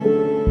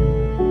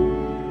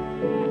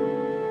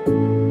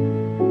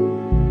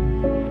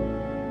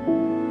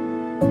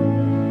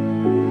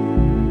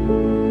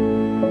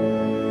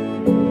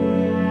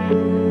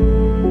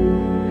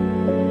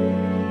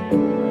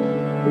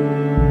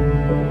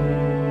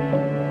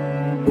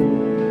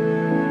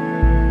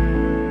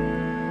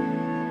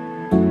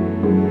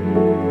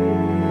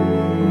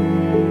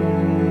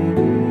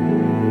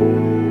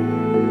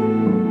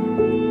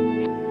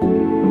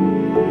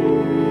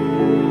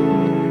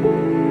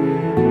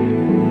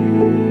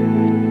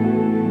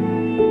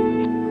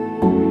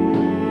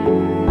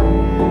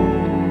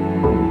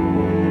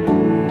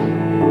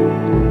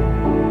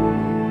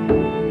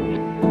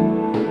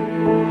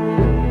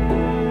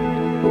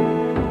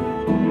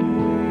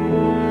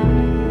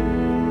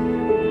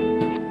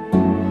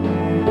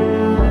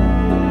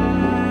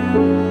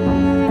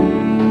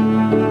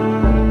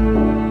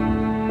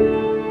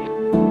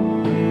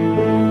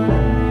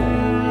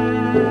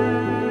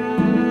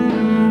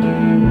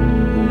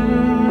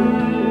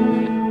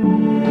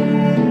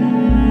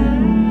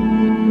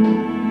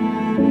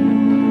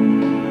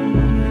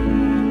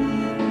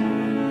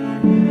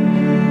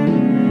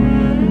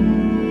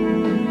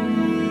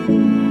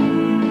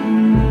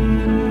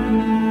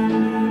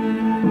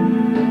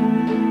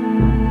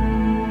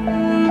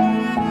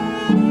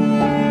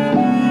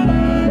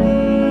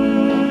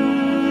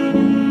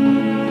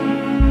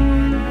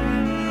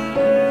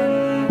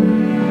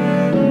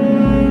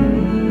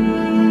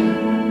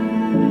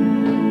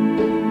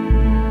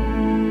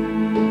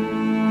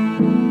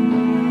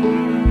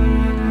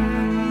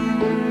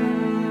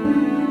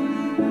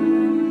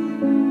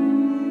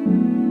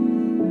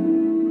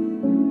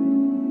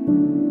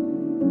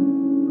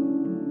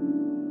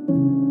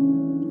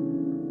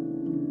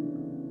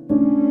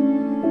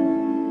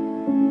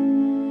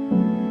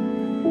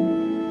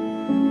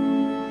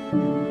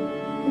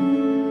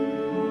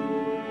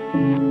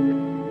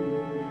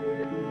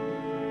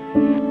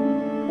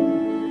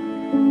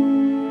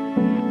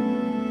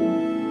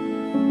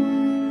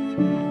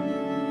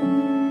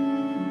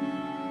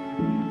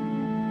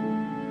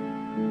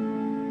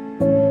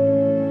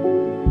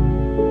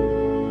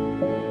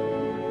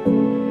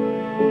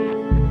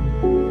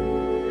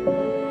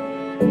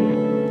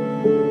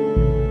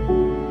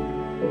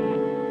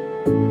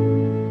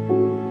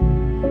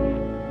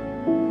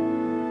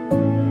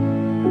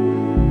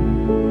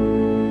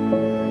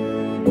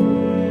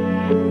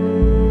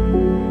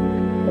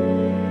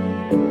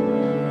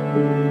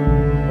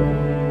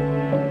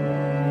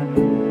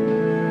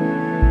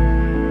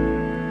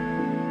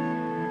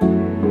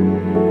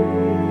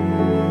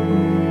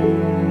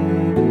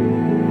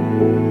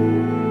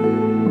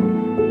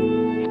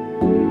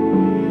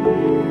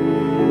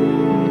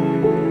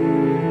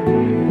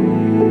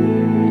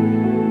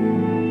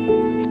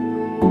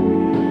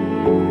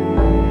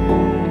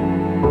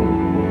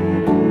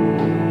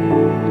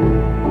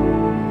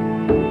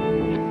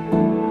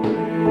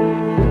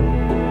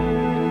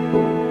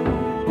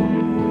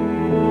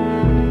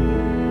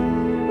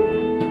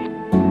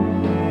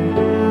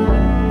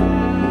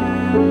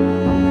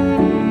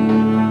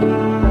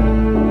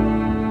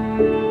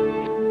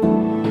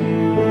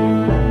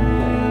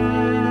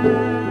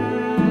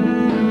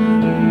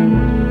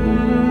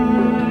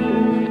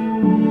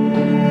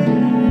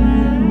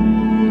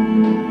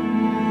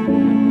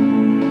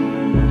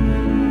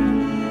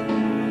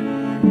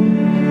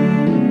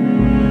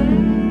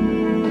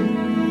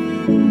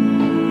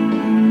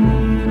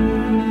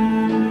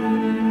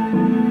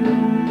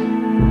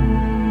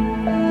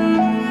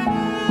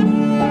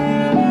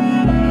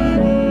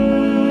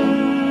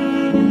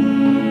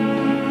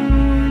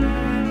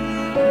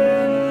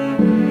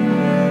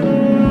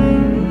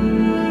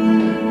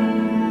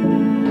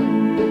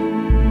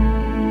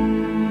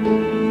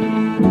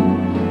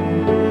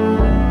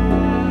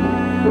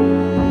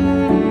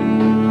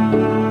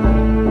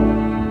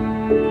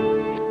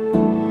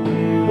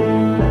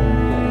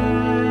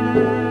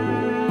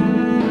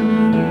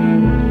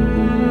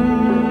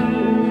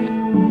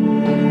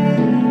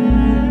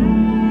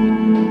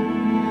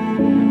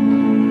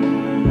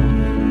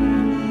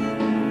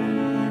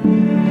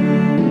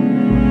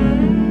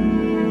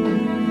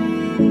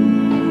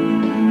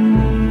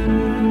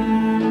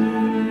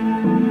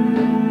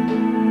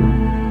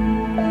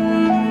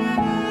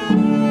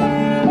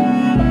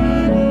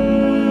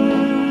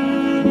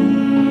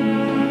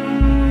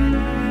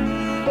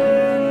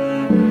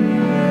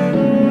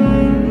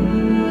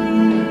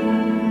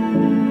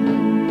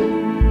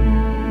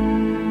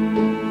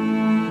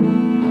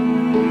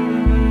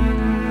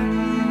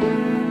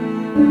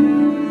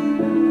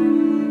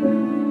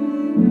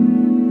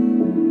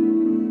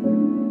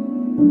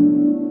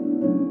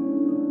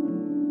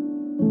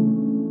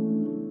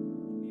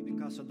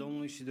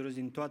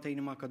toată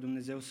inima ca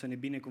Dumnezeu să ne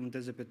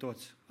binecuvânteze pe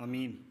toți.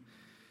 Amin.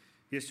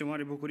 Este o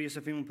mare bucurie să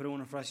fim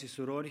împreună, frați și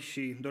surori,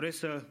 și doresc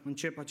să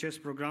încep acest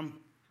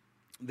program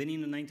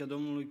venind înaintea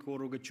Domnului cu o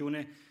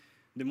rugăciune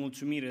de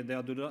mulțumire,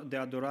 de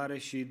adorare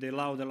și de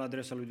laudă la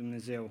adresa lui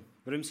Dumnezeu.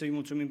 Vrem să-i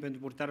mulțumim pentru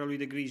purtarea lui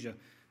de grijă.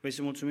 Vrem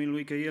să mulțumim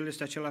lui că El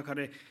este acela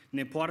care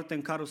ne poartă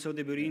în carul Său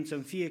de biruință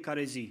în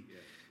fiecare zi.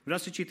 Vreau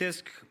să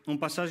citesc un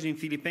pasaj din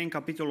Filipeni,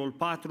 capitolul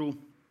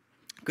 4,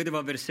 câteva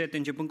versete,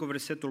 începând cu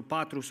versetul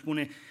 4,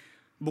 spune: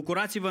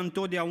 Bucurați-vă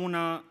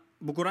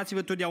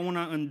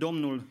totdeauna în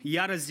Domnul,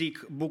 iar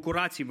zic,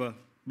 bucurați-vă,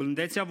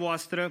 blândețea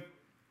voastră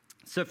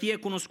să fie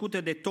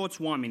cunoscută de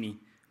toți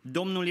oamenii.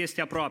 Domnul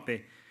este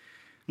aproape.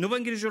 Nu vă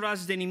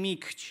îngrijorați de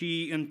nimic, ci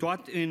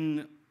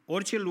în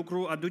orice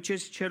lucru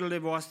aduceți cererile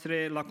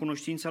voastre la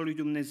cunoștința lui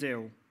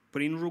Dumnezeu,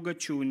 prin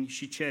rugăciuni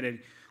și cereri,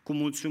 cu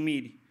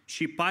mulțumiri,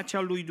 și pacea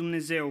lui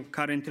Dumnezeu,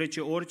 care întrece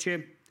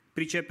orice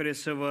pricepere,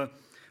 să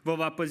vă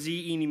va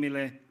păzi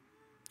inimile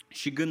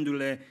și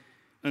gândurile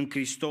în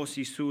Hristos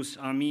Iisus.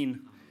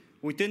 Amin.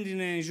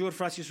 Uitându-ne în jur,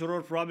 frați și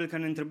surori, probabil că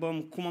ne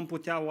întrebăm cum am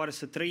putea oare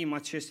să trăim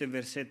aceste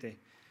versete.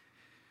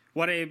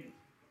 Oare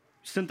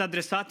sunt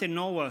adresate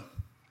nouă?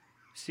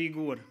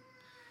 Sigur.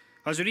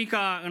 Aș dori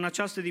ca în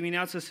această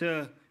dimineață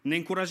să ne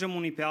încurajăm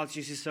unii pe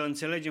alții și să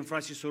înțelegem,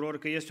 frați și surori,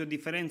 că este o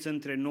diferență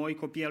între noi,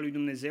 copiii lui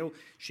Dumnezeu,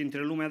 și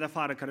între lumea de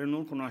afară, care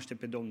nu-L cunoaște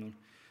pe Domnul.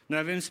 Noi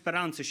avem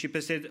speranță și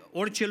peste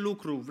orice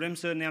lucru vrem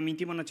să ne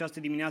amintim în această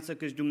dimineață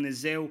că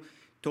Dumnezeu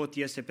tot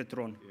este pe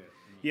tron.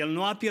 El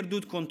nu a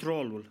pierdut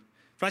controlul.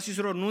 Frați și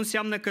surori, nu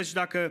înseamnă că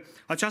dacă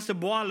această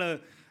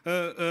boală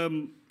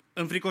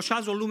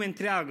înfricoșează o lume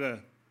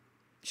întreagă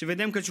și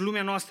vedem că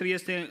lumea noastră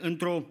este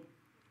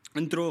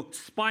într-o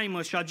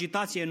spaimă și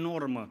agitație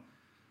enormă,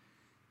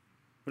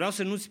 vreau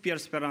să nu-ți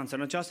pierzi speranța.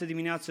 În această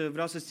dimineață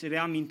vreau să-ți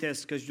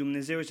reamintesc că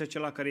Dumnezeu este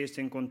acela care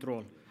este în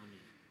control.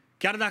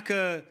 Chiar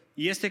dacă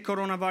este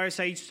coronavirus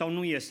aici sau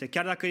nu este,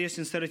 chiar dacă ești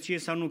în sărăcie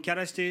sau nu,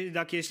 chiar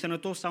dacă ești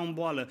sănătos sau în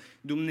boală,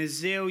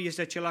 Dumnezeu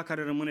este acela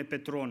care rămâne pe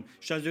tron.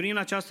 Și aș dori în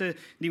această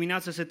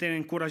dimineață să te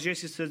încurajezi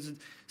și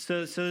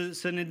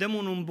să ne dăm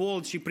un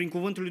imbold și prin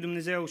cuvântul lui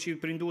Dumnezeu și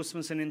prin Duhul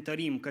Sfânt să ne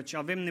întărim, căci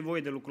avem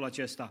nevoie de lucrul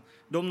acesta.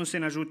 Domnul să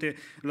ne ajute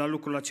la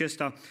lucrul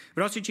acesta.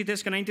 Vreau să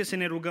citesc înainte să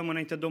ne rugăm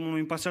înaintea Domnului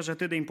un pasaj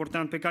atât de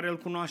important pe care îl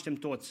cunoaștem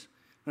toți.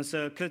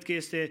 Însă cred că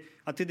este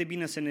atât de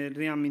bine să ne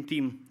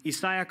reamintim.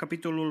 Isaia,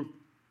 capitolul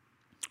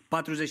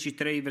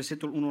 43,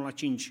 versetul 1 la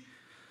 5.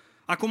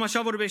 Acum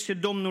așa vorbește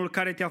Domnul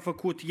care te-a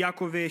făcut,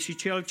 Iacove, și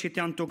Cel ce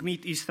te-a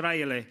întocmit,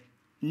 Israele.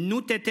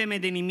 Nu te teme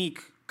de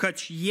nimic,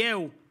 căci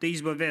eu te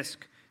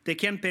izbăvesc. Te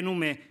chem pe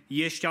nume,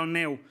 ești al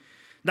meu.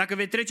 Dacă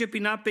vei trece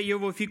prin ape, eu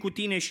voi fi cu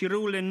tine și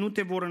râurile nu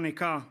te vor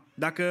răneca.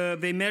 Dacă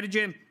vei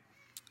merge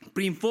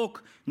prin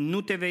foc,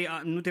 nu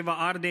te va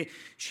arde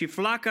și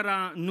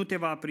flacăra nu te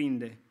va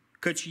aprinde.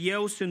 Căci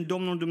eu sunt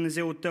Domnul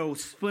Dumnezeu tău,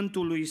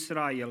 Sfântul lui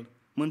Israel,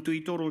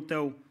 Mântuitorul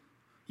tău.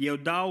 Eu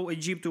dau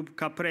Egiptul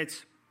ca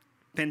preț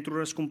pentru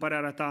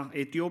răscumpărarea ta,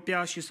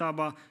 Etiopia și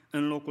Saba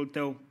în locul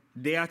tău.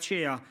 De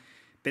aceea,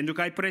 pentru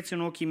că ai preț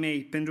în ochii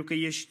mei, pentru că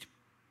ești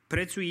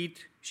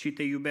prețuit și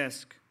te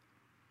iubesc,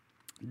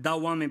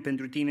 dau oameni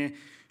pentru tine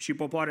și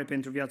popoare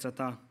pentru viața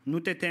ta. Nu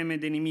te teme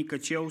de nimic,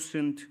 căci eu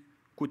sunt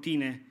cu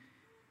tine.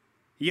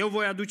 Eu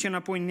voi aduce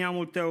înapoi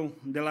neamul tău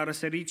de la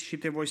răsărit și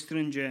te voi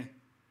strânge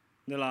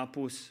de la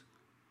apus.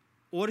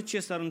 Orice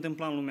s-ar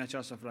întâmpla în lumea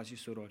aceasta, frați și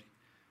surori.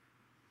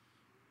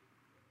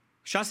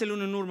 6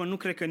 luni în urmă, nu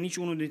cred că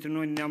niciunul dintre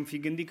noi ne-am fi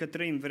gândit că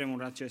trăim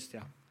vremurile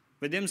acestea.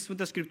 Vedem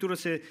Sfânta Scriptură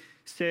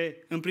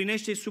se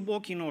împlinește sub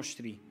ochii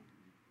noștri.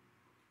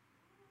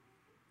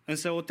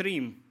 Însă o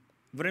trăim.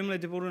 Vremurile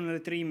de porună le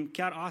trăim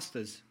chiar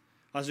astăzi.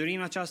 Aș dori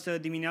în această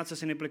dimineață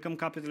să ne plecăm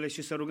capetele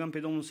și să rugăm pe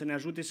Domnul să ne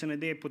ajute, să ne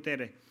dea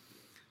putere.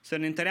 Să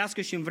ne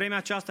întărească și în vremea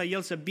aceasta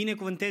El să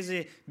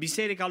binecuvânteze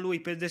biserica Lui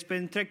despre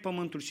întreg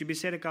pământul și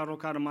biserica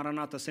Rocară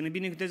Maranata, să ne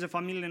binecuvânteze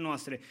familiile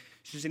noastre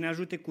și să ne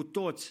ajute cu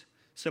toți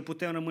să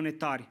putem rămâne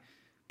tari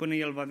până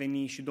El va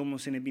veni și Domnul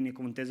să ne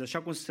binecuvânteze.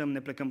 Așa cum stăm,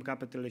 ne plecăm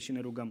capetele și ne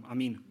rugăm.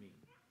 Amin.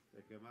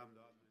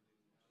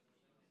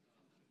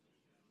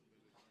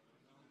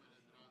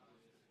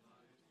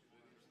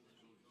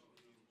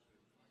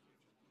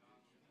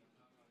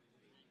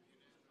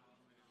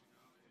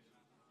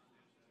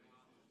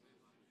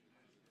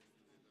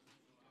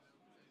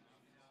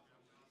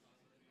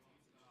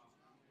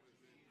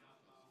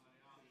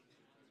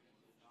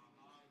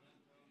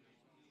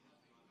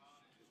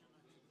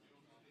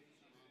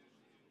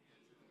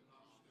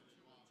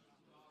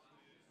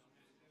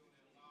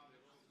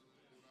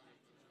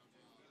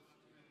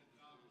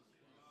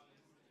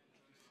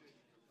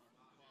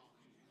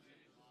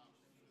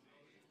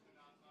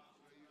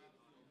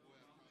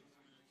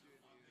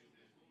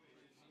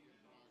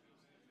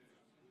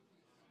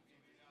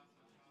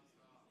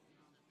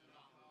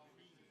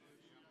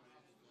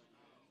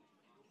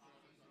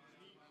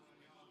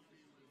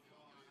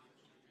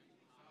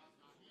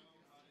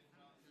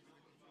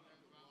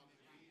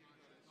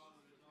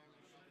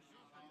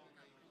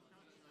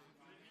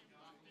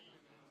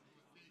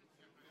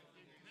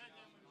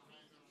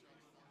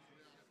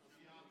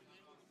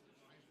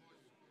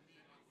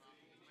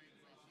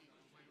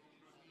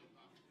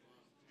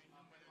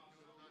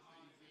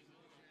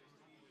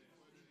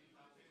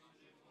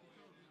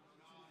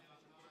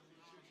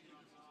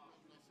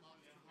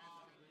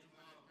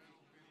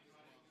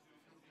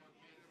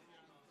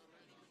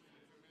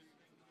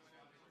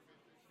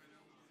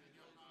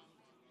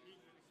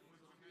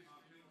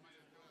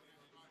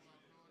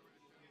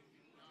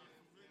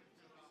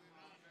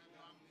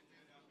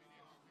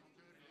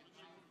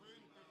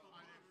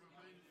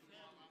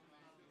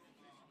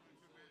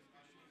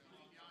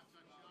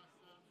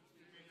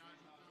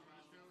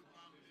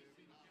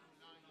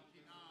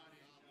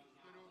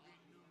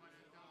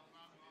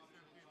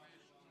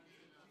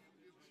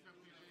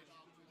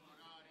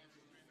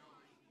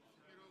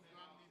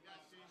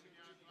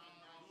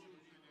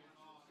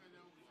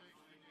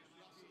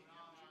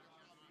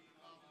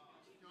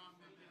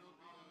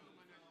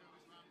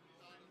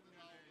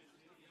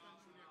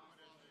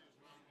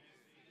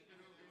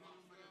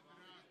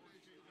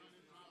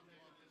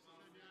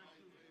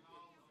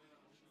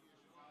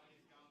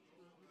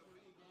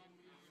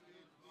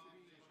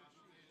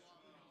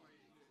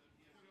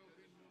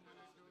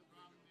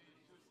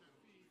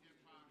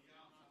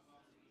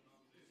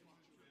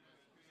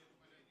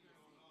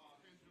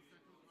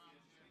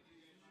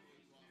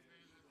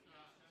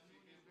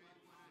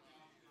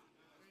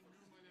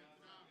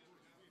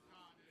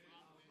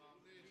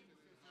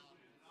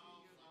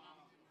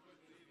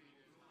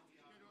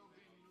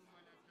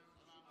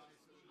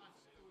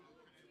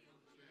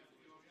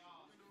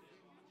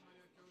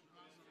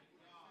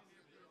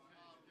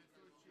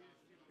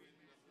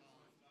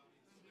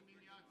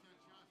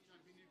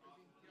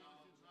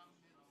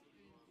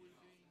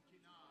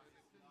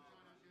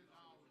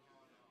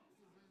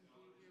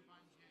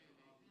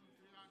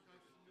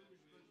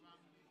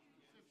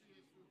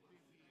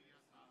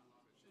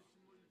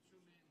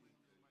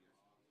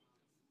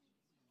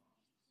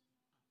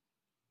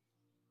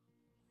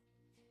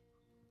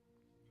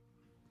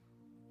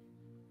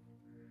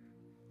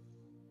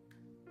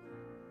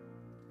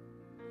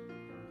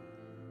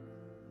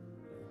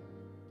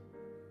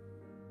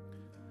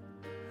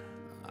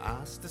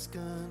 Astăzi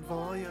când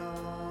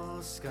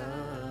voios că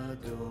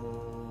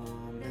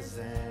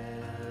Dumnezeu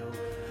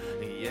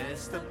e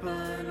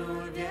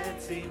stăpânul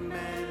vieții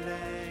mele,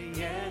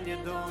 El e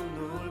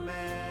Domnul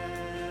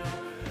meu.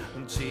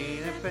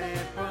 Cine pe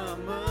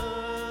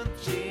pământ,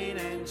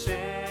 cine în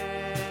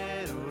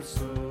cerul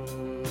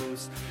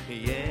sus,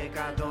 e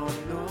ca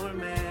Domnul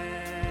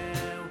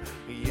meu,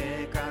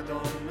 e ca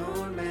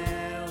Domnul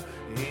meu,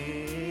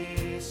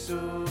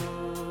 Iisus.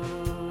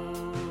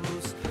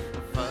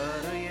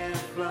 Fără El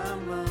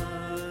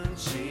flământ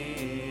și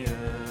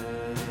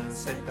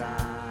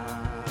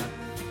însetat,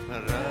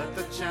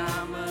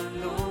 rătăceam în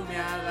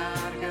lumea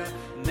largă,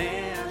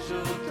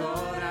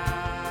 neajutorat.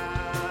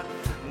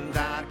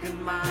 Dar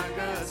când m-a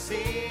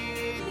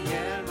găsit,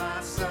 El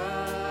m-a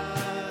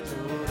săturat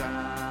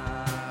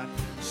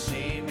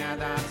și mi-a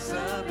dat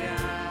să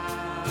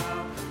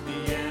beau,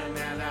 El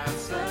mi-a dat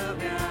să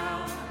beau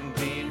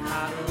din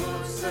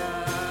harul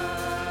Său.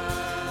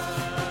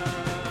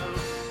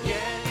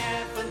 El e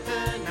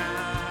fântâna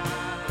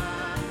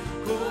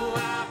cu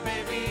ape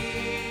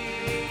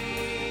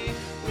vii,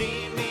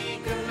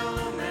 nimic în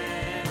lume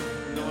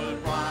nu-L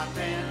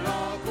poate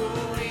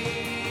înlocui.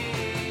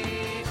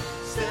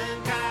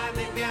 Stânca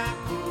de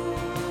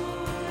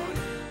veacuri,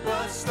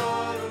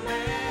 păstorul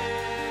meu,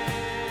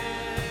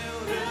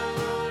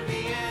 râul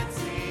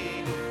vieții,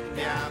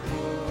 de-a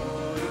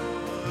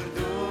pururi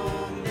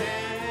Dumnezeu.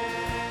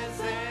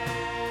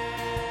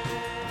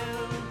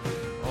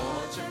 O,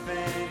 ce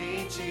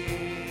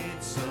fericit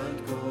sunt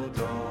cu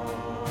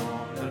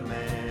Domnul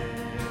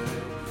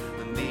meu,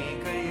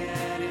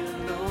 nicăieri în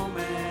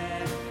lume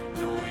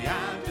nu-i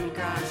altul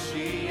ca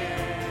și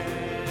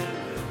El.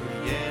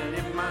 El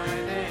e mai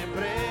de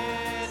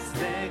preț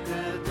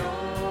decât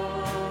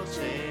tot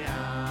ce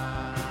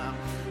am,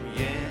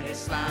 El e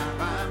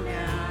slava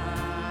mea,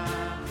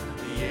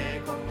 e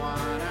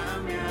comoara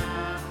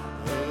mea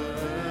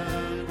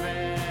în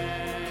veci.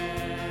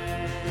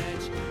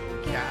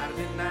 Chiar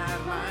de n-ar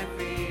mai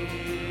fi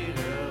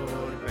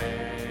râuri pe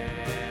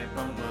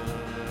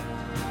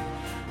pământ,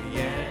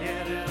 El e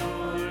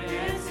râul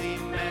vieții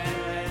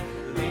mele,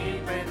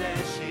 limpede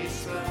și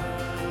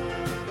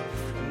sfânt.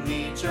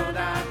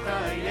 Niciodată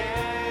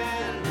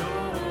El nu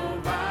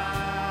va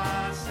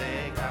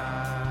seca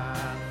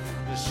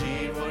și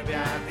voi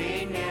bea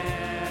din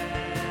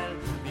El,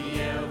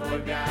 eu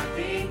voi bea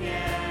din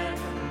El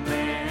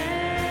mereu.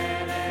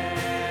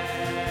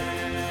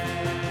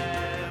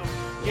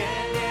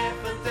 El e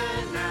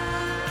fântâna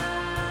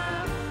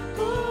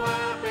cu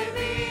ape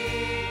vii,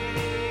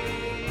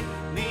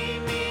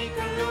 nimic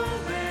în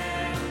lume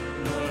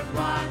nu-L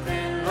poate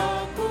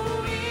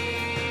înlocui.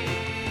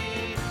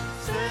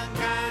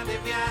 Stânca de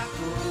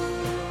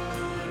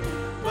veacuri,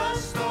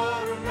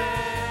 păstorul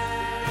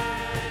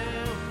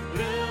meu,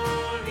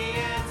 râul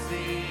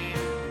vieții,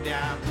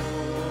 de-a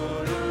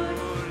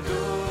pururi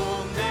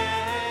Dumnezeu.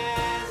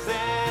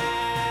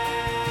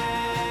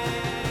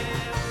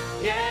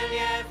 El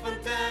e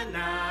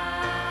fântâna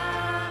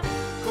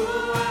cu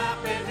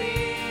ape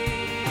vii,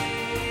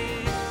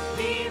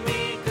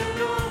 nimic în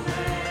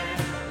lume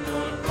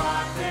nu-L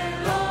poate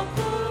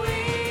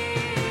înlocui.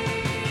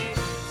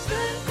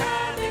 Stânca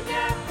de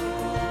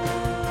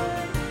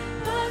veacuri,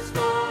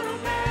 păstorul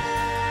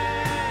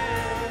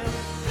meu,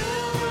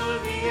 râul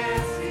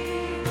vieții,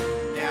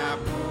 de-a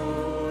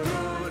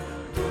pururi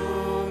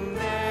Dumnezeu.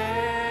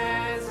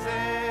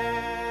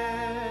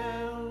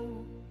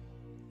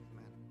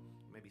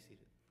 You may be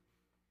seated.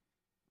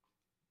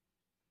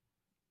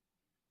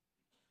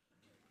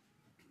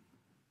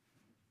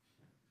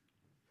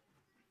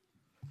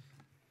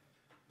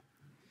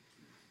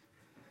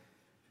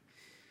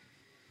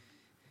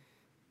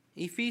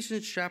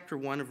 Ephesians chapter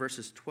 1,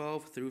 verses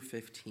 12 through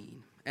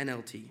 15,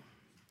 NLT.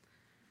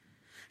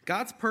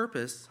 God's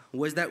purpose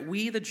was that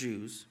we, the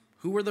Jews,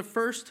 who were the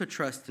first to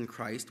trust in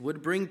Christ,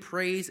 would bring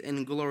praise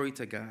and glory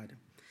to God.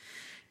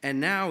 And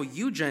now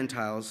you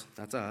Gentiles,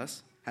 that's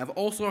us, have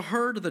also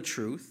heard the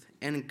truth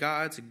and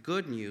God's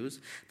good news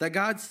that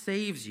God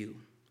saves you.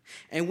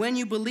 And when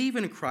you believe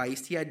in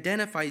Christ, he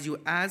identifies you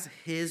as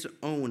his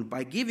own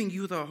by giving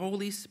you the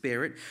Holy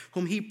Spirit,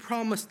 whom he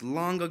promised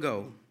long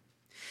ago.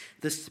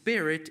 The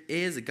Spirit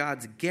is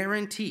God's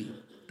guarantee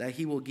that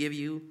he will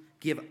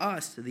give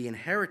us the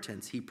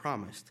inheritance he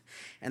promised,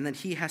 and that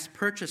he has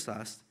purchased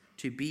us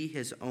to be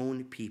his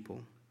own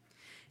people.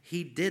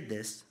 He did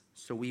this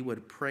so we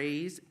would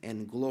praise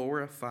and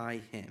glorify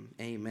him.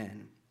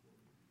 Amen.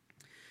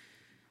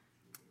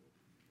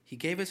 He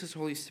gave us his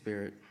Holy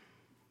Spirit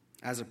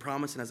as a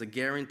promise and as a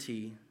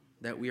guarantee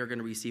that we are going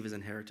to receive his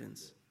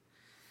inheritance.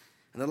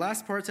 And the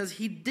last part says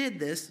he did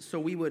this so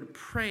we would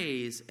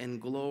praise and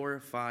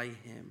glorify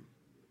him.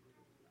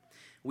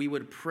 We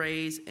would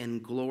praise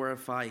and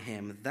glorify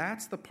him.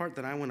 That's the part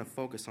that I want to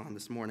focus on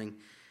this morning.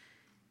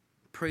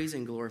 Praising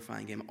and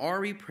glorifying him. Are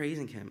we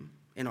praising him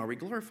and are we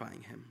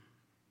glorifying him?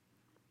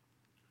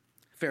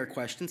 Fair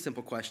question,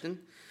 simple question.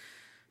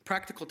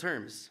 Practical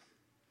terms.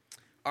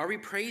 Are we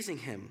praising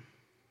him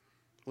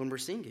when we're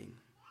singing?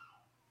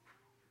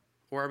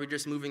 Or are we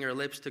just moving our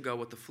lips to go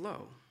with the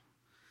flow?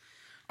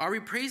 Are we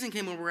praising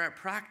him when we're at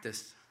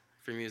practice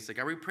for music?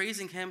 Are we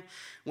praising him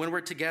when we're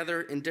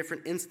together in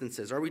different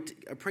instances? Are we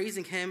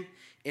praising him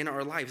in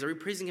our lives? Are we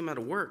praising him at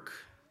work?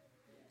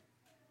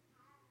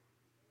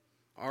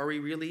 Are we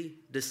really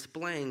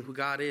displaying who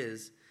God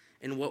is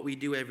in what we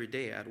do every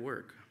day at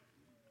work?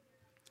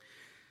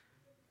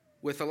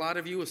 With a lot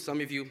of you, with some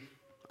of you,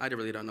 I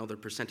really don't know the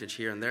percentage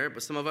here and there,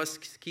 but some of us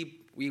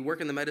we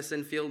work in the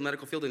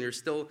medical field, and you're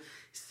still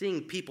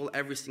seeing people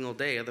every single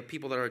day. The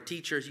people that are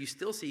teachers, you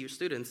still see your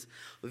students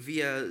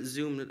via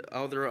Zoom,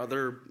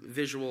 other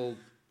visual,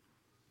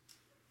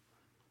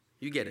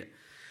 you get it.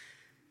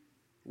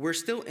 We're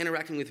still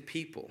interacting with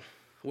people.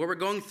 What we're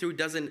going through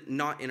doesn't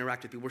not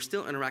interact with people. We're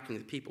still interacting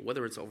with people,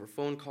 whether it's over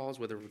phone calls,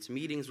 whether it's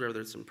meetings,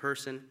 whether it's in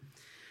person.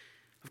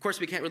 Of course,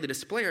 we can't really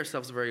display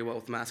ourselves very well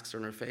with masks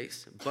on our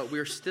face, but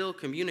we're still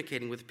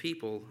communicating with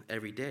people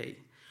every day.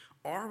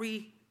 Are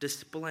we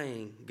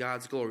displaying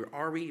God's glory?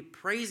 Are we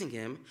praising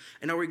him,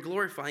 and are we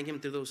glorifying him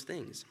through those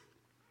things?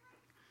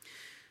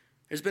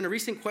 There's been a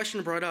recent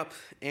question brought up,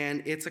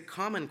 and it's a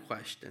common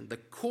question. The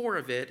core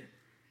of it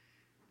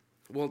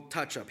we'll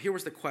touch up. Here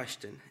was the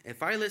question.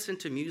 If I listen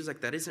to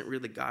music that isn't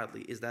really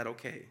godly, is that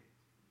okay?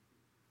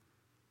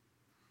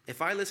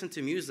 If I listen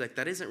to music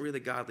that isn't really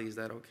godly, is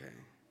that okay?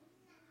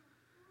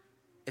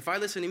 If I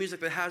listen to music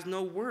that has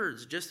no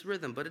words, just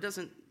rhythm, but it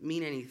doesn't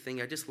mean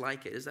anything, I just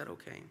like it, is that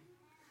okay?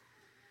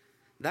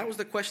 That was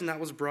the question that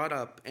was brought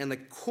up, and the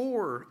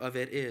core of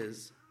it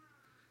is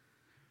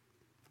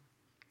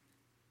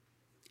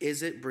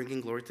it bringing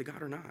glory to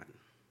God or not?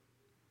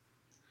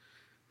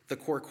 The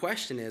core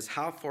question is,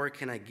 how far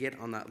can I get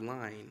on that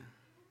line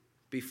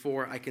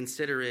before I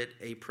consider it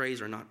a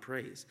praise or not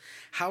praise?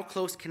 How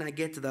close can I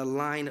get to the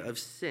line of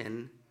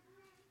sin?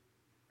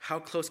 How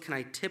close can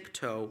I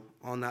tiptoe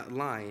on that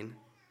line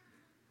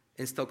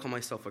and still call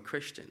myself a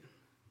Christian?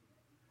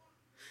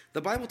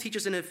 The Bible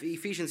teaches in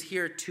Ephesians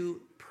here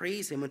to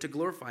praise him and to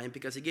glorify him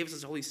because he gives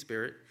us the Holy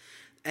Spirit,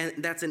 and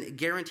that's a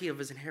guarantee of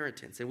his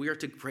inheritance, and we are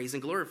to praise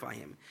and glorify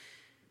him.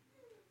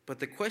 But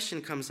the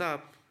question comes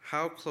up,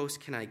 how close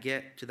can I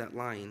get to that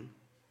line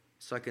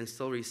so I can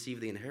still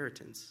receive the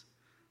inheritance,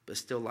 but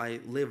still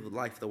live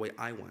life the way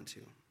I want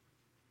to?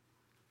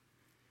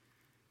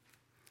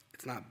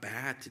 It's not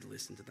bad to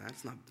listen to that.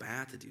 It's not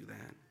bad to do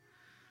that.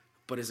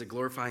 But is it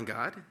glorifying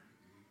God?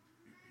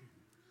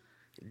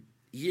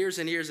 Years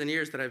and years and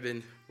years that I've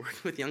been working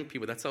with young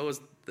people, that's always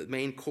the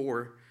main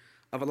core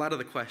of a lot of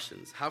the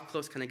questions. How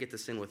close can I get to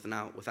sin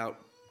without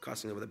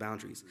crossing over the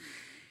boundaries?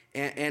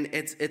 And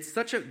it's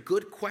such a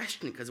good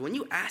question, because when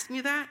you ask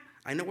me that,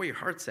 I know where your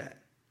heart's at.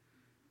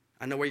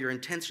 I know where your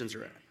intentions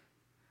are at.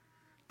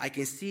 I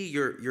can see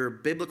your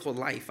biblical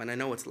life, and I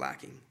know it's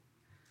lacking.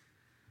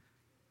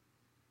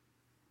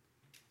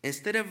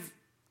 Instead of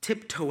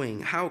tiptoeing,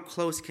 how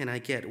close can I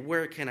get?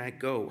 Where can I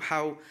go?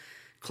 How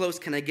close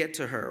can I get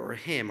to her or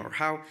him? Or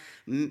how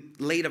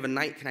late of a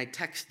night can I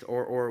text?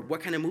 Or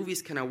what kind of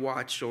movies can I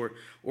watch? Or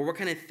what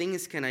kind of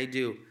things can I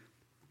do?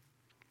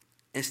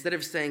 Instead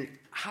of saying,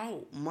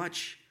 how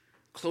much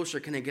closer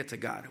can I get to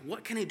God?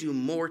 What can I do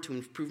more to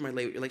improve my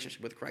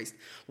relationship with Christ?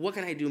 What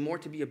can I do more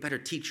to be a better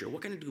teacher?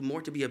 What can I do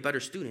more to be a better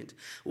student?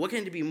 What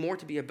can I do more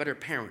to be a better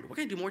parent? What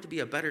can I do more to be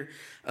a better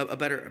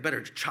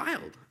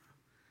child?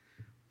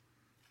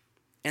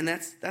 And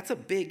that's a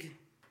big,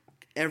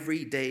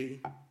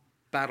 everyday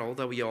battle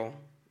that we all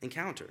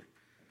encounter,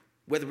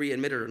 whether we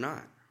admit it or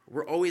not.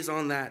 We're always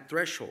on that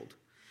threshold.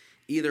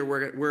 Either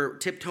we're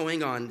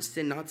tiptoeing on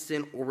sin, not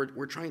sin, or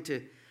we're trying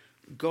to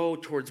go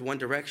towards one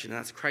direction, and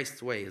that's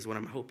Christ's way, is what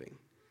I'm hoping.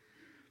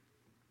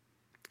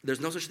 There's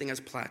no such thing as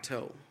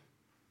plateau.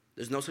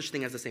 There's no such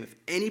thing as the same. If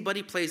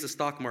anybody plays the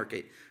stock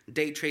market,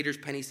 day traders,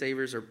 penny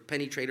savers, or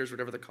penny traders,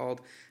 whatever they're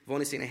called, I've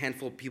only seen a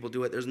handful of people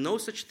do it. There's no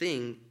such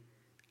thing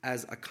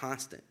as a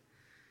constant.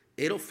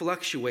 It'll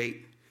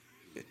fluctuate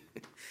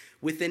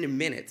within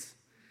minutes.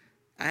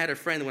 I had a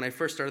friend when I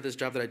first started this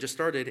job that I just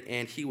started,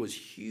 and he was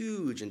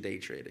huge in day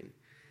trading.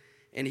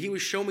 And he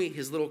would show me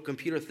his little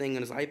computer thing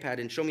on his iPad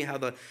and show me how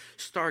the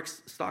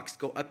stocks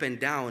go up and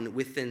down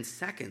within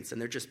seconds,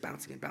 and they're just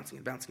bouncing and bouncing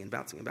and bouncing and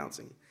bouncing and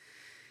bouncing.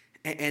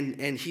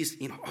 And he's,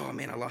 oh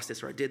man, I lost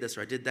this, or I did this,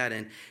 or I did that.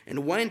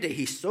 And one day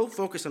he's so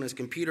focused on his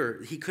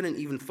computer, he couldn't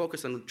even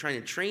focus on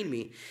trying to train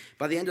me.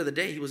 By the end of the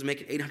day, he was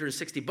making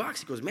 $860.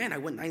 He goes, man, I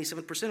went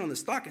 97% on the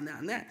stock and that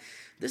and that.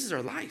 This is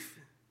our life.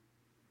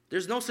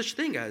 There's no such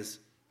thing as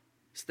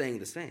staying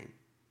the same.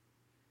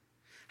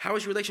 How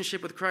is your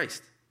relationship with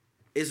Christ?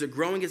 Is it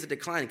growing? Is it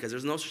declining? Because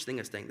there's no such thing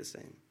as staying the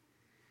same.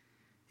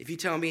 If you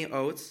tell me,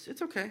 oh, it's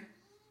okay,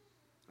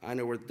 I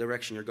know where the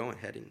direction you're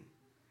heading.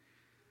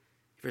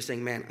 If you're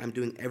saying, man, I'm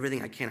doing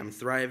everything I can, I'm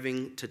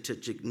thriving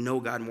to know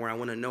God more, I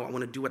want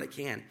to do what I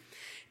can.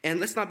 And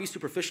let's not be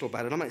superficial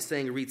about it. I'm not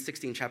saying read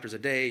 16 chapters a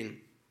day and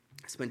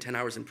spend 10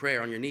 hours in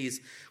prayer on your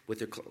knees with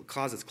your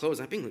closets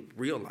closed. I'm being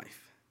real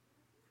life.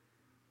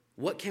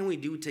 What can we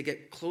do to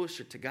get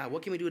closer to God?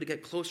 What can we do to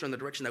get closer in the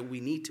direction that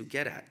we need to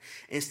get at?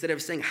 Instead of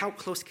saying, how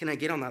close can I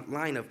get on that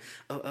line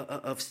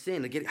of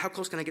sin? How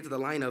close can I get to the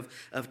line of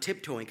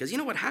tiptoeing? Because you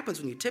know what happens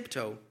when you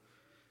tiptoe?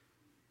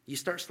 you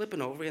start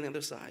slipping over on the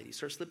other side. You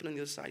start slipping on the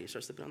other side. You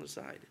start slipping on the other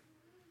side.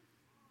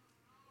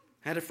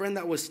 I had a friend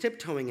that was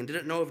tiptoeing and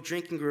didn't know if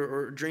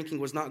drinking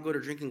was not good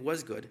or drinking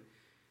was good.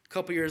 A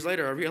couple years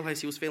later, I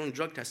realized he was failing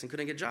drug tests and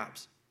couldn't get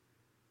jobs.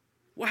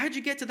 Well, how'd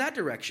you get to that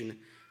direction?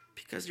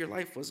 Because your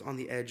life was on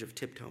the edge of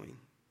tiptoeing,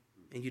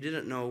 and you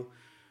didn't know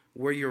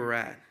where you were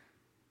at.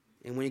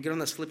 And when you get on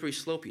that slippery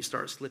slope, you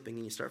start slipping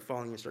and you start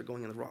falling and you start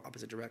going in the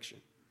opposite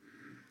direction.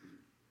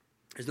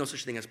 There's no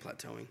such thing as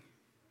plateauing.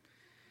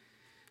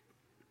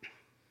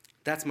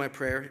 That's my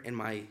prayer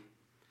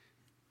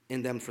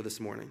and them for this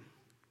morning.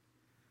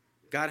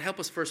 God, help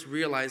us first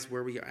realize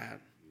where we are at.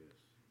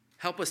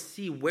 Help us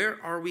see where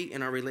are we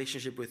in our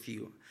relationship with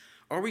you.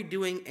 Are we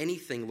doing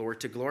anything, Lord,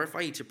 to glorify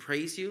you, to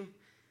praise you?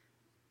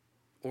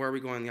 Or are we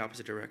going the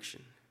opposite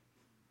direction?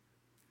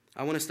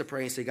 I want us to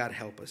pray and say, God,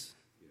 help us.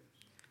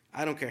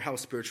 I don't care how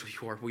spiritual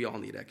you are. We all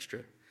need extra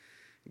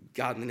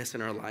godliness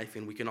in our life,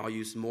 and we can all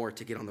use more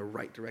to get on the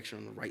right direction,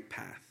 on the right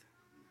path.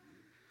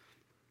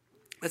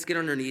 Let's get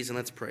on our knees and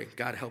let's pray.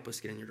 God, help us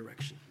get in your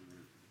direction.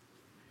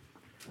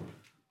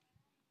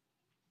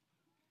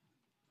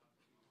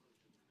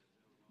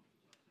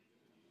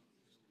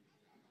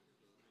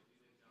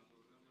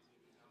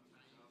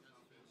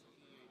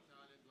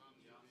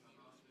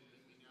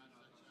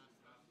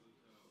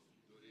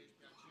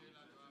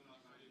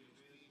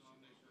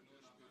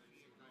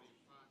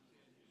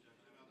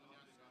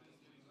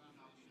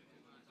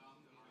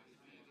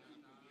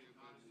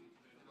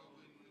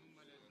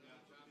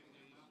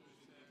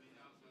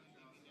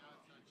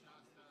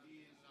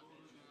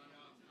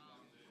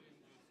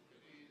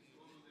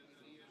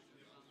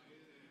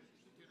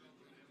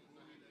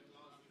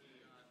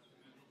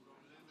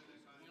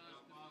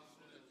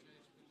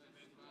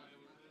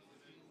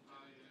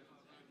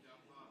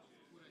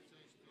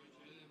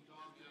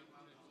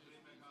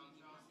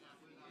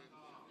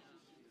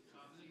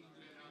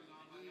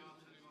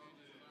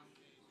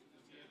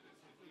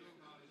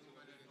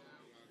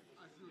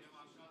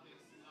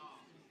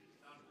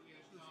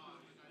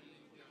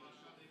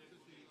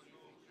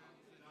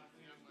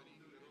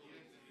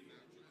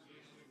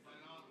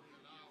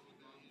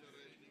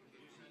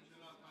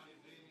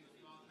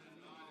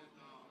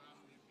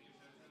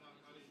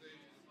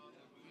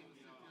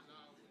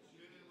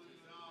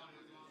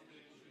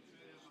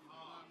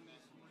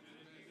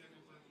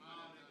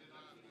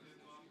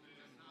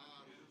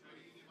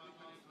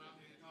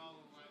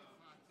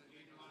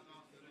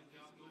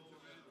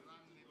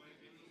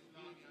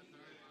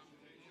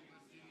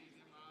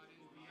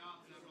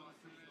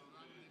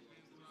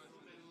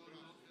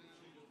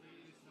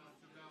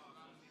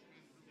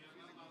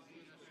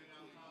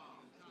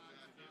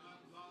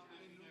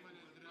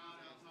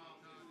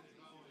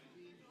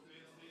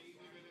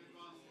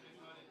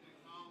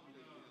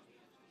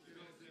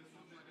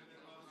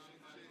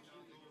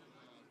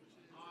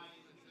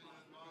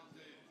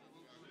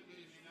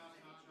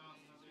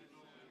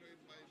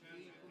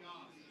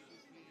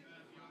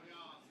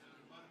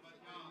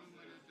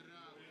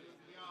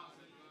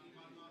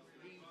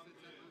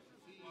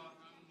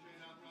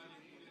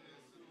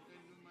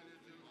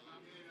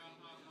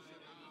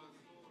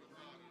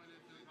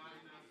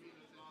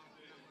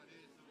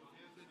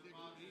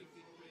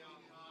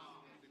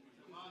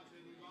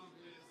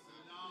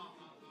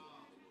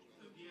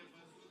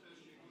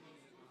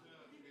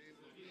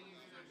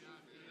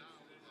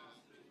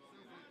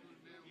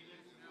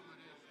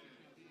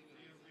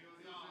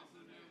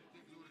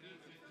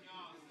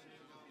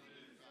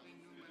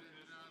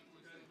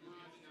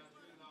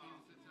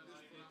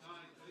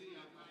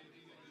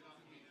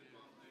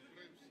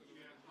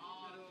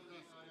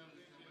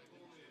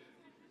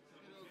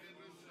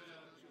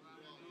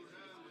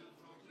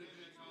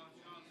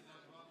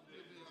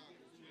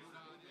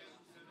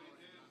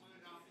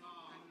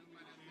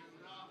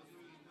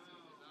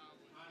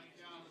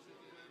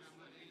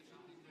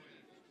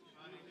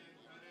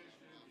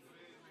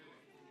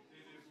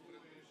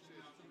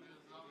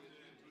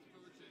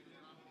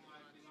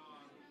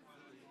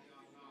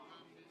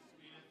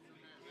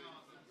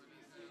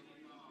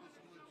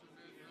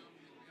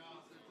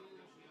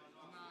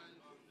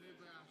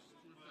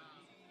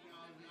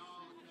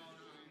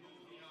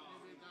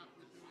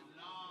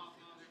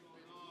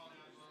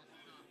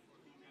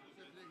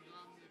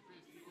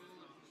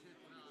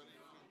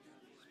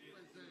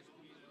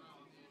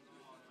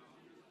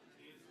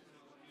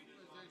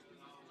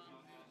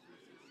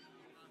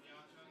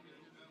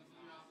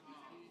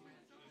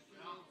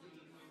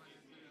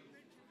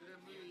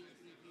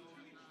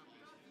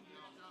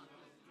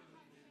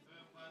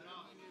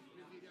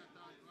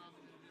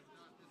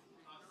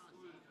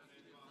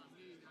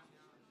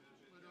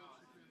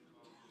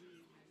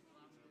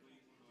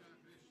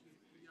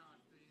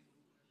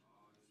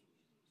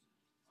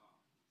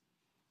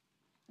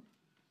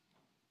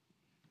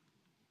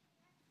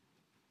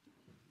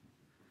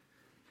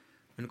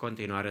 În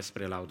continuare,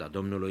 spre lauda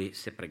Domnului,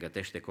 se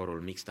pregătește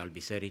corul mixt al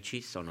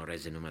bisericii să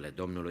onoreze numele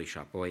Domnului și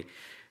apoi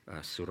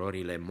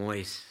surorile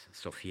Mois,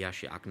 Sofia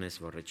și Agnes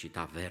vor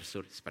recita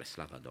versuri spre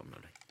slava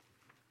Domnului.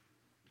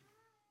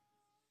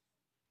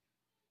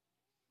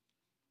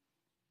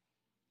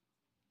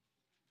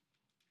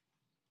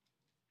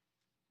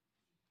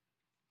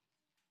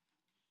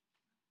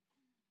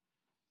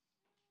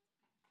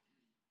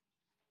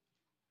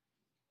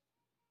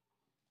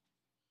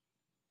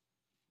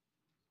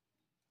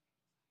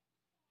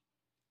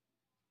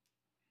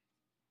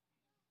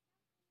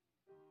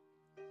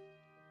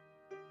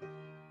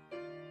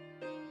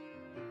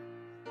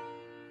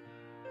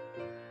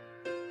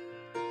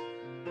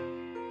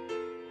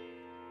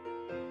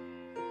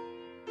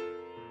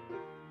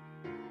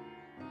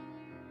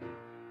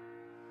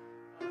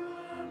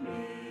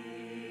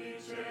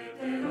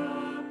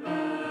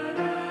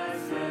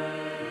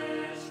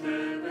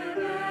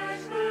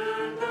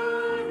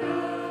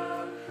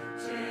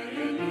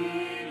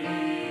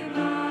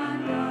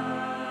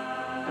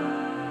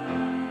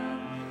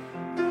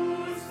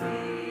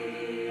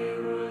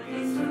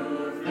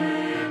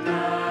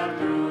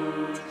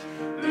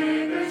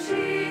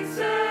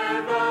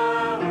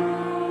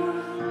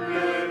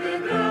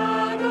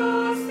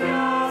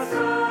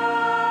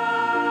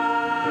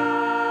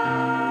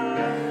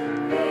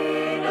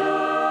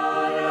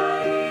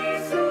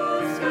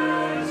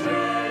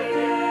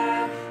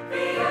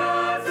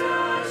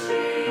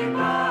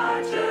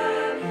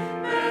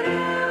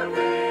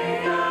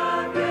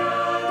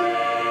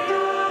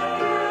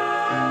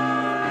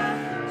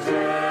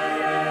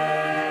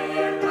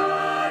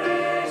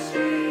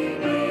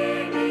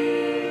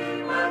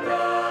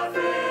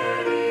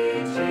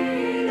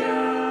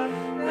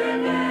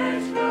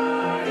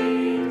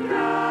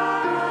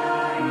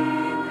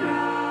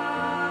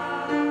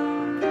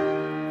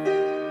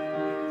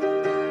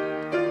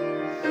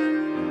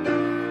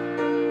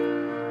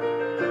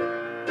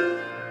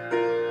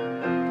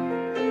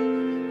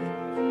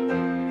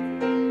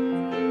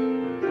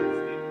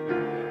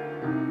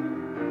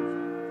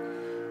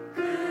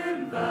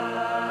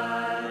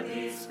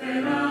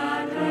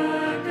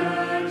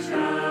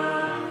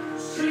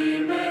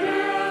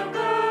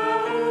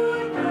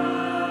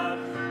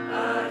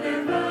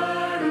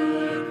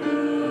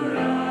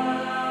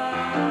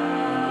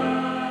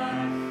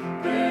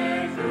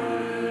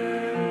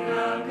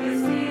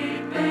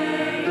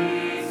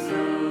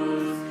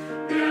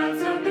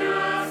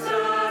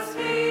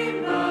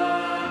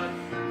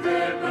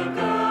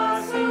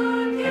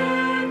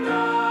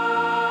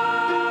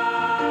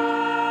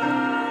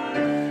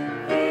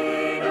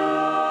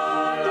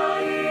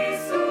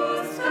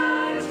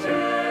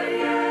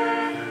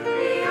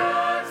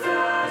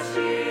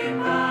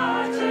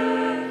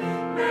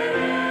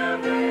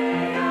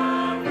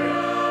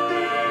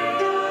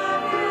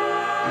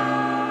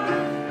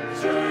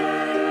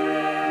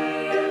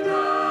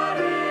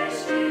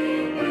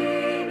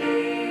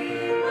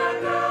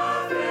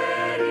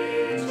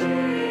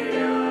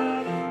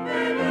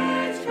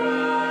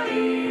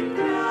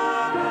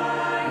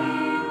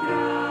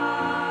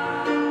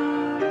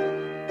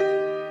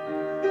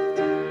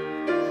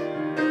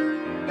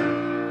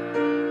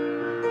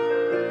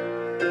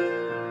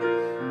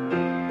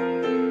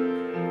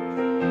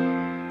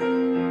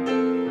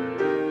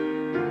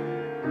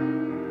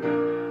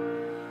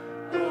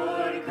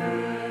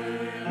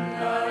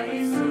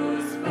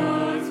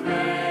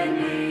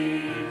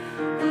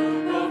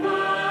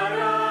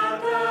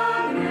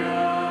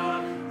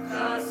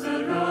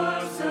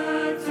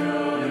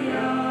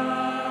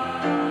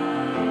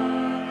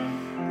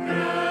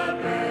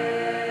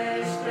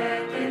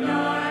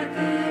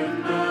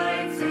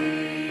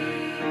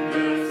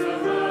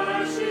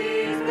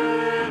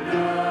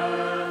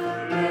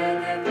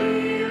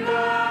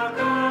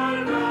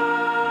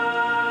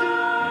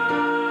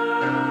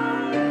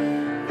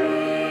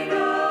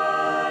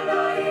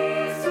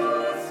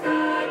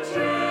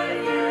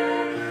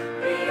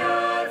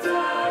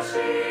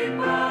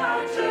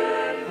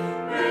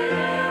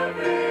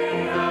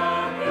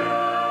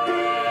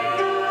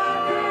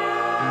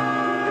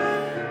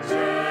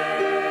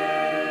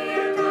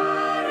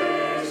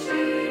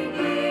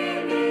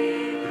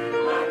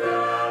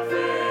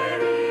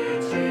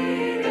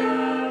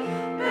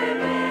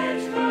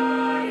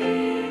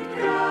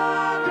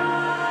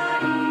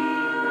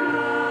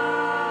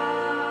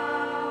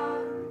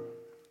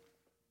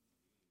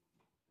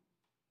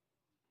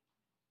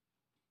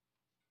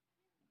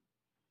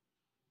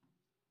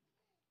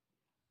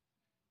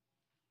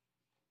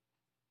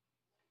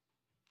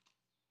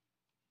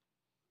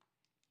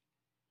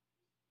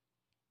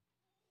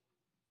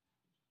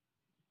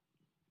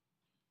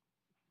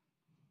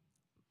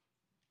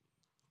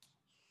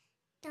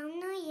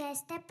 Domnul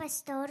este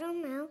păstorul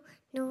meu,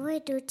 nu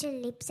voi duce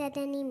lipsă de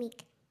nimic.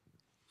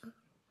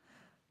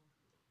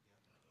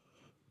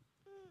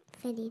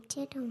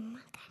 Ferice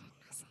Domnul care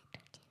nu se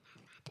duce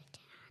la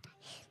aducerea,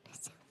 nu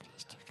se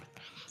oprește pe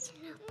calea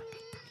celor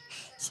păcători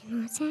și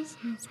nu se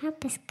așează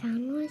pe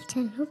scaunul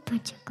celor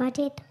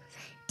păcăcoritor,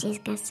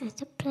 ci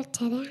găsește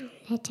plăcerea în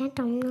legea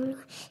Domnului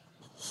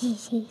și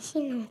zi și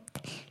noapte.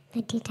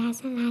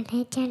 Meditează la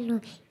legea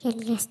lui. El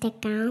este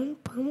ca un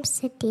pom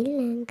sădit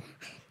lângă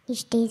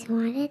niște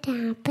izvoare de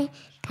ape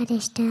care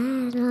stă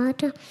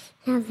rodul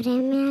la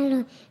vremea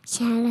lui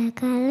și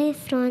alăgăle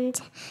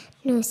frunze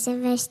nu se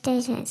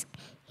veștejesc.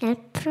 El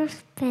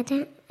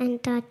prosperă în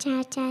tot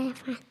ceea ce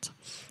face.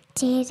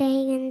 Cei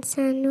răi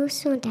însă nu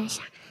sunt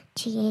așa,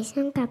 ci ei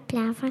sunt ca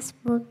pleava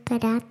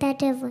spulberată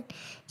de vânt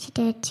și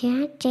de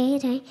aceea cei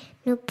răi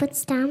nu pot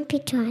sta în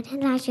picioare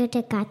la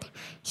judecată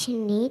și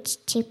nici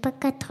cei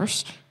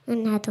păcătoși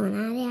în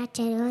adunarea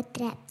celor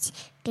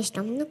drepți. Deci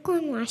Domnul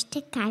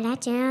cunoaște calea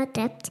celor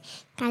drepți,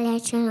 calea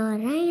celor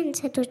răi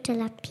însă duce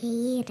la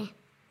pieire.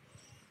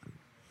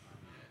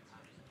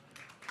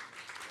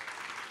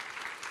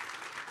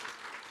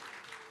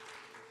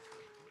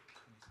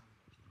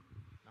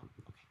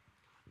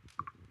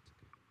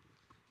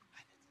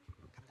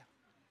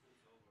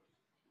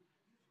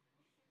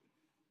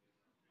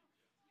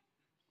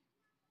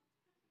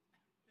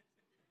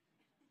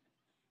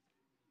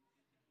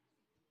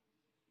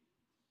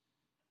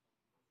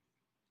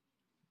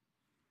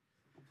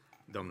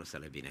 Domnul să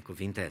le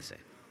binecuvinteze.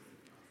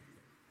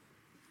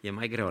 E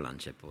mai greu la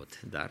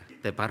început, dar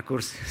pe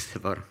parcurs se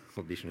vor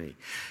obișnui.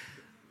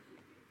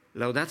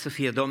 Lăudați să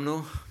fie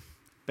Domnul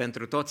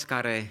pentru toți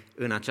care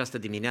în această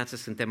dimineață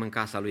suntem în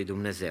casa lui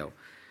Dumnezeu.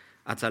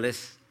 Ați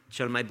ales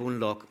cel mai bun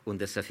loc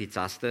unde să fiți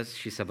astăzi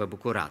și să vă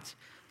bucurați.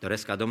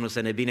 Doresc ca Domnul să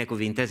ne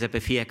binecuvinteze pe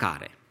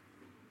fiecare.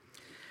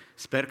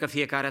 Sper că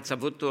fiecare ați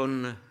avut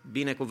un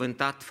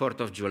binecuvântat 4th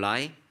of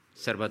July,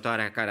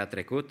 sărbătoarea care a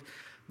trecut.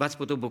 V-ați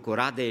putut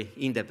bucura de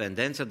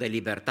independență, de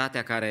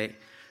libertatea care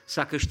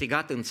s-a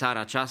câștigat în țara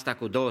aceasta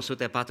cu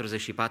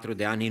 244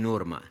 de ani în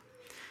urmă.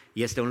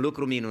 Este un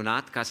lucru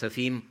minunat ca să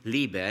fim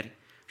liberi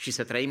și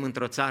să trăim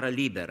într-o țară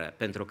liberă,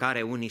 pentru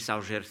care unii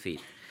s-au jertfit.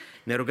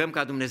 Ne rugăm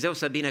ca Dumnezeu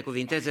să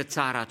binecuvinteze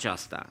țara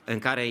aceasta în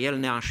care El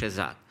ne-a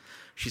așezat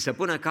și să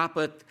pună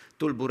capăt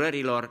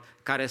tulburărilor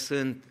care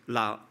sunt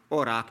la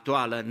ora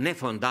actuală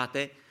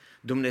nefondate,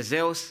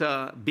 Dumnezeu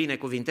să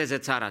binecuvinteze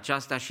țara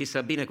aceasta și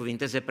să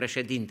binecuvinteze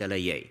președintele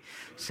ei.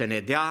 Să ne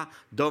dea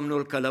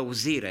Domnul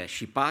călăuzire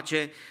și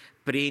pace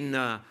prin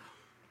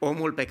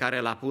omul pe care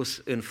l-a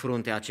pus în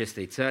fruntea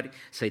acestei țări,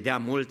 să-i dea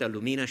multă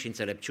lumină și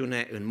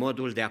înțelepciune în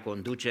modul de a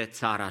conduce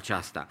țara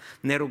aceasta.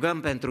 Ne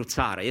rugăm pentru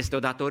țară. Este o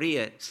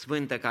datorie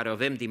sfântă care o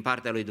avem din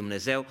partea lui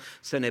Dumnezeu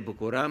să ne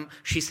bucurăm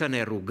și să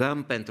ne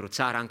rugăm pentru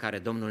țara în care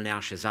Domnul ne-a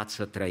așezat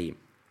să trăim.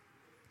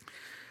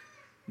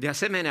 De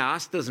asemenea,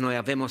 astăzi noi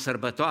avem o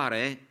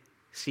sărbătoare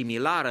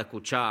similară cu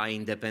cea a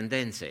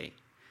independenței,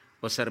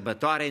 o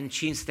sărbătoare în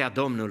cinstea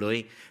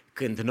Domnului,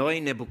 când noi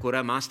ne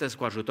bucurăm astăzi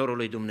cu ajutorul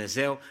lui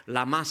Dumnezeu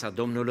la masa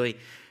Domnului,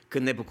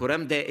 când ne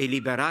bucurăm de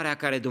eliberarea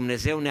care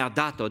Dumnezeu ne-a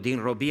dat-o din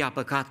robia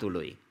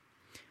păcatului.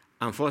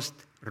 Am fost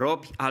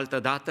robi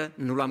altădată,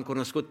 nu l-am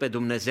cunoscut pe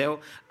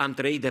Dumnezeu, am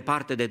trăit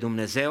departe de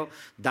Dumnezeu,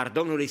 dar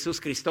Domnul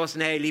Iisus Hristos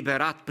ne-a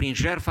eliberat prin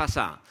jertfa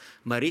sa,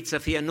 mărit să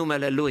fie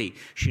numele Lui.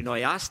 Și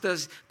noi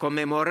astăzi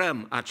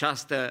comemorăm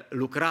această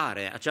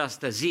lucrare,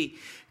 această zi,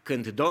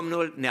 când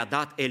Domnul ne-a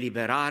dat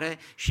eliberare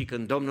și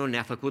când Domnul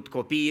ne-a făcut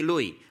copiii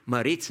Lui.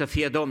 Mărit să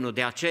fie Domnul,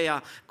 de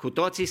aceea cu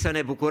toții să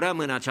ne bucurăm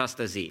în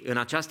această zi, în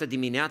această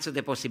dimineață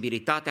de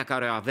posibilitatea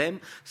care o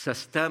avem să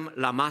stăm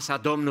la masa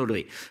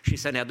Domnului și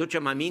să ne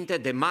aducem aminte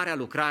de marea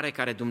lucrare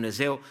care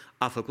Dumnezeu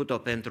a făcut-o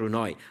pentru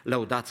noi.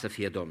 Lăudat să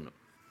fie Domnul!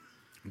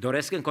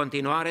 Doresc în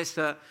continuare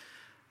să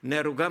ne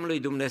rugăm lui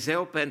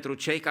Dumnezeu pentru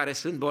cei care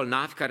sunt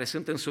bolnavi, care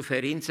sunt în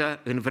suferință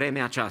în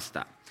vremea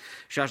aceasta.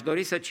 Și aș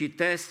dori să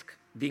citesc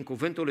din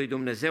cuvântul lui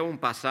Dumnezeu un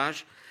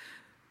pasaj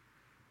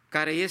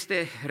care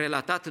este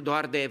relatat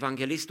doar de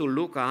evanghelistul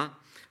Luca,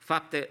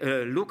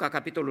 Luca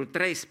capitolul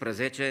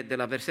 13, de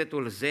la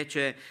versetul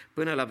 10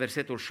 până la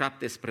versetul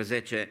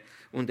 17,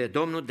 unde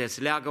Domnul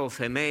dezleagă o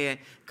femeie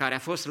care a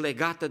fost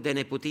legată de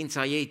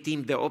neputința ei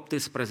timp de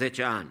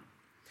 18 ani.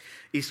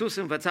 Iisus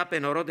învăța pe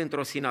norod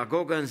într-o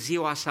sinagogă în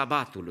ziua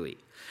sabatului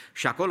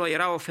și acolo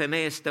era o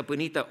femeie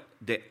stăpânită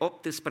de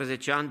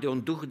 18 ani de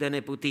un duh de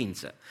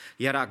neputință.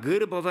 Era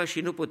gârbovă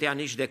și nu putea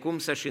nici de cum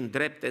să-și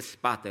îndrepte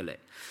spatele.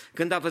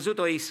 Când a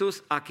văzut-o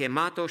Iisus, a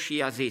chemat-o și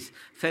i-a zis: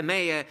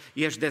 „Femeie,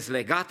 ești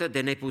dezlegată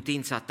de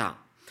neputința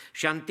ta.”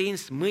 Și a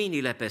întins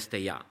mâinile peste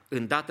ea.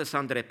 Îndată s-a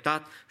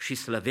îndreptat și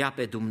slăvea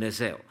pe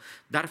Dumnezeu.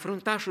 Dar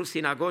fruntașul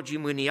sinagogii,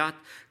 mâniat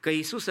că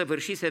Iisus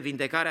săvârșise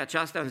vindecarea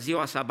aceasta în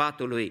ziua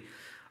sabatului,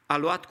 a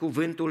luat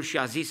cuvântul și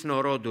a zis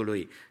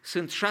norodului: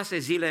 „Sunt 6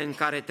 zile în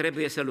care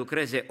trebuie să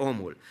lucreze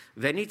omul.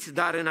 Veniți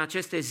dar în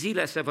aceste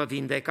zile să vă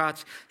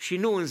vindecați și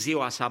nu în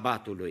ziua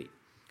sabatului.”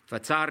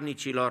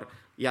 Fățarnicilor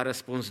I-a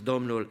răspuns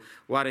Domnul,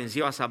 oare în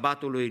ziua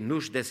sabatului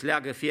nu-și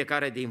desleagă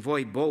fiecare din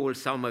voi boul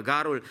sau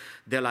măgarul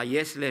de la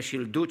iesle și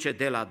îl duce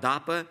de la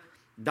dapă?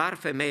 Dar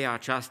femeia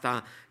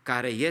aceasta,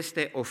 care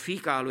este o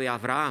fiică a lui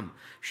Avraam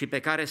și pe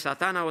care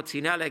Satana o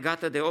ținea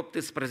legată de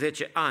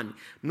 18 ani,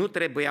 nu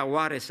trebuia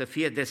oare să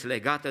fie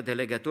deslegată de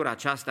legătura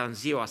aceasta în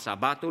ziua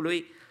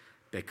sabatului?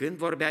 Pe când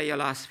vorbea el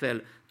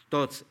astfel,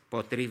 toți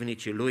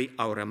potrivnicii lui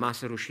au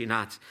rămas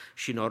rușinați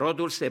și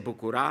norodul se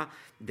bucura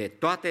de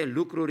toate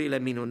lucrurile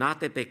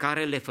minunate pe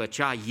care le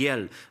făcea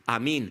el.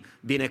 Amin.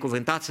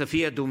 Binecuvântat să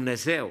fie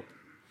Dumnezeu.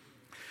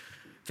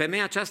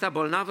 Femeia aceasta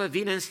bolnavă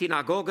vine în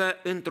sinagogă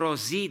într-o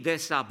zi de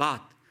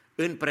sabat,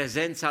 în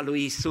prezența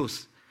lui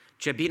Isus.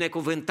 Ce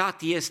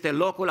binecuvântat este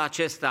locul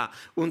acesta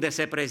unde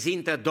se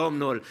prezintă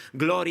Domnul,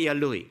 glorie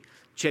Lui.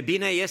 Ce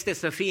bine este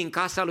să fii în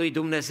casa lui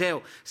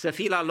Dumnezeu, să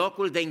fii la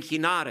locul de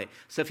închinare,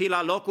 să fii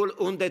la locul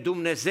unde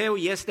Dumnezeu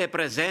este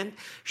prezent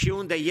și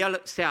unde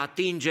El se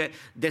atinge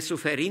de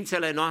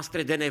suferințele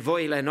noastre, de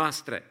nevoile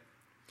noastre.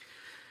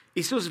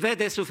 Iisus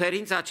vede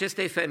suferința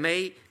acestei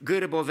femei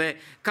gârbove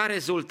ca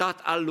rezultat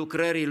al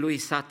lucrării lui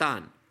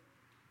Satan.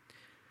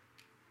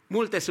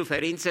 Multe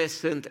suferințe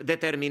sunt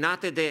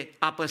determinate de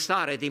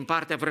apăsare din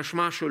partea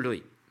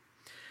vrășmașului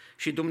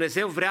și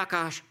Dumnezeu vrea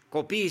ca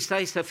copiii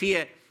săi să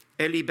fie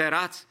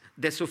eliberați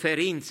de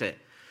suferințe,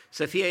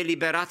 să fie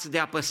eliberați de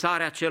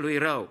apăsarea celui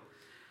rău.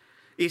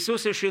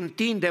 Iisus își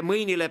întinde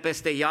mâinile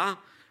peste ea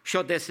și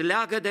o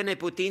desleagă de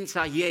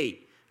neputința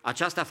ei.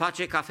 Aceasta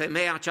face ca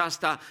femeia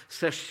aceasta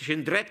să-și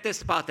îndrepte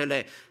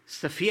spatele,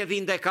 să fie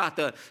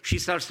vindecată și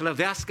să-L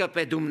slăvească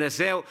pe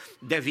Dumnezeu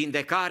de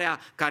vindecarea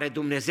care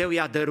Dumnezeu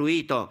i-a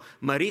dăruit-o.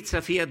 Mărit să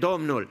fie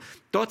Domnul!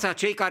 Toți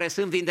acei care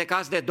sunt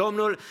vindecați de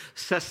Domnul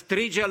să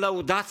strige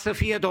lăudat să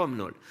fie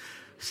Domnul!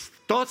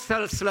 Toți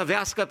să-L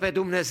slăvească pe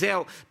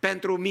Dumnezeu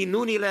pentru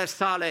minunile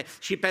sale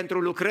și pentru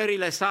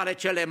lucrările sale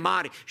cele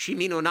mari și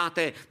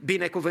minunate,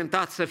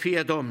 binecuvântat să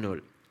fie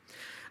Domnul!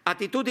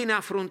 Atitudinea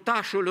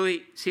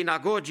fruntașului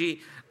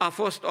sinagogii a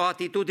fost o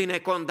atitudine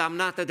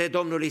condamnată de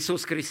Domnul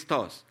Iisus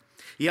Hristos.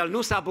 El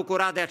nu s-a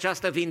bucurat de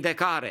această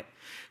vindecare,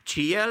 ci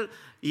El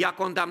i-a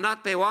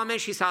condamnat pe oameni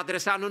și s-a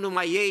adresat nu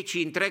numai ei, ci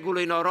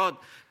întregului norod.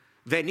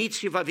 Veniți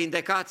și vă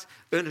vindecați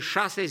în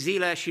 6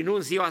 zile și nu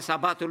în ziua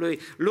sabatului,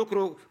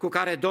 lucru cu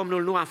care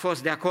Domnul nu a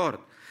fost de acord.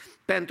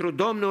 Pentru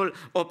Domnul,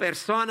 o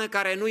persoană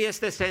care nu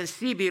este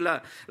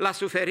sensibilă la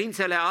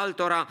suferințele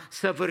altora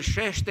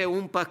săvârșește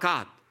un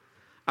păcat.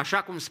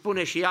 Așa cum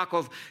spune și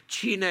Iacov,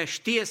 cine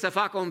știe să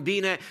facă un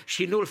bine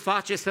și nu-l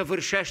face,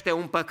 săvârșește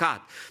un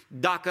păcat.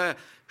 Dacă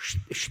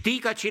știi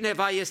că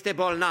cineva este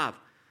bolnav,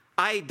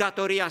 ai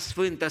datoria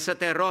sfântă să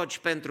te rogi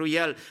pentru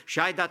el și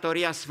ai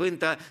datoria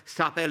sfântă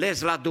să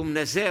apelezi la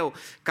Dumnezeu,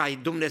 ca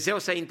Dumnezeu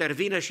să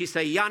intervină și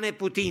să-i ia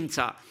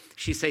neputința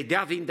și să-i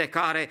dea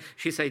vindecare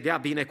și să-i dea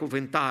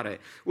binecuvântare.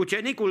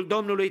 Ucenicul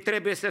Domnului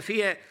trebuie să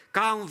fie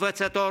ca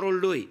învățătorul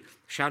lui,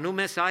 și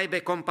anume să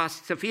aibă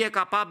să fie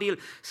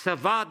capabil să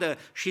vadă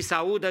și să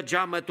audă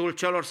geamătul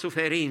celor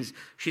suferinți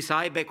și să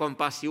aibă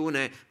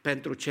compasiune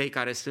pentru cei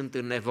care sunt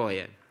în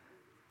nevoie.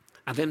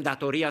 Avem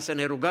datoria să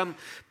ne rugăm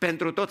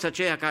pentru toți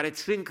aceia care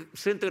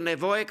sunt în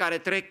nevoie, care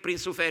trec prin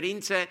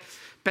suferințe,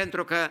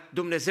 pentru că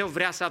Dumnezeu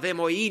vrea să avem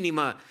o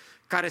inimă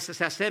care să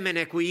se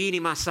asemene cu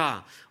inima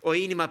sa, o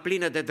inimă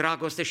plină de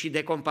dragoste și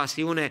de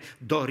compasiune,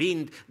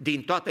 dorind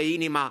din toată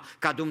inima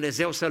ca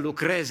Dumnezeu să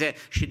lucreze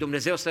și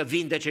Dumnezeu să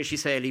vindece și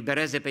să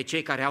elibereze pe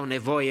cei care au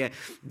nevoie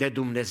de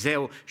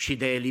Dumnezeu și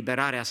de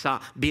eliberarea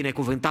sa.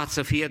 Binecuvântat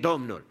să fie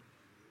Domnul!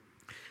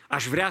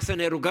 Aș vrea să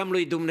ne rugăm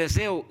lui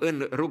Dumnezeu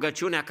în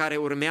rugăciunea care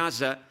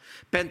urmează,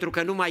 pentru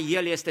că numai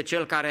El este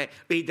Cel care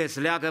îi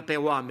dezleagă pe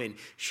oameni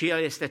și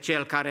El este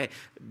Cel care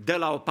dă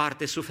la o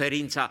parte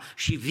suferința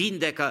și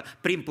vindecă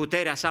prin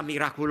puterea sa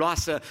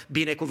miraculoasă,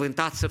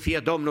 binecuvântat să fie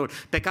Domnul,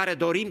 pe care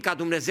dorim ca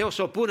Dumnezeu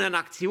să o pună în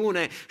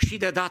acțiune și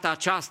de data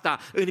aceasta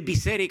în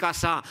biserica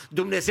sa,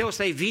 Dumnezeu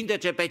să-i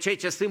vindece pe cei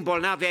ce sunt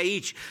bolnavi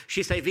aici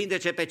și să-i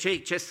vindece pe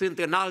cei ce sunt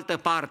în altă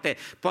parte,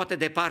 poate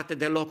departe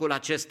de locul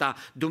acesta,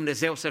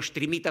 Dumnezeu să-și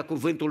trimită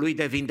cuvântul lui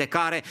de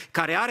vindecare,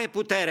 care are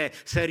putere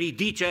să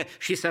ridice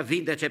și să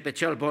vindece pe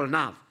cel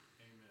bolnav.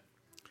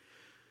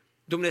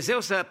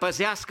 Dumnezeu să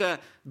păzească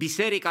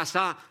biserica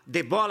sa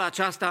de boala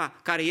aceasta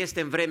care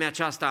este în vremea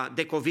aceasta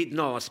de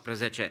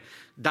COVID-19,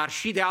 dar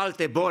și de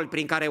alte boli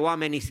prin care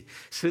oamenii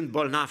sunt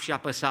bolnavi și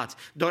apăsați.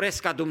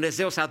 Doresc ca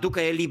Dumnezeu să aducă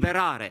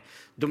eliberare,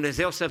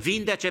 Dumnezeu să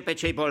vindece pe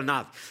cei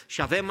bolnavi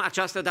și avem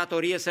această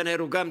datorie să ne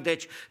rugăm,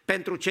 deci,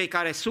 pentru cei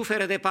care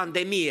suferă de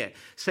pandemie,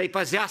 să-i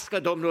păzească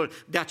Domnul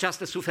de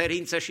această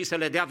suferință și să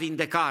le dea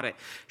vindecare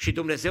și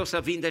Dumnezeu să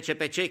vindece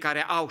pe cei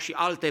care au și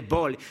alte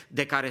boli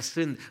de care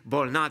sunt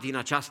bolnavi în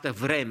această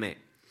vreme.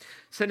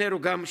 Să ne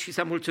rugăm și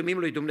să mulțumim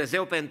lui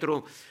Dumnezeu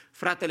pentru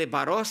fratele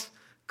Baros,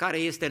 care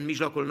este în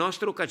mijlocul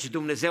nostru, căci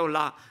Dumnezeu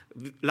l-a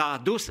l-a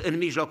adus în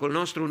mijlocul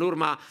nostru în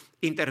urma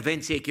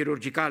intervenției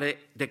chirurgicale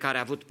de care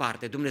a avut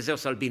parte. Dumnezeu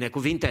să-l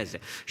binecuvinteze.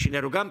 Și ne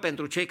rugăm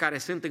pentru cei care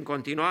sunt în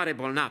continuare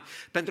bolnavi.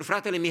 Pentru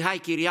fratele Mihai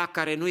Chiriac,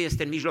 care nu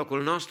este în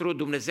mijlocul nostru,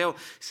 Dumnezeu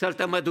să-l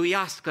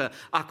tămăduiască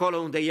acolo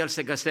unde el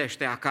se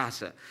găsește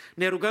acasă.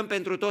 Ne rugăm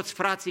pentru toți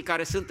frații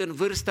care sunt în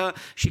vârstă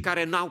și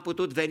care n-au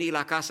putut veni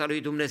la casa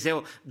lui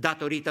Dumnezeu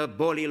datorită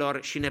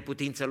bolilor și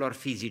neputințelor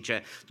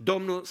fizice.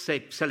 Domnul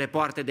să le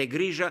poarte de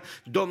grijă,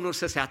 Domnul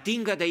să se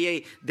atingă de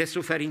ei, de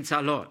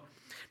suferința lor.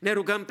 Ne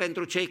rugăm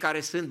pentru cei care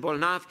sunt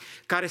bolnavi,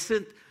 care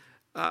sunt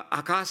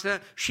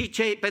acasă și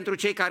pentru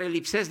cei care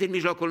lipsesc din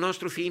mijlocul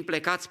nostru, fiind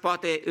plecați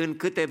poate în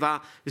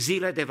câteva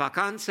zile de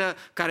vacanță,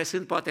 care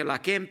sunt poate la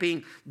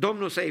camping.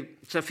 Domnul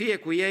să fie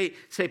cu ei,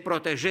 să-i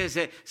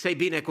protejeze, să-i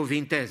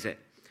binecuvinteze.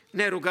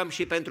 Ne rugăm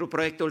și pentru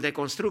proiectul de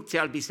construcție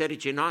al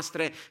bisericii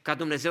noastre, ca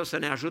Dumnezeu să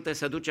ne ajute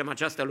să ducem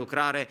această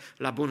lucrare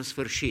la bun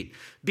sfârșit.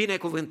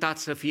 Binecuvântat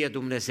să fie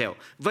Dumnezeu.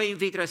 Vă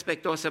invit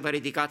respectuos să vă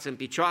ridicați în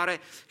picioare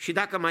și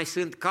dacă mai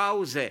sunt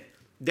cauze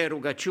de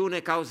rugăciune,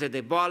 cauze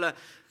de boală,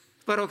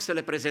 vă rog să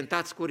le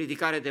prezentați cu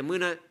ridicare de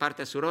mână,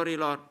 partea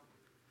surorilor,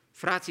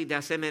 frații de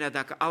asemenea,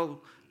 dacă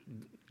au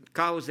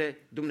cauze,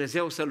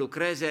 Dumnezeu să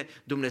lucreze,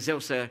 Dumnezeu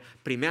să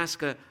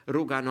primească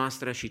ruga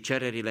noastră și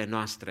cererile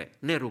noastre.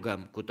 Ne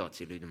rugăm cu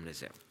toții lui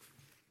Dumnezeu.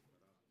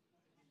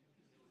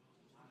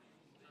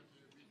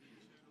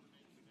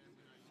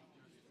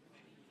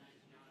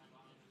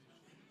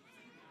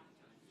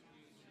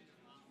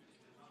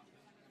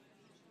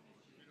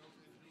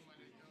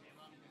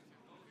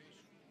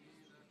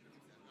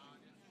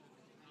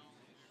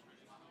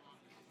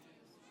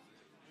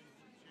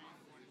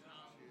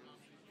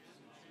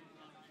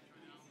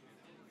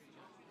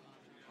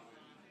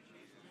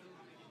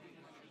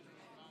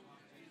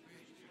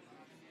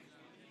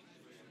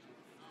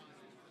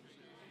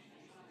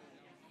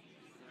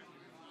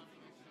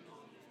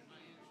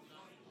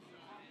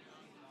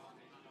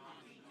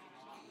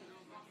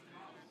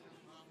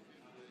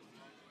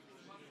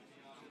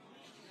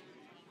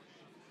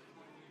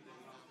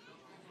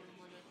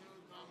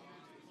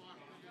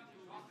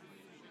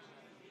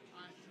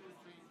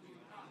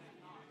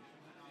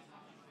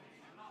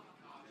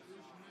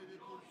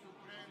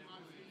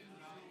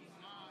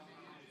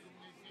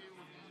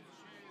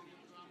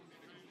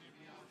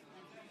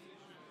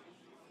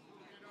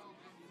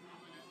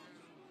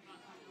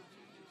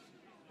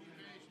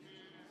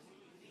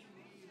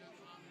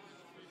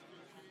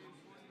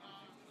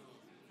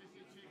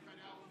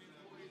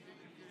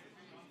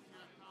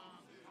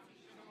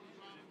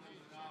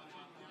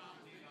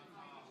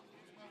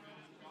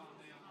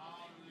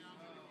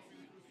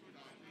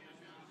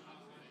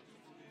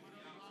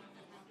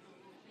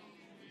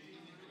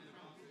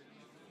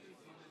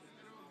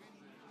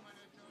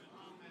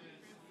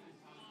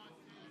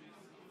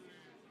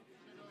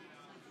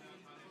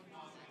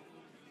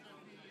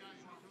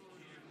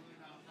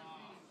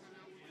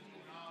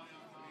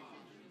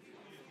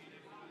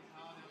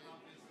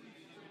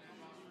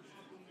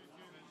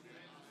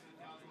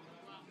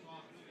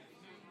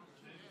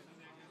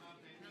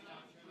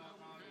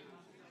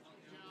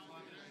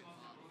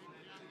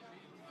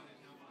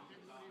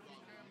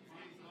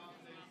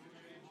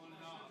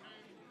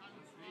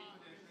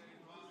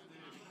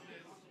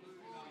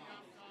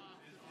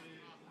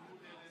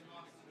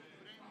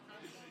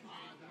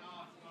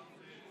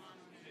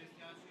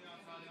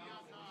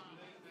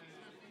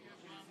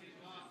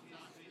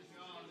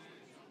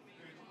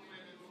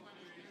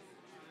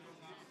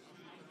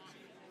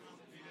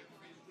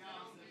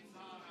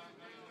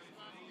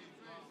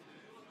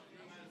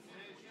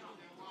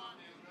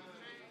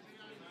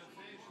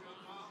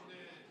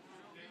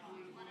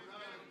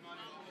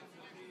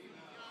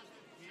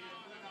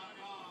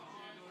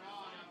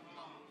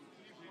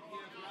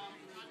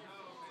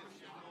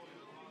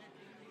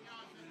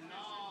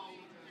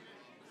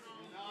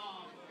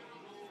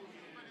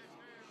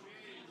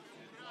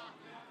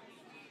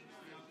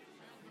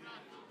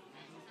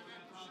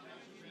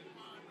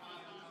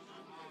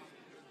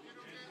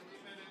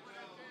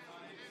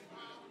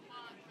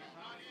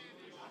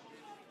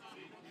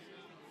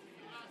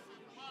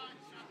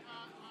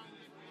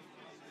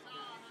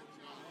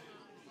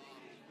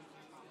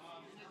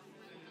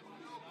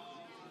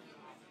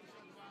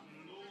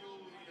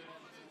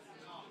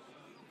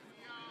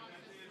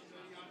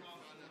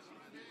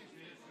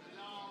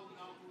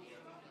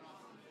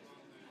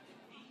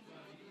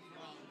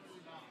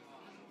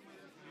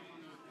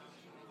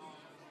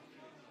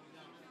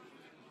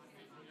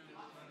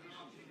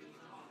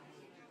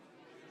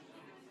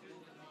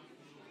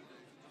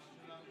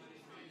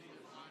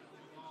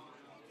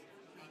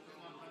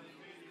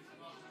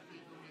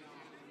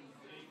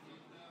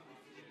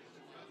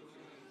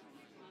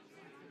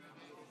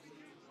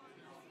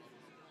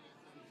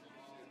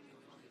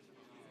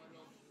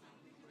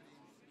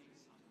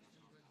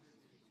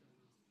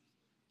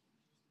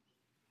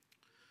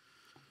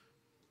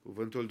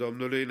 Cuvântul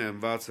Domnului ne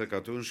învață că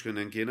atunci când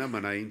ne închinăm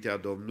înaintea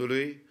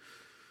Domnului,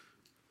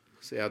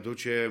 să-i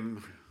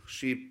aducem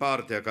și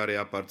partea care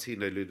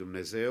aparține lui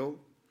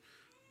Dumnezeu,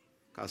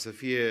 ca să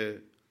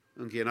fie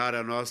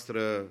închinarea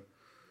noastră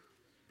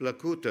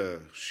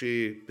plăcută și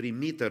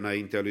primită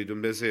înaintea lui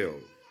Dumnezeu.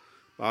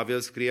 Pavel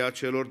scria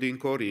celor din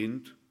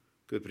Corint: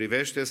 cât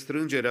privește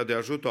strângerea de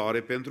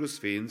ajutoare pentru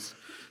sfinți,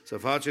 să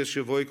faceți și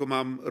voi cum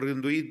am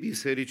rânduit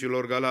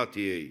bisericilor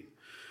Galatiei.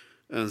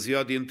 În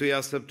ziua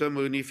dintâia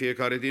săptămânii,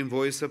 fiecare din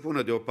voi să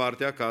pună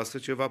deoparte acasă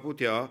ce va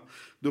putea,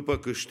 după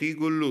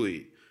câștigul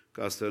lui,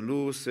 ca să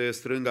nu se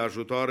strângă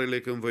ajutoarele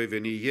când voi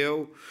veni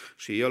eu.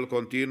 Și el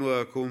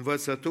continuă cu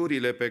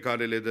învățăturile pe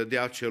care le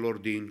dădea celor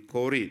din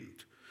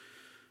Corint.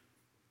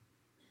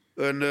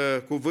 În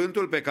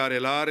cuvântul pe care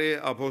îl are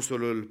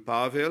apostolul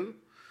Pavel,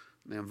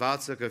 ne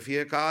învață că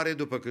fiecare,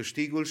 după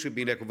câștigul și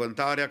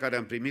binecuvântarea care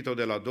am primit-o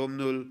de la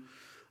Domnul,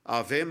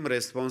 avem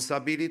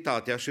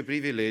responsabilitatea și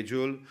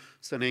privilegiul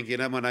să ne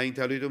închinăm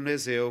înaintea lui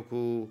Dumnezeu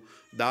cu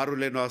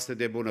darurile noastre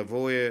de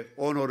bunăvoie,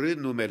 onorând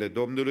numele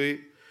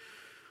Domnului.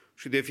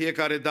 Și de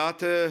fiecare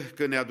dată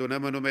când ne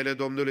adunăm în numele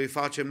Domnului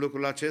facem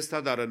lucrul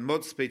acesta, dar în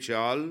mod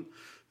special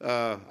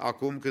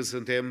acum când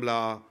suntem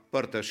la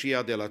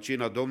părtășia de la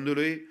cina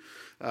Domnului,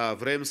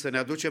 vrem să ne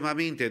aducem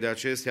aminte de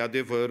aceste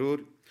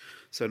adevăruri,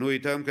 să nu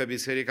uităm că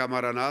Biserica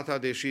Maranata,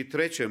 deși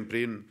trecem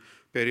prin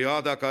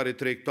perioada care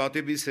trec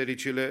toate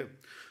bisericile,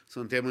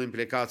 suntem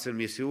implicați în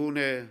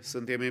misiune,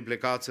 suntem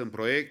implicați în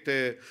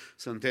proiecte,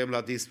 suntem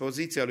la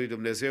dispoziția lui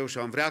Dumnezeu și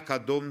am vrea ca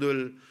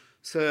Domnul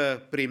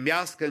să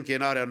primească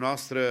închinarea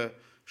noastră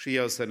și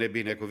El să ne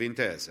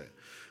binecuvinteze.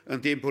 În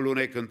timpul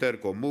unei cântări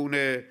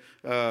comune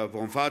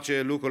vom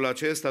face lucrul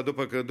acesta,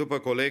 după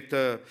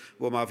colectă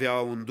vom avea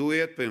un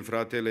duet prin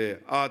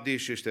fratele Adi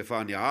și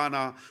Ștefania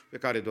Ana, pe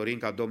care dorim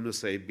ca Domnul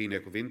să-i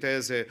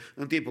binecuvinteze.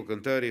 În timpul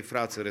cântării,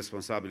 frații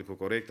responsabili cu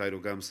corecta, îi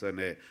rugăm să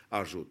ne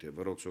ajute.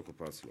 Vă rog să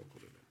ocupați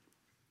locurile.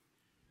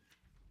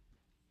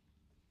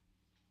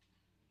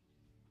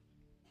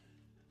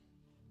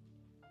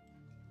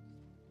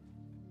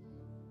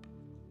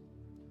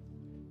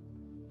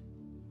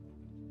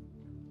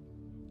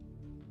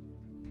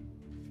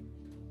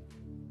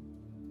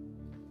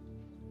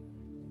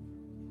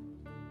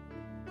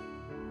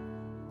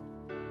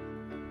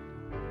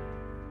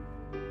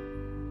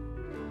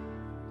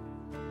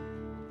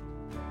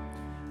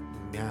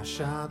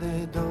 Mi-așa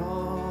de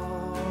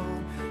dor,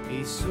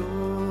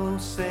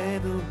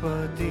 Iisuse,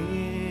 după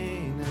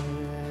Tine.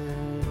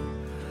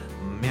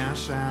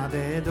 Mi-așa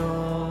de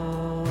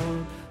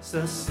dor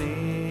să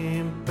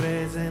simt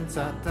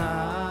prezența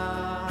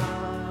Ta.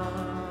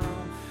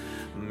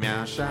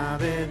 Mi-așa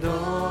de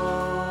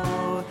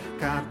dor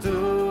ca Tu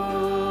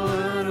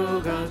în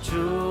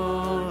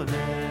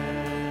rugăciune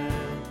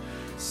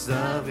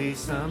să vii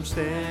să-mi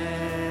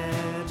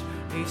ștergi,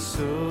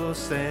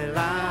 Iisuse,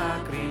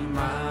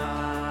 lacrima.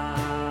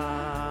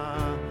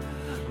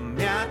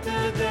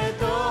 Mi-atât de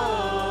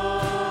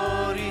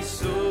dor,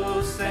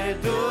 Iisuse,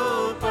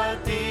 după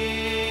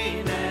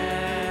Tine.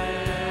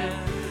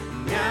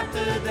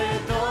 Mi-atât de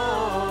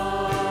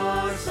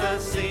dor să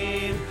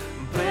simt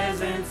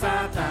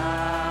prezența Ta,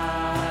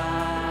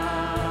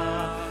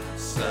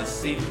 să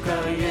simt că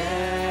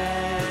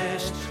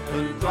ești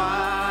în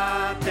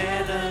toate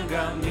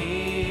lângă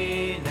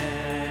mine,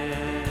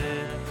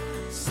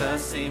 să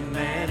simt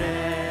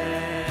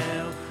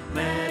mereu,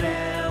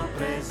 mereu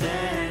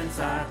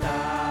prezența Ta.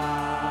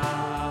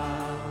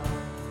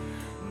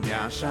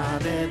 Mi-așa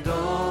de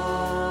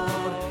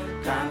dor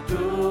ca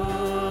Tu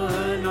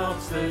în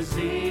orice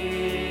zi.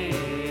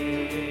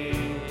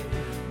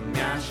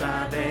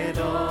 Mi-așa de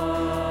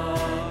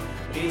dor,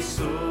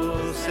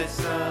 Iisuse,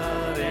 să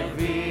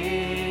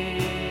revii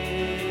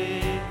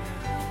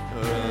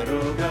în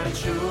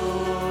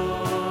rugăciune,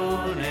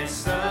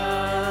 să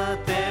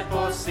Te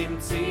poți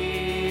simți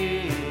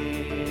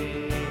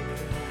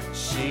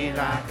și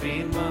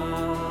lacrimi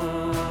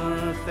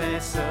multe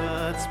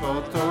să-ți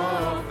pot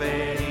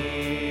oferi.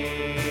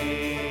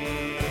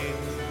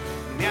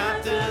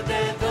 Mi-atât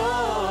de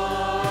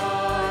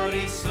dor,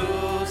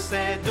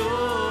 Iisuse,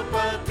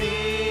 după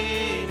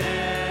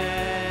Tine.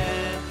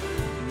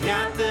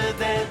 Mi-atât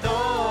de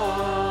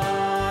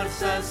dor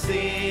să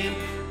simt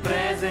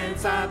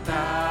prezența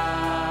Ta,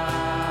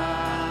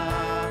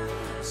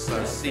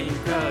 să simt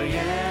că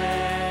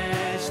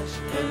ești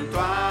în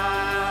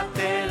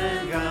toate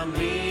lângă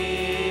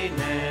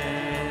mine,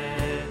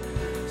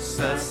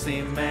 să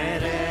simt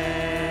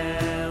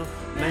mereu,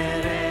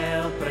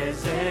 mereu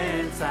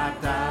prezența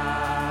Ta.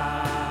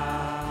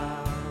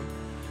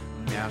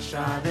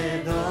 Mi-așa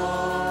de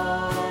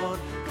dor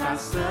ca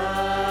să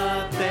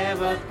Te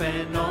văd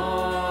pe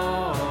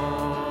nor.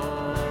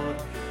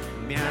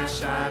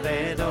 Mi-așa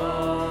de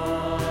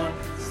dor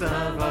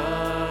să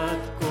văd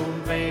cum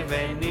vei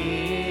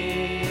veni.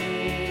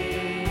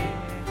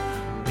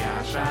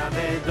 Mi-așa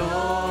de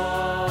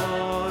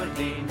dor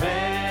din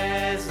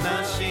beznă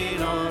și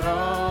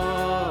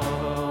noroi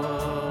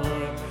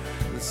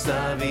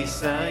să vii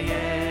să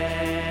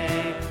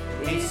iei,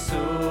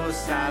 Iisus,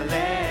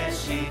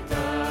 aleșii Tăi.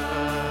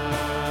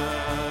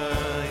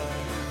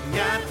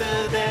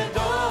 Mi-atât de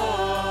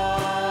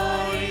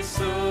dor,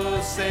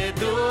 Iisuse,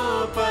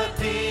 după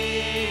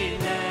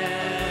Tine.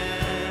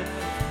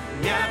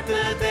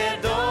 Mi-atât de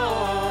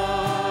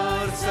dor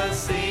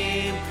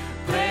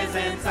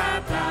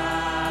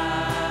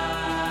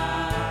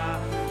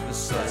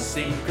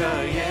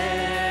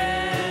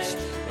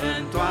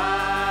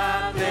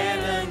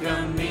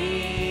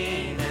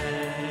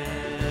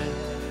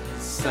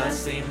să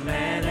simt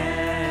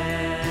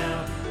mereu,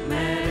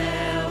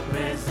 mereu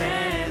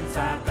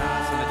prezența ta.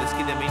 Să ne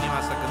deschidem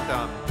inima să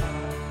cântăm.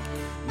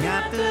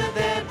 Mi-atât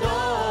de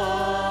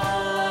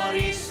dor,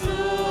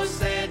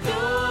 Iisuse,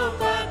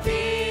 după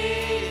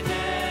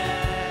tine.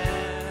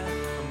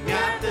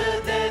 Mi-atât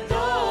de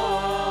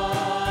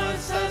dor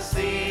să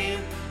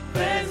simt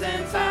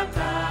prezența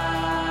ta.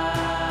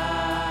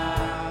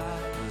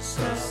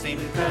 Să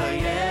simt că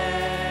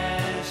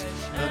ești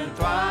în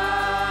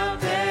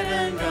toate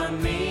lângă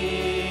mine.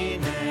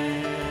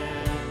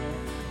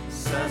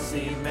 Să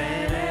simt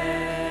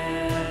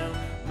mereu,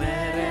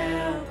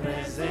 mereu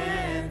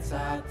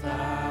prezența ta.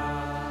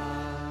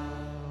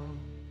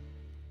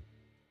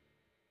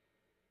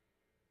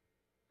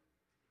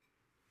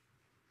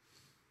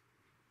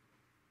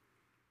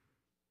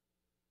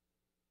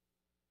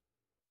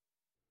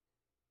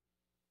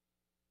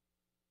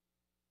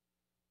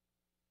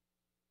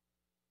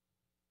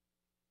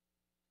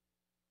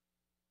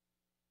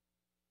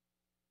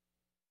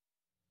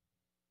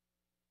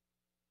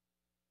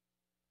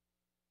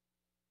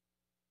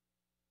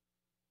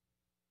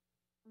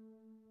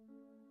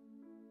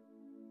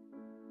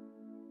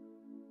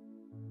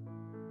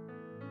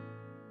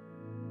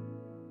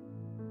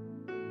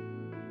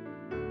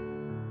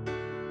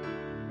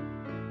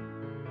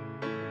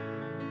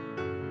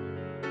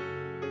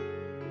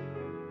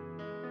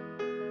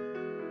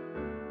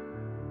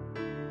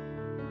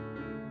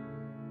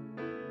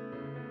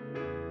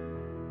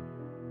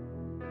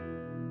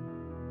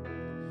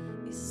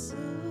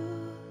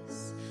 Iisus,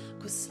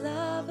 cu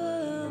slavă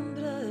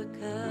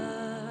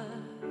îmbrăcat.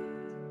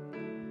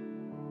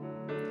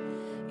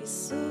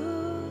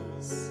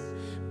 Iisus,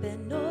 pe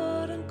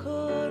nor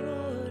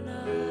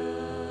încoronat.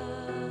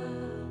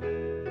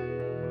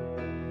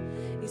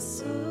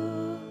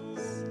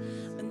 Iisus,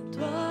 în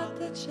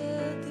toate ce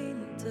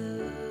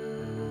din-tăi.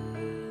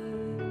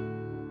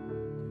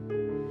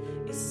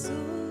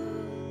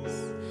 Iisus,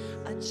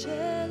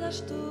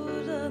 același tu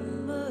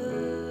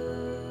rămâi.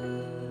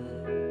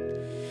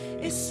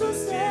 Iisus,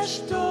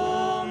 ești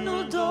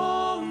Domnul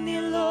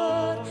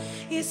domnilor,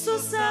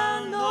 Iisus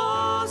al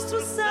nostru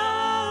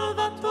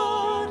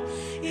Salvator,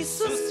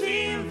 Iisus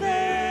fii în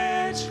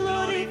veci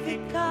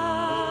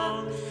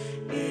glorificat.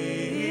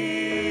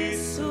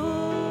 Iisus,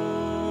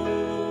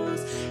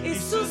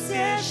 Iisus,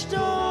 ești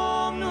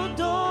Domnul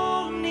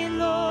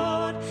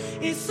domnilor,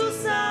 Iisus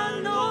al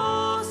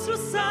nostru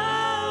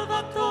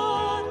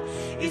Salvator,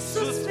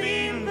 Iisus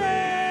fii în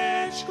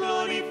veci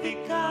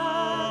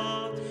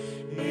glorificat.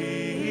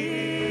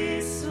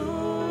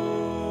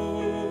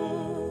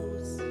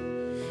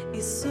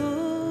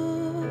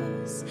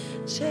 Iisus,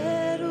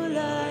 cerul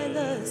ai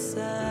lăsat.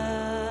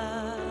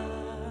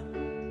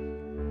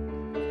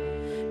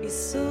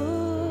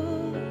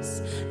 Iisus,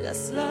 la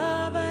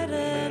slavă ai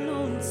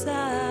renunțat.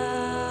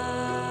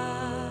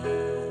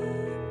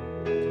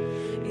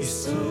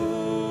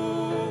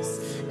 Iisus,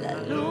 la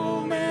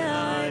lume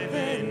ai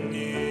venit.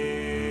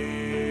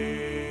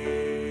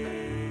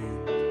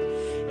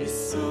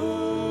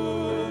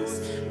 Iisus,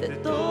 de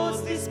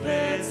toți disprețuit.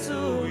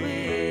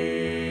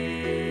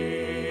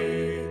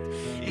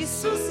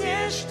 Iisus,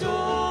 ești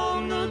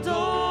Domnul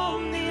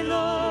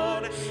domnilor,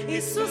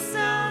 Iisus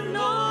al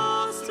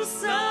nostru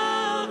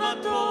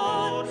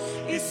Salvator,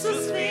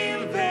 Iisus fii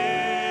în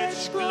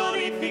veci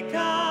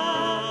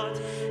glorificat.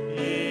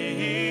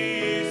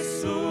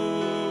 Iisus,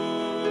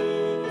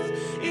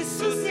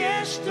 Iisus,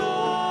 ești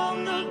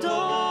Domnul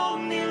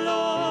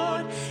domnilor,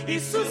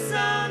 Iisus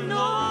al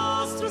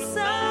nostru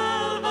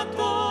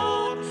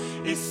Salvator,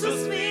 Iisus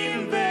fii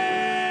în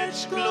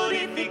veci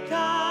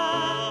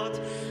glorificat.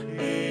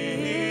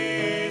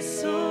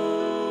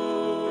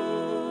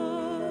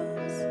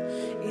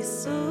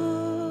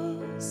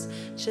 Iisus,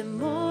 ce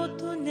mult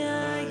tu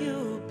ne-ai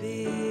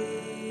iubit.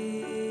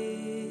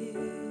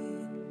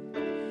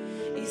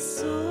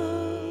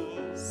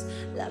 Iisus,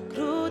 la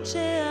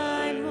cruce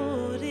ai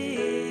murit.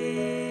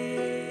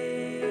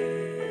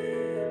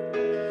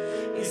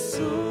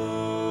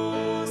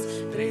 Iisus,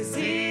 3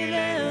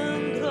 zile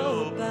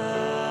îngropat.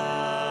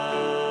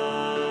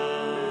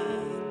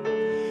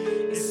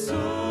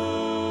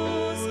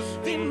 Iisus,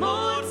 din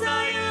morți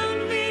ai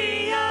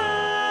înviat.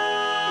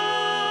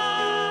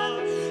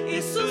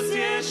 Iisus,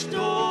 ești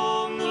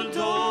Domnul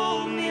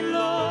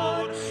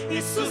domnilor,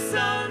 Iisus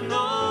al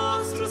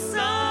nostru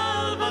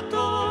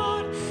Salvator,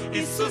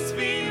 Iisus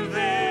fii în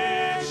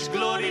veci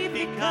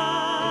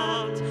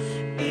glorificat.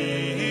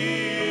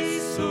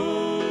 Iisus,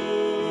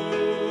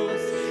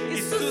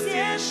 Iisus,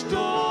 ești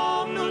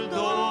Domnul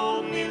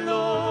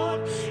domnilor,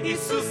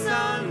 Iisus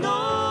al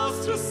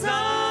nostru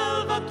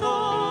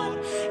Salvator,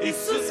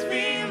 Iisus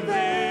fii în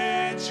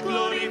veci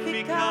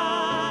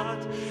glorificat.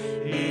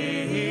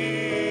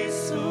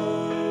 Iisus,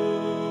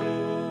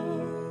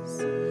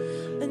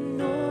 în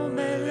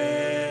numele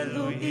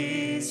lui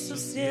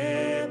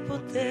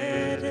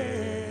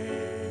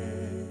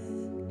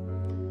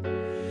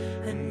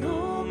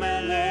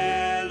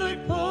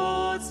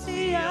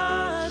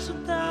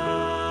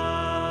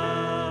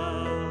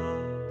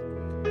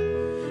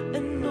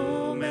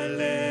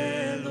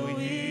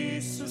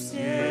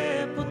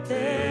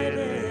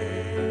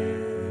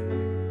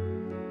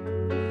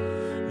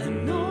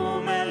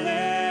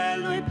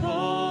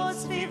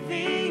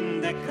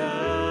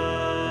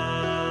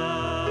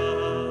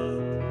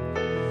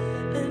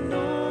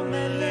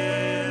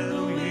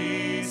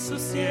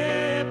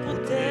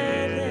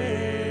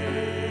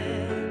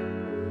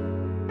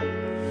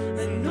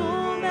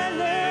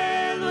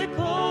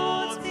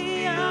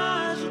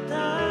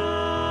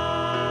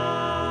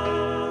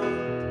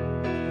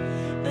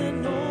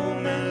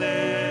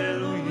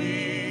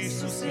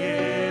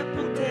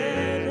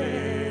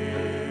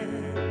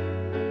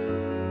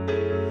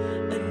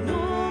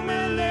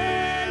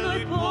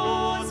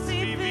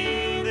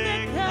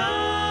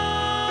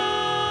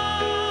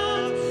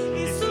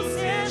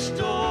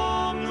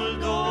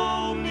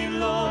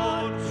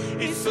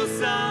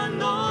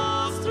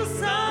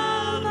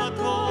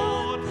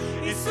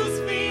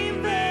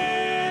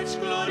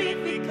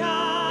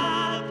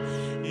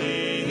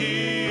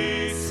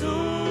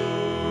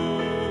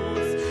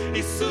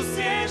Iisus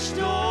ești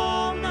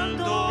Domn al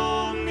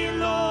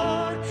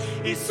domnilor,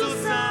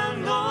 Iisus al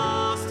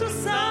nostru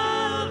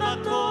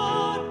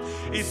Salvator,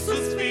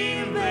 Iisus fii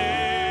în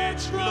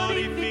veci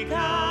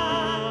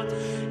glorificat.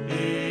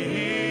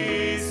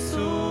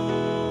 Iisus,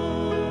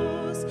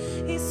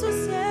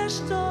 Iisus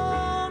ești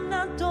Domn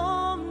al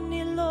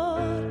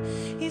domnilor,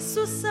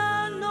 Iisus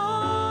al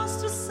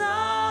nostru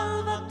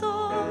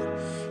Salvator,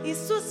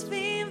 Iisus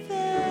fii în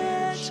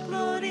veci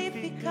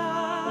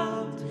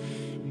glorificat.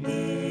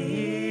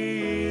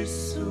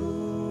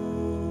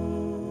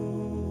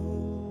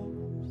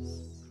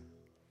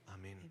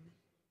 Amin.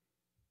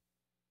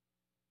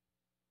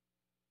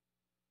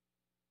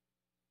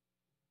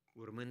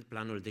 Urmând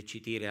planul de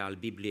citire al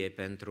Bibliei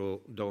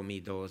pentru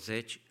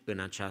 2020, în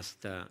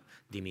această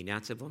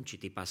dimineață vom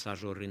citi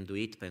pasajul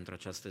rânduit pentru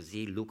această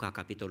zi, Luca,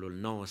 capitolul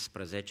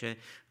 19,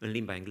 în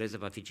limba engleză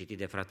va fi citit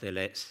de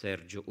fratele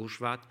Sergiu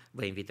Ușvat.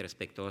 Vă invit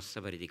respectuos să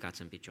vă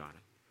ridicați în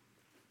picioare.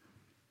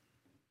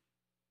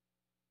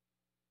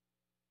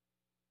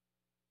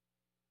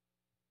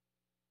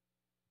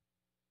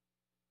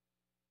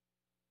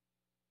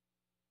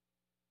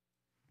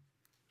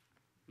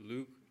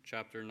 Luke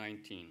chapter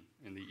 19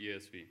 in the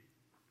ESV.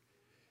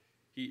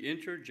 He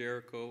entered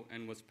Jericho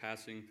and was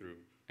passing through,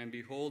 and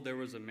behold, there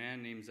was a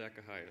man named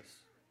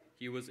Zacchaeus.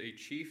 He was a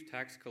chief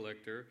tax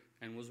collector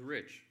and was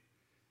rich,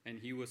 and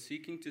he was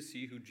seeking to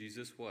see who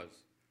Jesus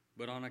was.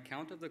 But on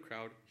account of the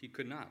crowd, he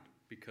could not,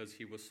 because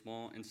he was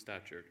small in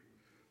stature.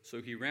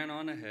 So he ran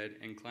on ahead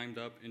and climbed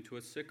up into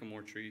a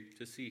sycamore tree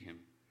to see him,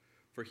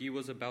 for he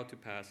was about to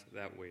pass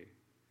that way.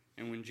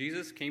 And when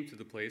Jesus came to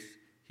the place,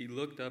 he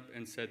looked up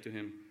and said to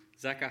him,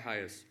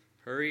 Zacchaeus,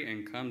 hurry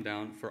and come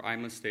down, for I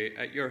must stay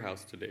at your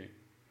house today.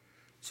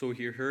 So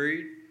he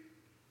hurried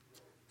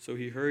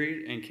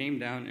and came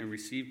down and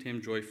received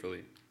him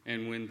joyfully.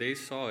 And when they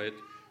saw it,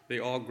 they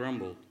all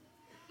grumbled.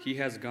 He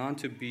has gone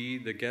to be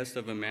the guest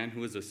of a man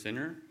who is a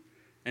sinner?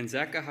 And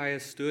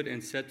Zacchaeus stood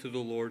and said to the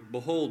Lord,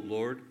 Behold,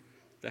 Lord,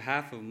 the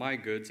half of my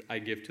goods I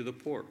give to the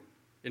poor.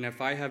 And if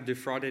I have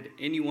defrauded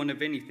anyone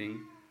of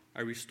anything,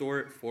 I restore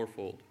it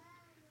fourfold.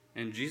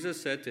 And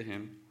Jesus said to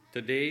him,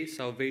 Today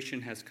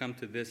salvation has come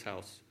to this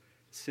house,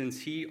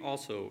 since he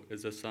also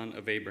is a son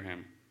of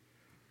Abraham.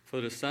 For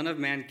the Son of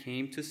Man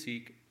came to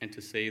seek and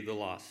to save the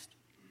lost.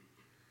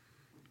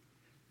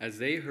 As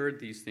they heard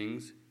these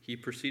things, he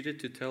proceeded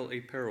to tell a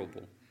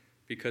parable,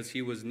 because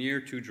he was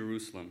near to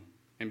Jerusalem,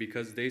 and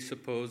because they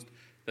supposed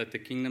that the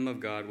kingdom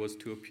of God was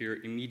to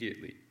appear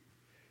immediately.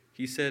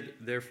 He said,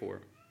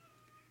 therefore,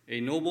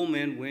 a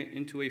nobleman went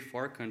into a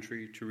far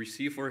country to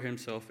receive for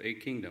himself a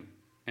kingdom,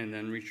 and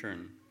then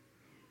return.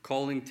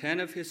 Calling 10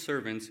 of his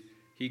servants,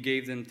 he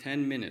gave them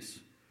 10 minas,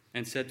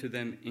 and said to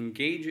them,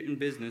 Engage in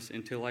business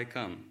until I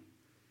come.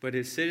 But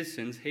his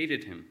citizens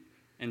hated him,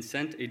 and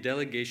sent a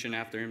delegation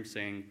after him,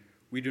 saying,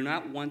 We do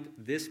not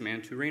want this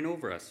man to reign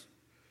over us.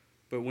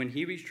 But when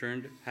he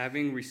returned,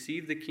 having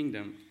received the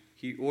kingdom,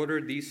 he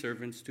ordered these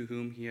servants to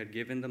whom he had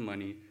given the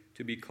money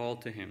to be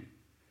called to him,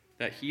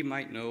 that he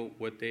might know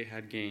what they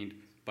had gained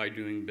by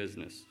doing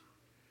business.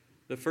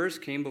 The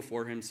first came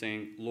before him,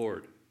 saying,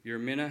 Lord, your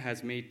mina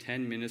has made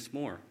 10 minas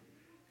more.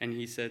 And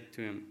he said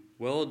to him,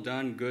 Well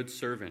done, good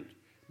servant.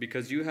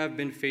 Because you have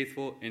been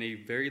faithful in a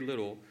very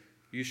little,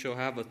 you shall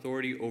have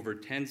authority over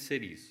 10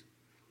 cities.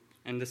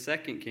 And the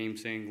second came,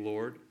 saying,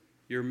 Lord,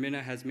 your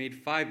mina has made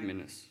 5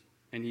 minas.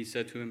 And he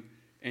said to him,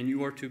 And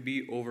you are to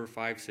be over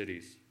 5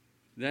 cities.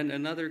 Then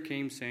another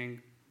came,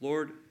 saying,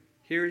 Lord,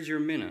 here is your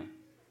mina,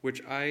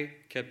 which I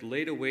kept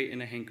laid away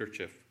in a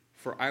handkerchief.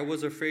 For I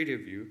was afraid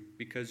of you,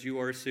 because you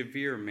are a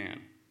severe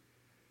man.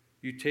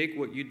 You take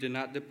what you did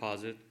not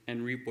deposit,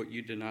 and reap what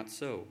you did not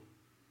sow.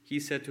 He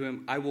said to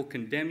him, I will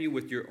condemn you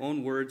with your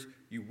own words,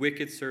 you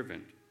wicked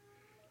servant.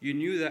 You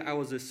knew that I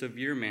was a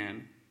severe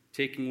man,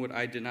 taking what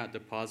I did not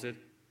deposit,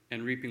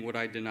 and reaping what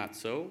I did not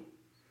sow?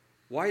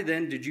 Why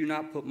then did you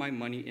not put my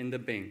money in the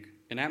bank,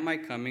 and at my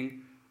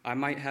coming I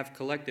might have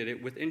collected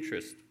it with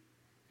interest?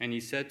 And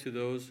he said to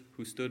those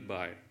who stood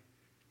by,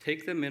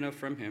 Take the mina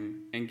from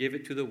him, and give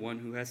it to the one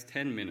who has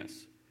 10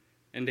 minas.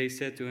 And they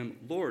said to him,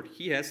 Lord,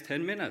 he has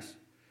 10 minas.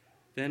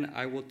 Then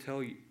I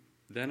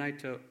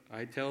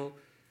tell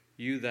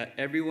you that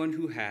everyone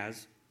who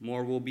has,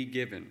 more will be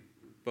given.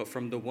 But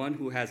from the one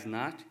who has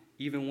not,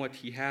 even what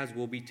he has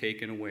will be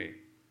taken away.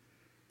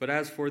 But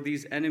as for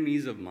these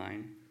enemies of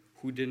mine,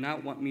 who did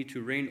not want me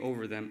to reign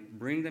over them,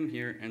 bring them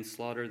here and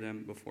slaughter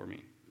them before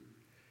me.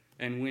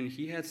 And when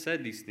he had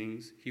said these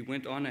things, he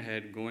went on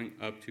ahead, going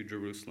up to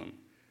Jerusalem.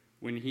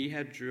 When he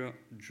had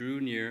drew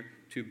near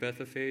to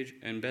Bethphage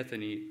and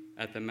Bethany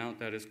at the mount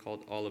that is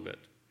called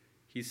Olivet,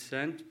 he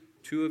sent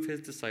 2 of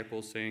his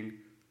disciples, saying,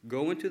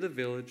 Go into the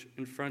village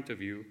in front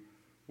of you,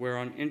 where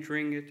on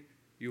entering it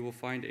you will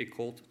find a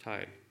colt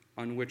tied,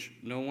 on which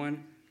no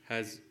one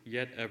has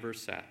yet ever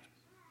sat.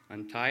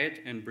 Untie it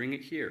and bring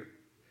it here.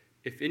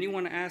 If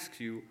anyone asks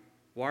you,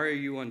 Why are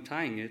you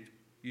untying it?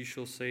 You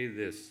shall say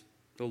this,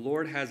 The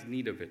Lord has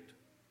need of it.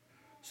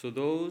 So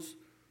those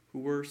who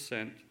were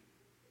sent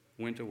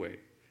went away,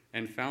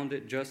 and found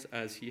it just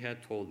as he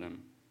had told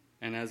them.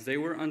 And as they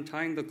were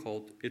untying the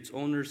colt, its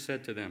owners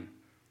said to them,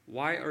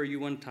 "Why are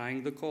you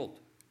untying the colt?"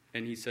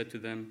 And he said to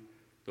them,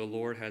 "The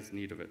Lord has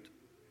need of it."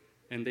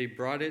 And they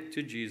brought it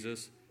to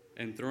Jesus,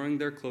 and throwing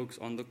their cloaks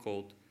on the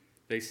colt,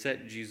 they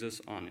set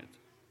Jesus on it.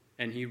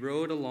 And he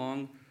rode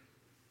along.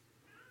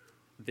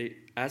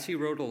 As he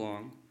rode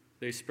along,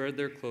 they spread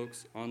their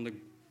cloaks on the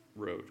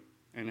road.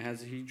 And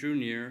as he drew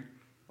near,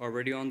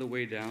 already on the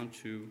way down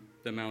to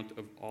the Mount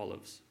of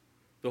Olives,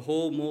 the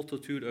whole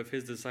multitude of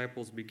his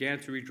disciples began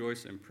to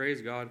rejoice and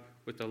praise God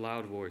with a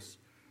loud voice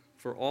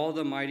for all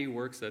the mighty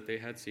works that they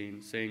had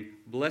seen, saying,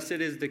 "Blessed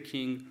is the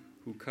King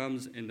who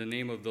comes in the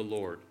name of the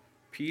Lord,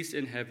 peace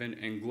in heaven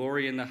and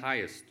glory in the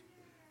highest."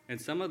 And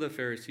some of the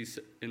Pharisees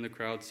in the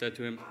crowd said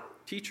to him,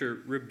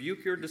 "Teacher,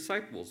 rebuke your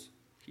disciples."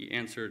 He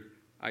answered,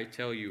 "I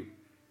tell you,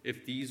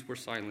 if these were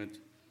silent,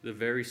 the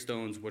very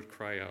stones would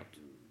cry out."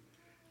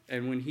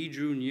 And when he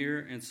drew near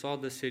and saw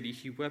the city,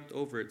 he wept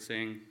over it,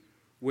 saying,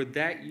 "Would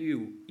that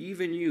you,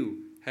 even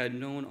you, had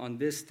known on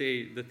this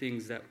day the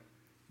things that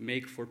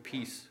make for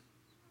peace.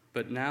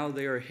 But now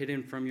they are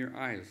hidden from your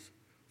eyes.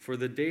 For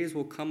the days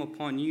will come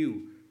upon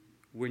you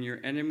when your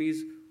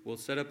enemies will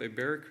set up a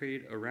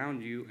barricade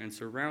around you and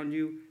surround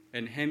you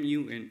and hem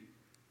you in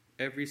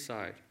every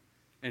side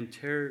and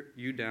tear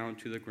you down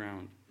to the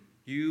ground,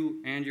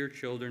 you and your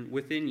children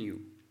within you.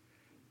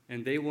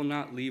 And they will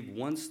not leave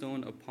one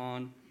stone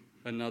upon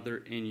another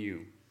in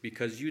you,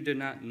 because you did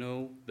not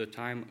know the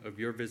time of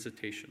your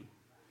visitation."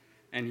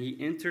 And he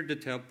entered the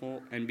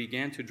temple and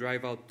began to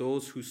drive out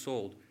those who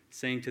sold,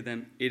 saying to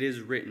them, "It is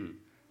written,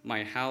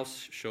 'My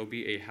house shall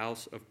be a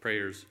house of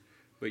prayers,'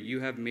 but you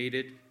have made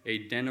it a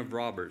den of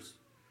robbers."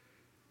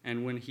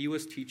 And when he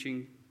was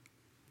teaching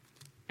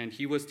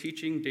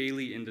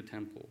daily in the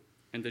temple,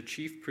 and the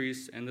chief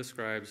priests and the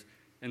scribes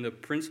and the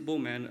principal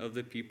men of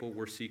the people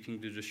were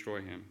seeking to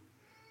destroy him.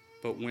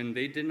 But when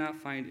they did not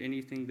find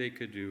anything they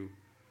could do,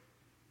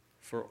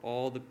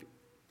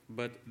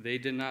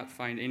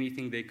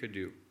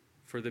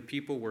 for the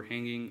people were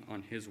hanging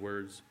on his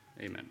words.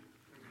 Amen.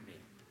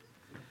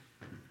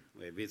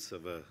 Vă invit să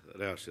vă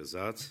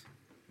reașezați.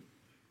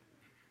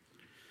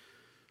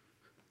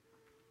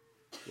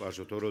 Cu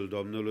ajutorul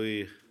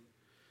Domnului,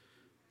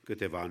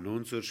 câteva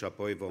anunțuri și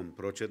apoi vom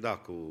proceda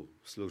cu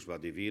slujba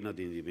divină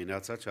din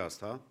dimineața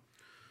aceasta.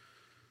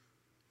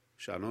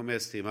 Și anume,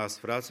 stimați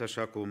frați,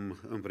 așa cum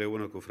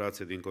împreună cu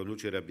frații din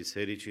conducerea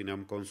bisericii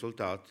ne-am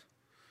consultat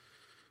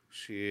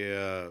și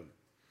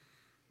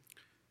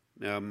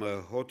ne-am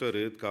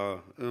hotărât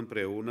ca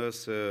împreună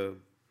să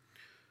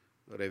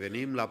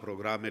revenim la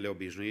programele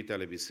obișnuite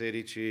ale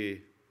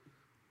bisericii,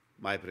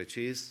 mai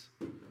precis,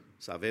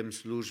 să avem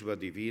slujbă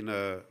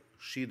divină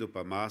și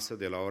după masă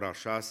de la ora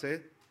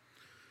 6,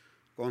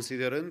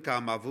 considerând că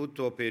am avut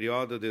o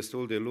perioadă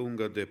destul de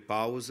lungă de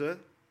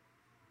pauză,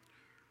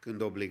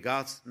 când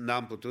obligați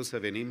n-am putut să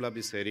venim la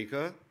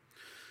biserică,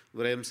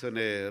 vrem să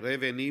ne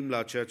revenim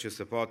la ceea ce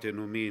se poate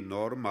numi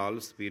normal,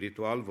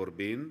 spiritual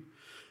vorbind,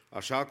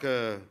 așa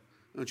că,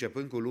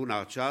 începând cu luna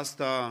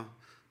aceasta,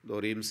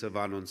 dorim să vă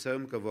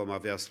anunțăm că vom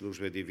avea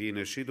slujbe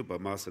divine și după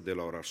masă de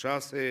la ora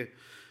 6.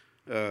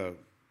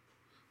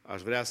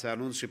 Aș vrea să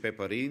anunț și pe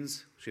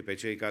părinți, și pe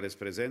cei care sunt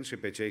prezenți, și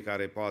pe cei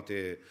care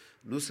poate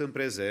nu sunt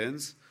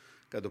prezenți,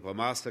 că după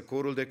masă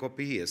corul de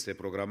copii este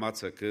programat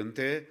să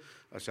cânte,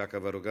 așa că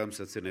vă rugăm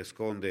să țineți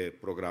cont de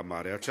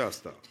programarea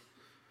aceasta.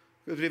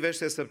 Cât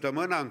privește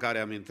săptămâna în care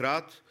am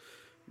intrat,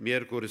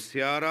 miercuri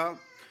seara,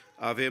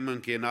 avem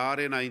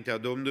închinare înaintea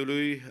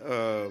Domnului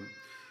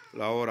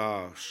la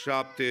ora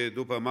 7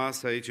 după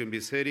masă aici în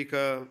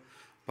biserică.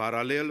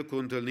 Paralel cu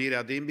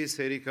întâlnirea din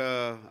biserică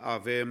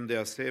avem de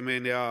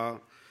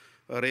asemenea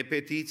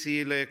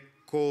repetițiile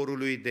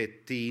corului de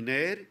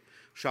tineri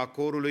și a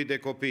corului de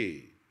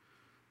copii.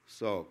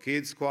 So,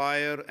 kids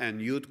choir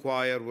and youth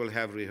choir will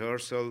have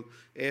rehearsal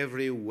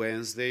every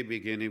Wednesday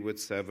beginning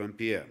with 7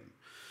 p.m.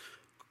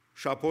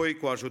 Și apoi,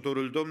 cu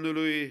ajutorul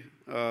Domnului,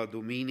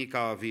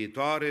 duminica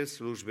viitoare,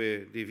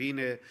 slujbe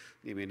divine,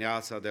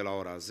 dimineața de la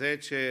ora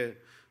 10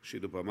 și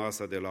după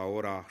masa de la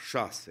ora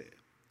 6.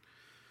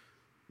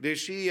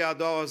 Deși e a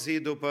doua zi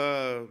după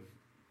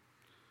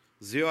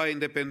Ziua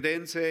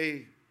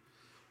Independenței,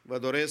 vă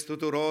doresc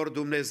tuturor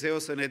Dumnezeu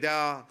să ne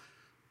dea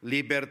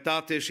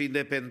libertate și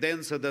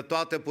independență de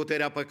toată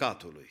puterea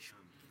păcatului.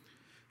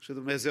 Și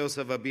Dumnezeu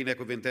să vă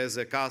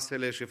binecuvinteze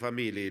casele și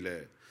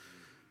familiile.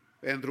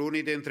 Pentru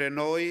unii dintre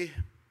noi,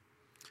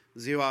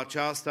 ziua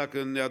aceasta,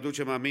 când ne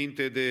aducem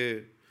aminte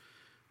de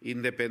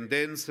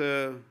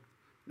independență,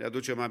 ne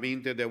aducem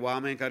aminte de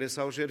oameni care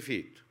s-au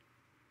jertfit,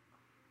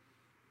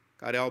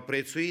 care au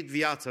prețuit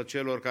viața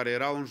celor care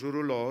erau în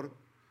jurul lor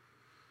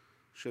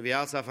și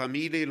viața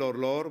familiilor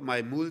lor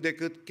mai mult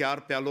decât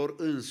chiar pe a lor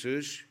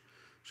însuși,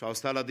 și au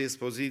stat la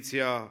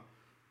dispoziția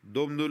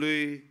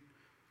Domnului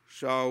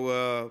și au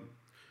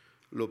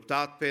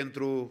luptat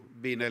pentru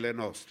binele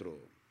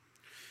nostru.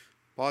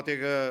 Poate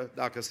că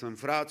dacă sunt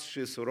frați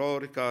și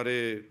surori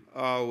care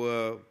au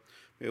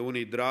pe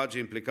unii dragi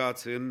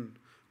implicați în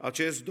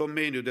acest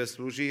domeniu de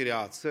slujire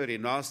a țării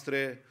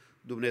noastre,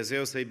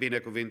 Dumnezeu să-i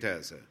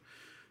binecuvinteze.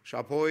 Și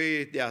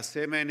apoi, de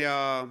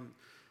asemenea,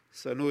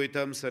 să nu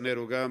uităm să ne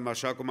rugăm,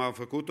 așa cum am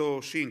făcut-o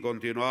și în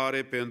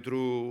continuare,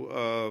 pentru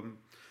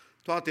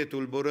toate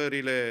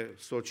tulburările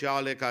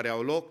sociale care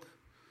au loc.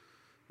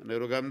 Ne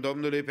rugăm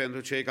Domnului pentru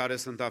cei care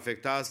sunt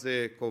afectați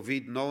de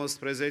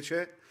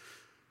COVID-19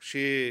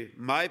 și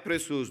mai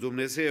presus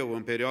Dumnezeu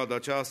în perioada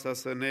aceasta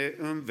să ne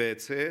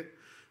învețe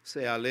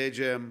să-i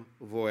alegem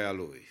voia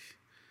Lui.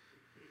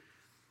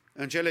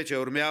 În cele ce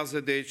urmează,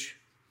 deci,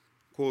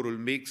 corul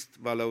mixt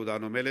va lăuda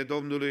numele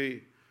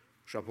Domnului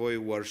și apoi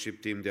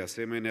worship team de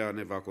asemenea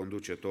ne va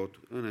conduce tot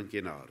în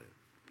închinare.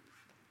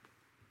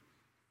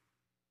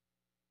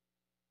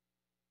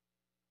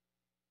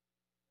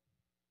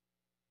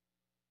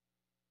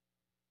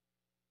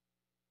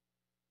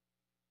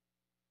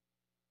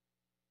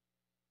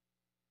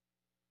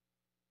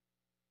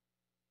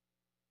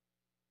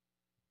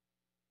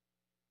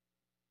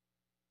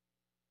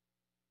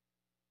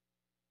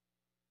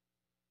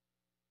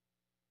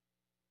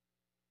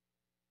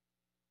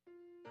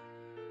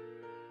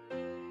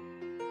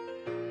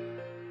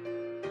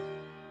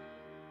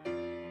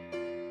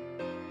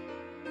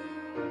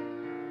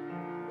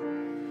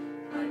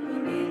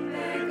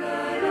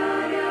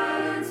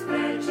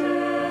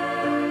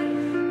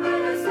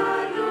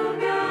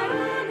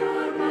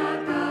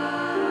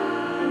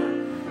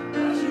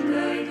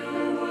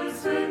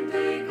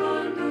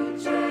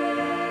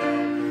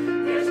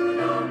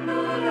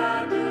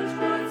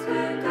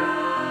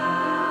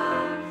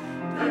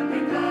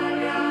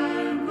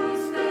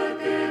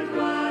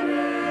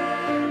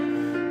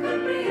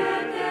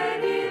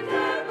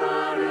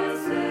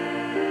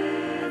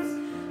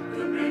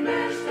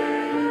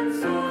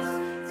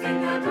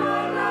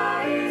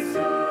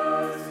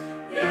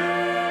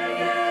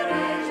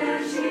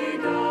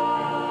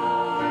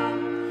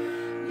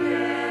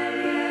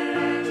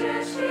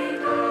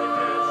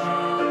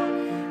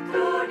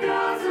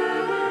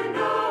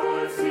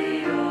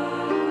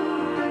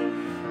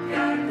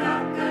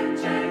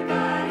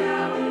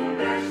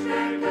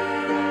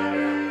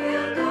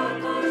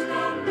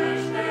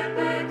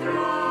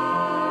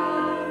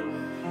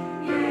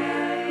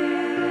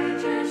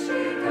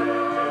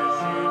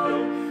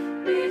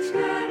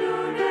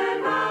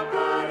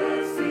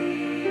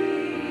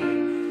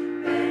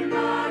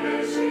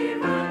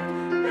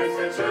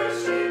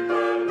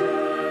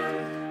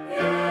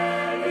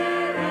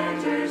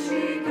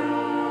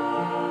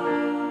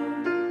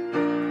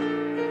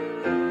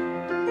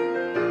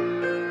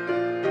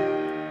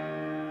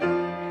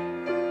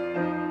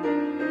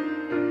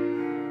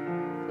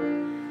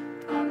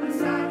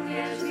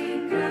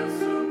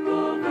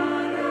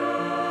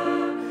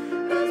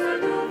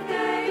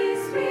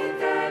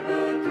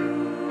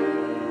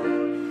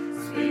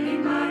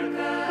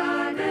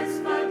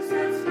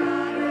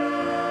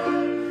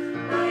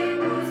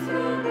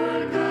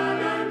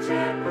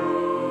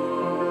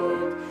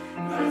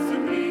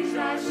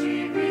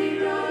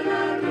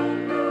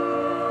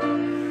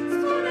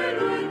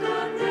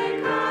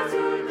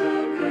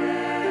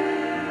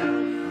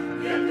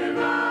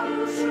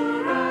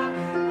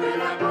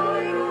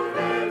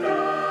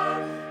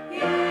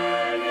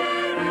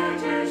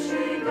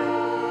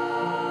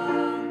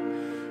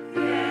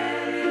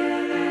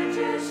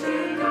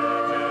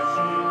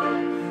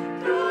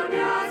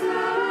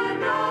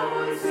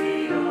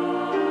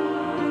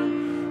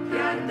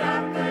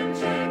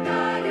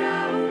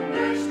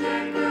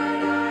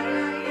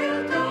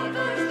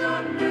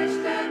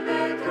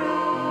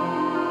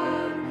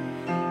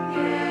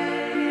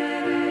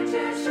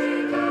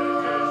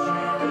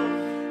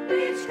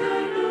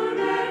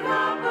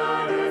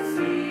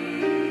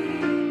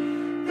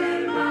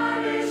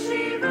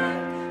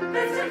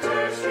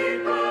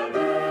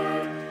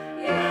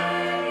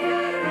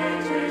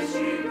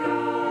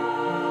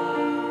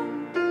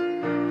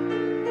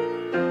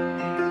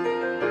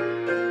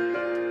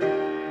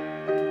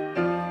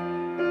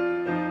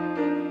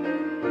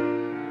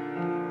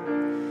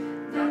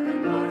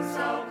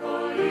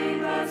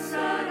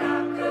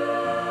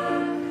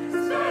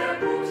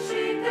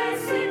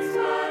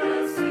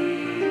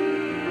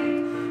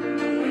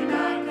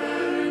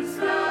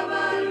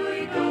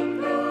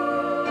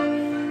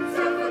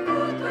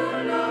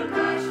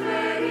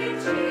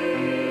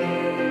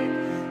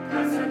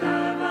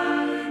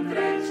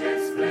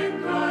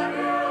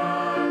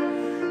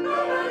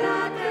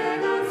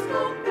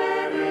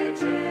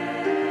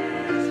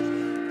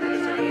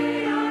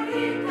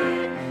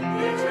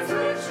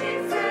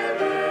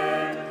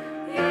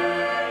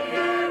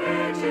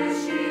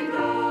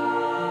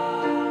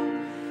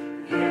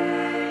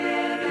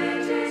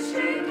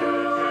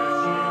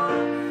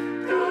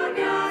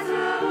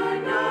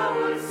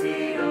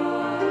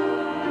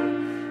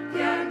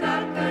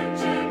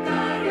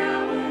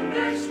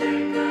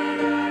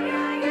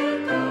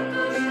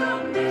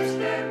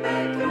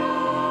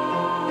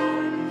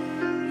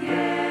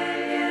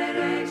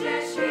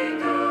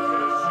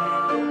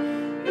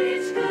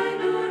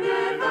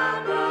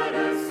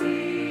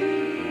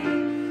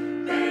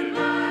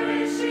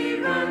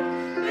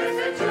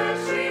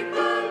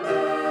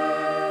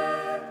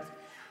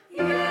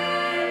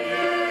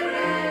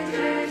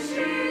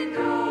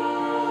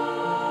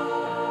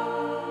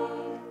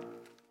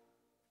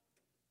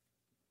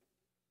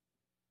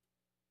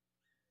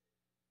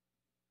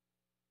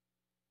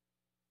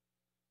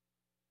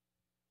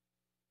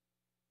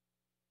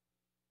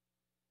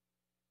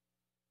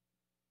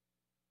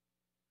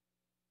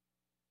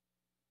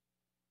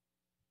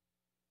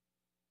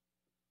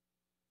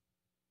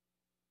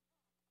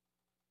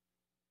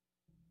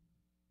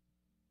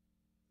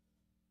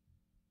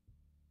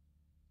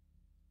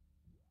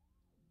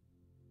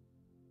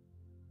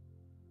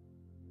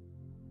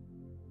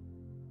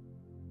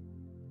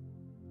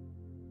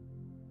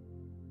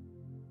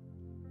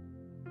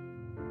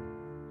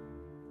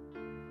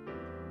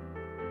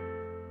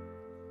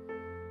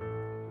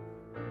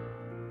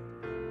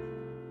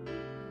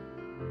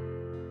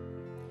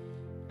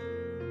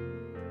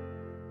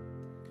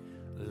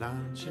 La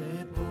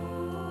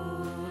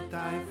început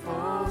ai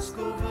fost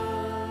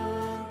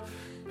cuvânt,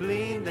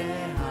 plin de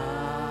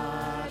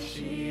har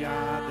și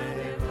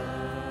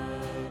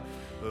adevăr,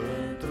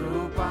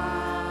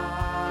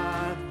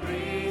 întrupat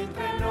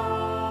printre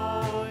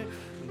noi,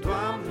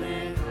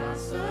 Doamne, ca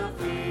să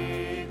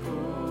fii cu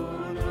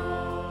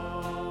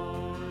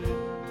noi.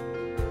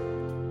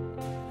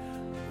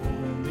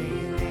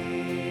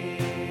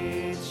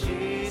 Umilit și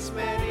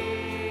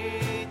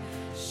smerit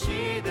și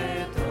de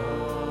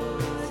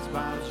toți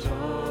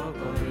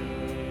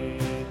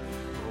batjocorit,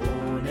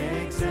 un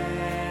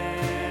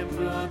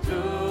exemplu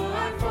Tu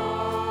ai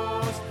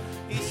fost,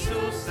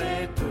 Iisuse,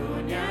 Tu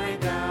ne-ai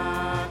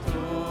dat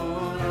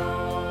un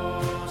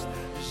rost.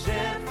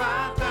 Jertfa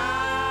Ta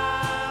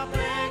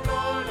pe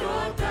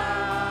Golgota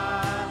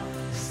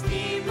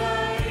schimbă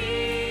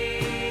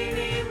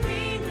inimi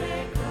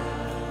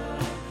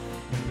vindecări,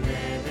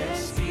 ne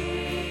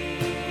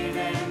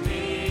deschide-mi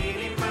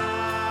inima,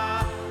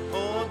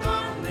 o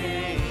Doamne,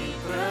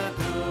 intră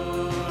Tu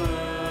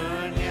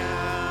în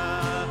ea.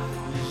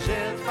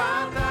 Jertfa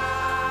Ta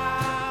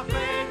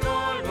pe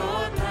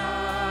Golgota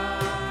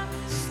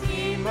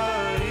schimbă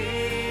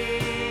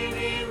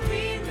inimi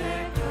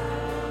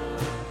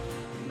vindecări,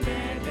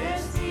 ne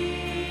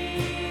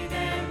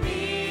deschide-mi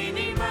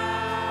inima,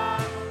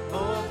 o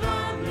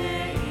Doamne,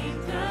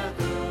 intră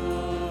Tu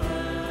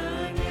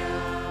în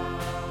ea.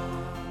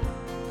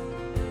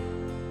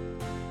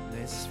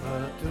 Ne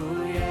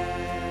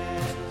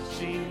sfătuiești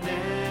și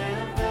ne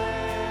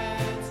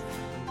înveți,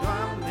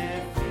 Doamne,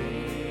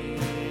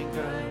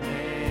 fiindcă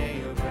ne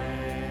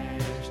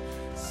iubești,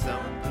 să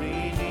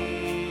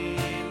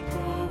împlinim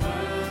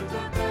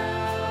cuvântul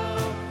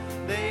Tău,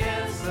 de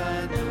el să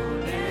nu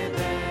ne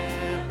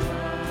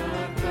depărtăm.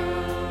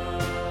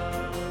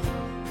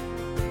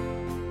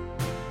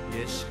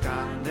 Ești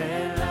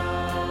candelă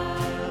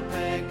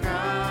pe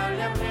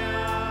calea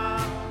mea,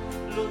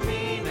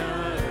 lumină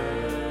în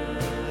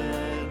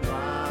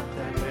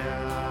noaptea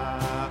grea,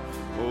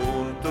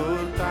 untul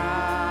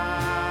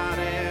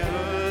tare în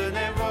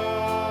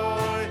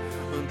nevoi,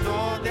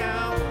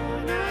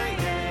 întotdeauna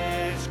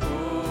ești cu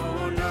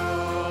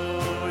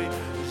noi.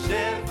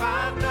 Jertfa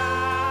Ta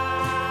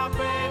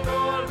pe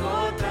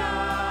Golgota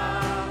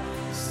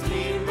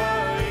schimbă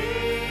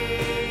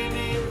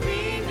inimi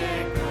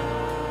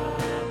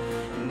vindecări,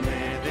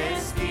 ne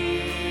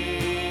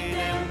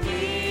deschide-mi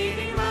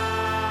inima,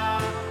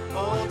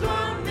 o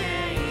Doamne,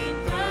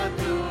 intră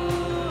Tu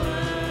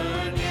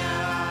în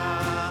ea.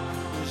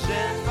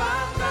 Jertfa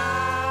Ta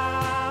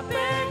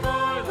pe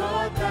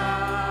Golgota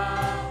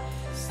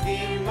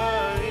schimbă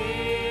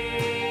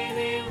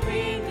inimi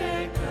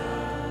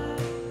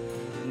vindecări,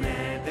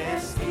 ne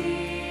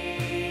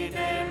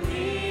deschide-mi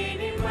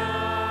inima,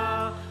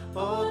 o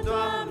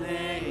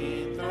Doamne,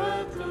 intră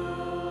Tu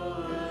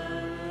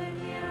în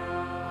ea.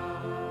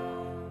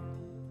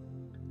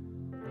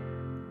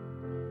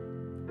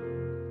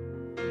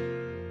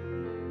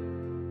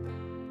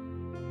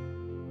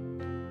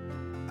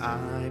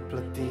 Ai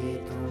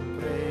plătit un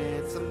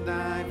preț să-mi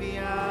dai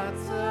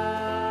viață,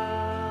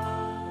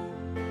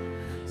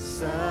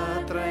 să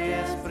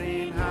trăiesc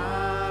prin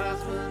har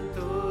azi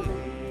mântuit.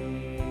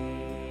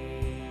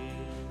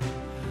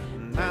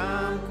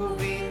 N-am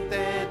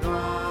cuvinte,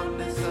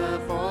 Doamne, să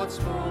pot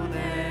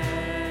spune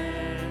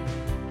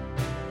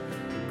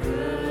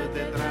cât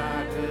de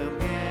drag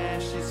îmi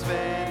ești și-s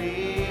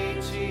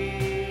fericit.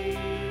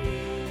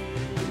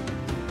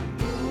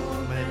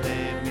 Numele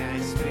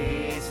mi-ai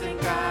scris în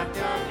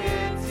cartea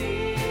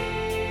vieții,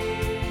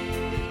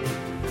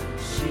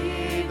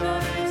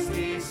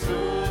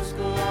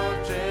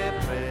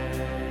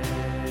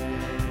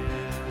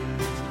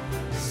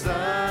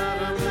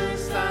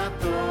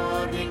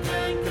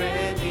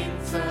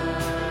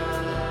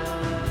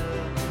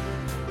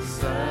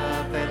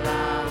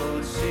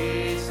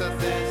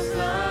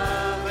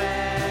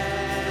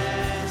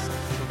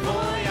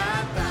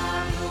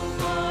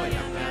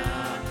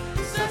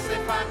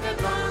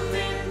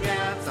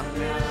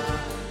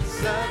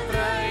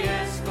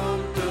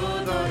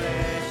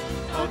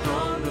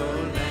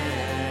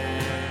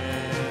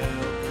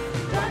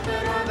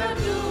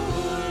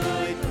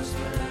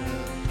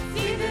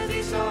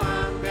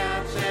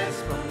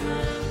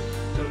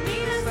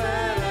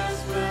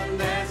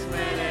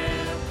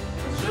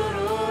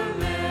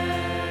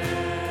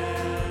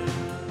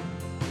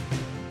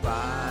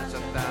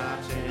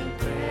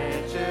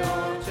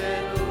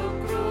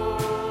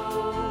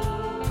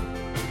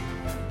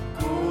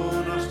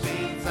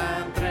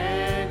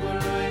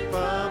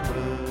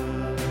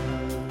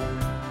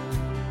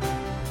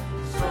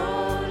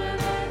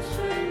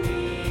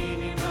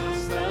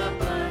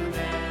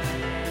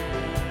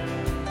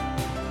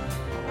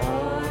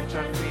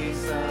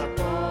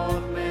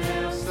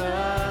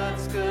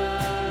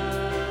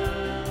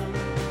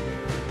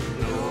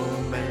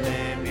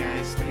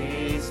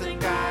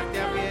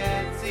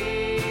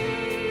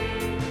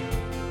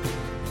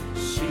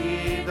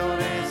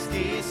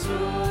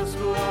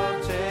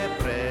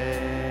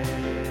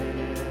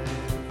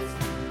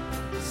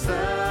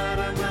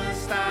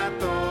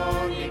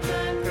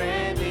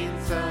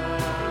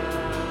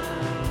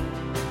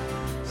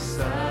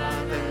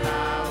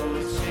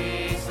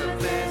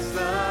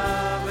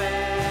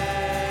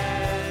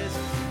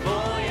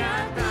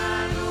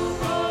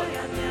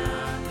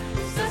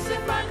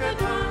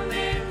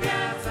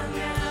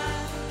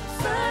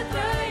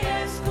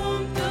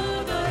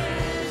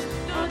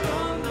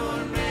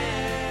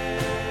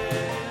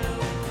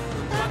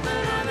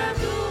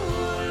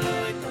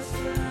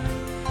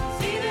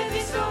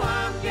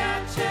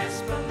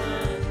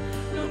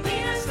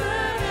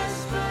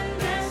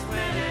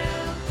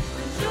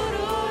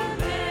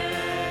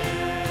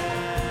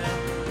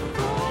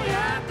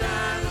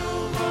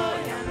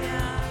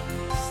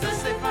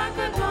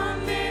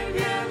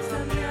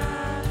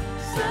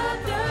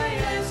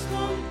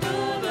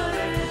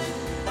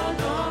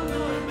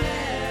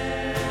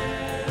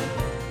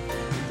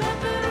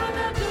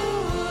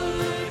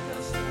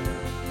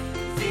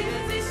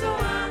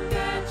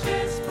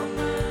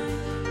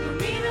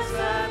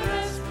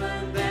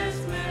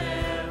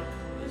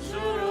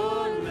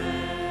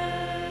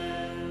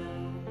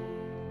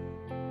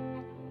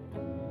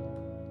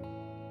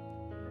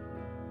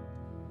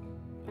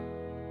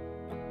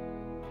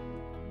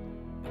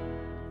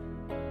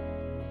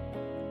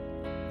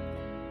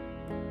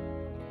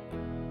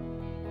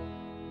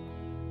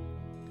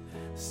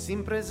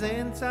 simt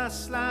prezența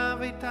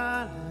slavei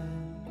tale,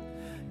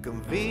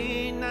 când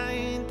vin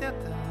înaintea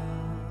ta.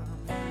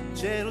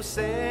 Cerul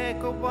se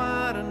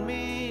coboară în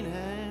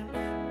mine,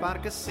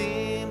 parcă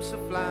simt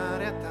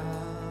suflarea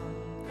ta.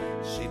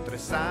 Și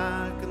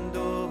tresar când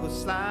Duhul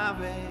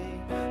slavei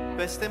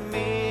peste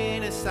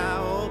mine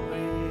s-a oprit.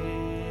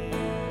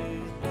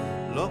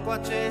 Locul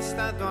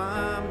acesta,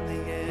 Doamne,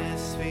 e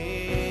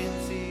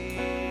sfințit.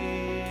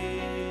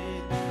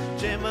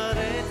 Ce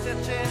măreț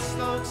acest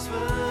loc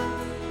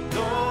sfânt,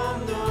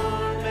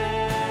 Domnul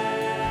meu.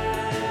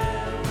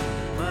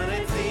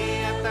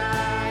 Măreția ta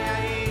e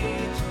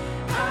aici,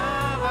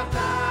 Ava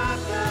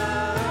Tată.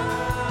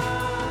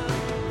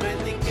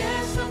 Vrednic e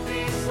să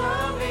fii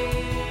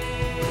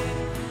slăvit,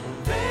 un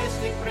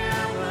veșnic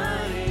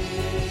preamărit.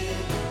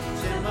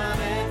 Ce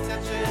măreț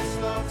acest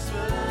loc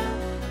sfânt,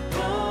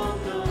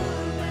 Domnul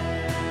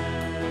meu.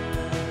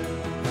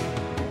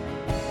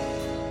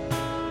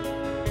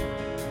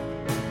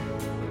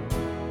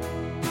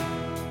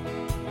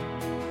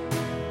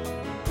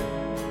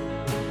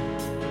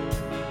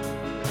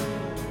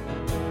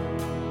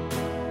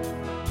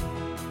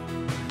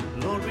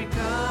 Lord, we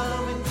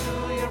come into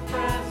your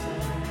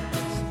presence,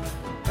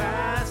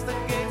 past the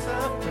gates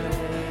of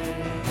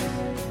praise,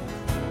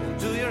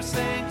 into your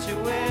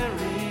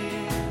sanctuary.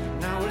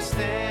 Now we're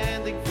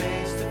standing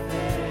face to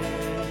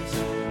face.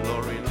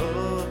 Lord, we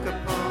look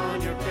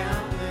upon your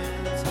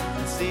countenance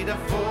and see the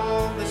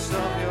fullness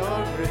of your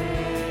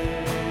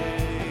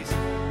grace.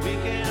 We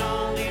can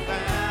only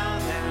bow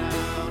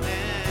down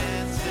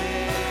and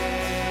say,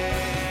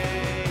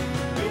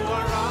 you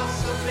are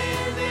awesome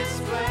in this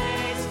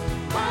place,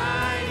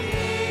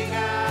 mighty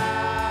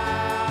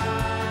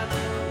God.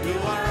 You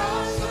are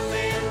awesome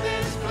in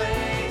this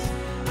place,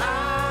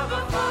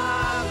 Abba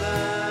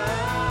Father.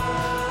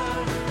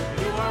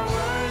 You are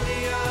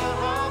worthy of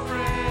all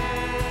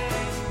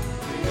praise.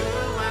 To you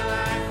my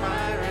life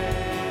I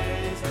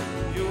raise.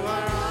 You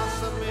are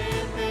awesome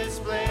in this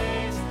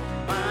place,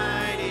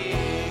 mighty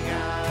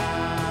God.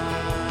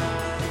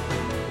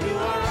 You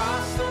are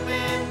awesome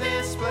in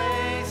this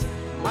place,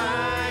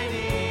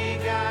 mighty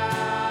God.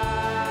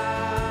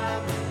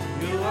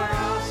 You are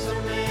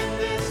awesome in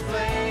this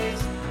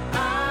place,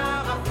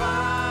 Abba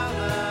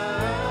Father.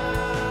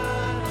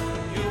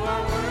 You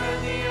are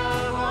worthy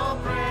of all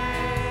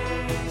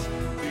praise.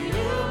 To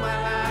you my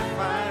life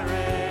I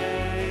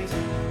raise.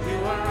 You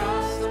are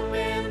awesome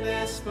in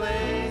this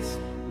place,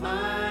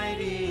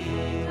 mighty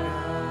God.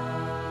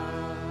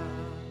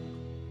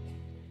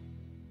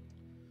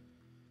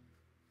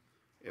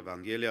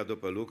 Evanghelia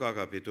după Luca,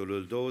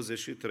 capitolul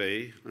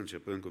 23,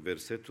 începând cu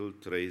versetul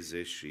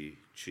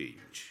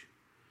 35.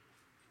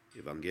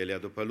 Evanghelia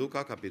după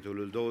Luca,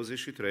 capitolul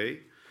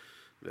 23,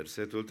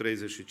 versetul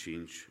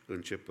 35,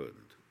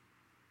 începând.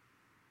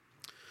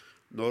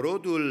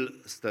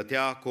 Norodul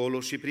stătea acolo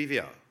și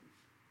privea.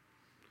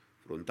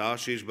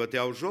 Fruntașii își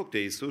băteau joc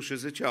de Iisus și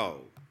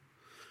ziceau,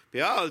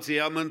 pe alții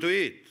i-a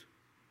mântuit,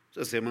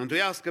 să se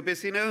mântuiască pe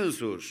sine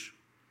însuși,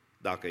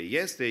 dacă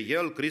este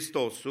El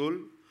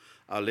Hristosul,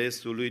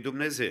 alesul lui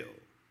Dumnezeu.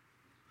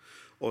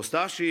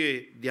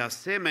 Ostașii de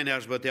asemenea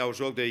își băteau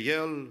joc de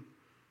El,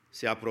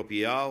 se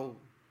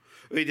apropiau,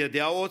 îi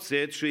dădeau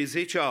oțet și îi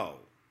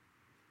ziceau,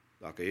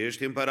 dacă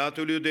ești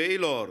împăratul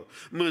iudeilor,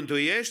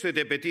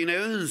 mântuiește-te pe tine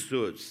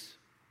însuți.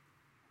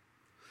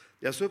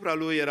 Deasupra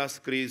lui era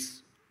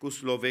scris cu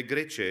slove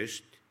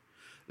grecești,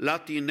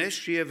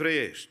 latinești și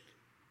evreiești,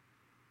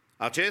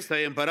 acesta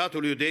e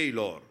împăratul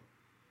iudeilor.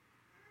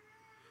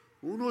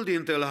 Unul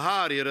din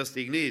tâlharii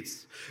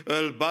răstigniți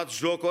îl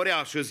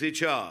batjocorea și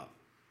zicea,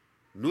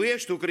 nu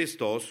ești tu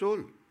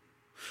Hristosul?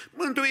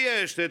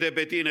 Mântuiește-te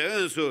pe tine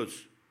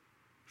însuți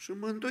și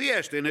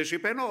mântuiește-ne și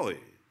pe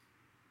noi.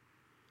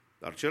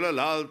 Dar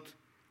celălalt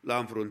l-a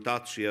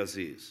înfruntat și i-a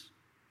zis,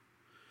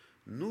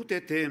 nu te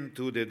temi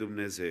tu de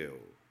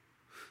Dumnezeu,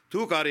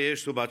 tu care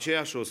ești sub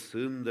aceeași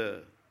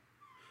osândă.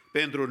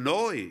 Pentru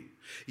noi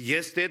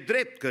este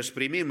drept că își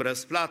primim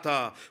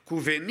răsplata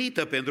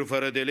cuvenită pentru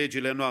fără de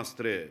legile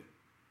noastre.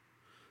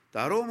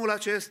 Dar omul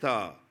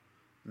acesta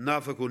n-a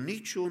făcut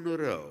niciun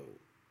rău.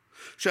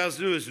 Și a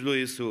zis lui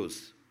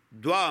Iisus,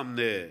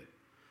 Doamne,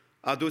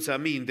 adu-ți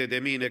aminte de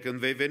mine când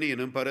vei veni în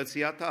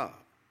împărăția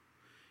ta.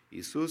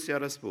 Iisus i-a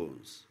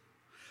răspuns,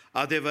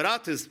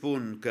 adevărat îți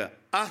spun că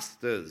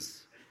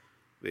astăzi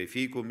vei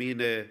fi cu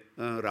mine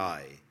în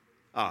rai.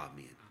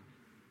 Amin.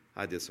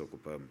 Haideți să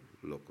ocupăm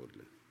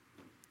locurile.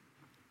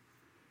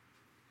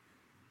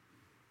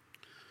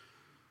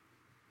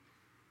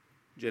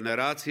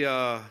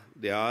 Generația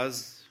de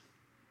azi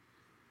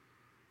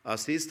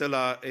asistă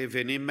la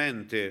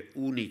evenimente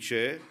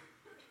unice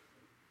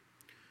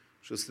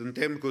și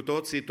suntem cu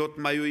toții tot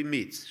mai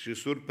uimiți și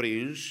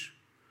surprinși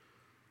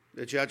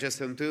de ceea ce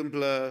se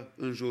întâmplă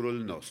în jurul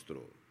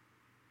nostru.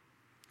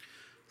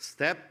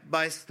 Step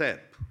by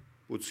step,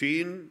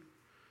 puțin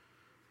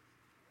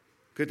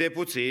câte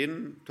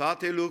puțin,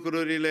 toate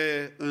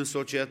lucrurile în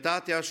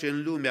societatea și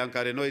în lumea în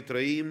care noi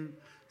trăim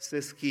se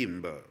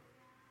schimbă.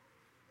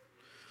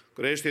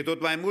 Crește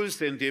tot mai mult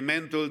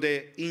sentimentul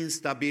de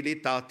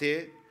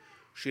instabilitate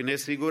și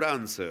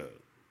nesiguranță.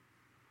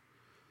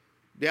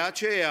 De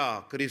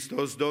aceea,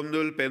 Hristos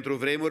Domnul, pentru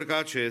vremuri ca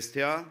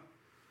acestea,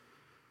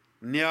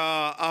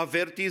 ne-a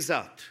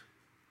avertizat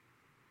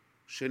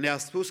și ne-a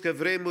spus că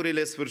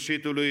vremurile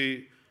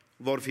sfârșitului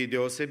vor fi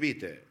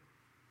deosebite.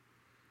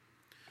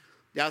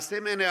 De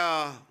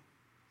asemenea,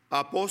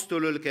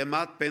 apostolul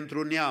chemat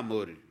pentru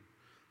neamuri,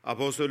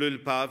 apostolul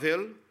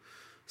Pavel,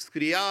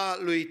 scria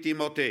lui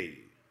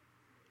Timotei,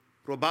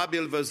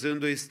 probabil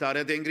văzându-i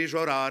starea de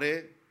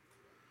îngrijorare,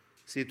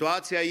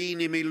 situația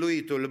inimii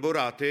lui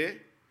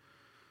tulburate,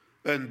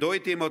 în 2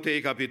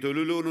 Timotei,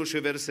 capitolul 1 și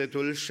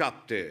versetul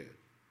 7,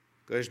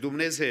 căci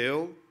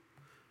Dumnezeu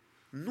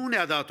nu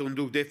ne-a dat un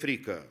duh de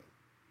frică,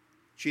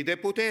 ci de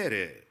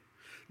putere,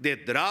 de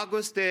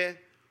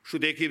dragoste și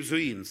de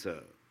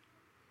chibzuință.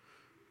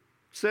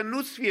 Să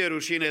nu-ți fie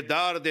rușine,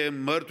 dar de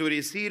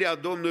mărturisirea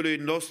Domnului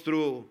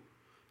nostru,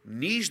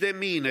 nici de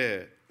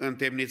mine,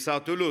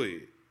 întemnițatul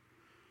lui,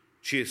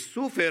 ci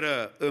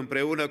suferă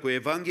împreună cu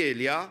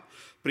Evanghelia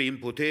prin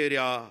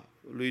puterea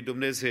lui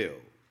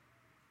Dumnezeu.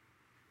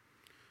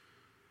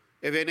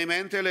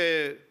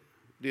 Evenimentele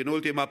din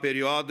ultima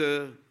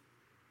perioadă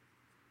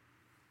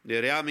ne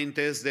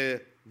reamintesc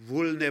de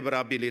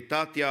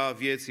vulnerabilitatea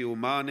vieții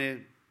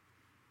umane,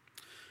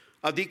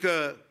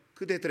 adică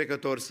cât de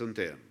trecători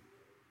suntem.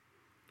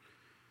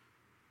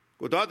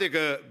 Cu toate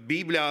că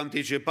Biblia a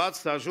anticipat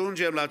să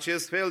ajungem la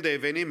acest fel de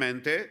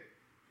evenimente,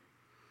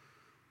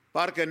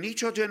 parcă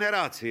nicio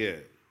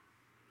generație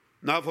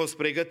n-a fost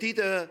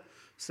pregătită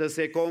să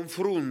se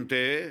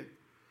confrunte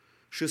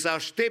și să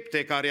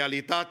aștepte ca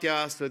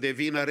realitatea să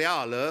devină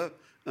reală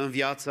în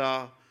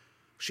viața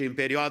și în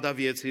perioada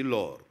vieții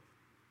lor.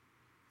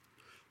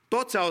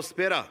 Toți au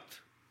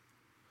sperat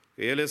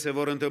că ele se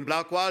vor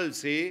întâmpla cu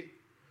alții,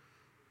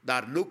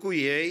 dar nu cu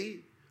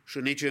ei și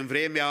nici în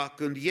vremea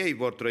când ei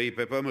vor trăi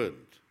pe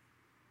pământ.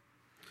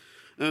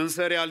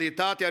 Însă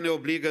realitatea ne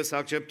obligă să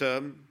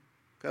acceptăm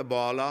că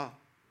boala,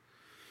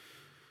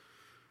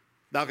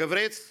 dacă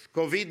vreți,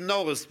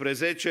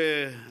 COVID-19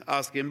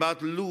 a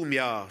schimbat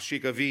lumea și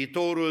că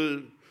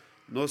viitorul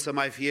nu o să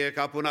mai fie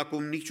ca până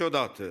acum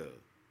niciodată.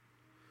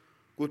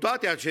 Cu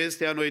toate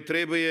acestea, noi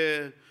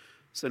trebuie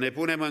să ne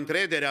punem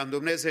încrederea în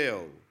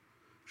Dumnezeu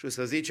și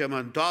să zicem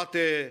în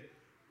toate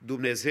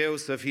Dumnezeu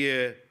să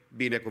fie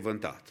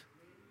binecuvântat.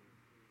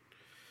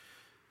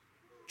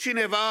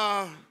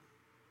 Cineva,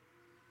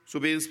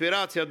 sub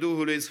inspirația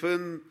Duhului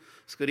Sfânt,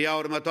 scria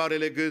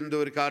următoarele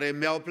gânduri care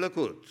mi-au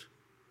plăcut,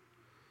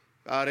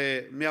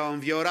 care mi-au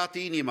înviorat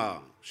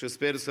inima și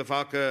sper să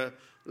facă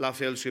la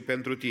fel și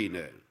pentru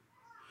tine.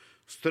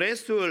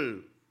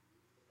 Stresul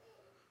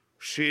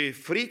și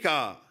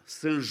frica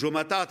sunt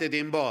jumătate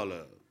din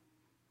boală.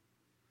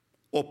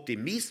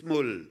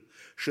 Optimismul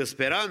și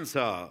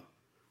speranța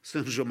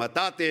sunt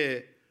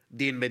jumătate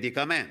din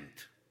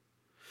medicament.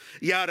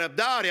 Iar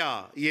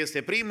răbdarea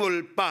este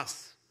primul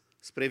pas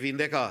spre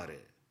vindecare.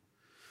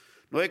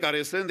 Noi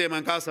care suntem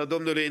în casa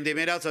Domnului în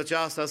dimineața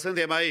aceasta,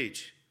 suntem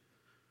aici.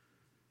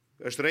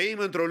 Că trăim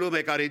într-o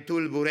lume care-i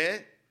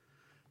tulbure,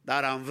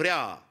 dar am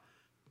vrea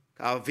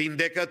ca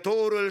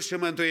vindecătorul și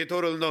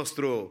mântuitorul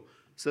nostru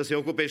să se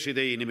ocupe și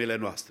de inimile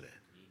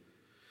noastre.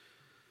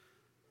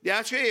 De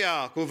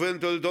aceea,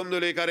 cuvântul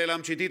Domnului care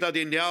l-am citit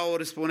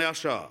adineauri spune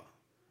așa: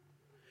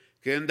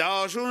 când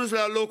au ajuns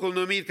la locul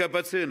numit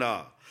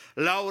Căpățâna,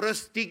 l-au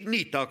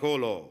răstignit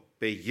acolo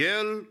pe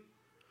el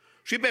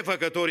și pe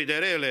făcătorii de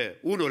rele,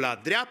 unul la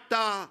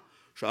dreapta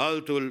și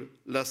altul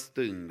la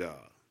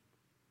stânga.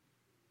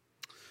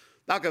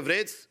 Dacă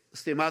vreți,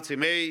 stimații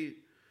mei,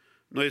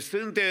 noi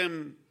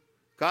suntem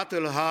ca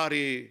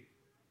tâlharii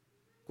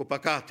cu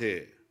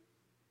păcate,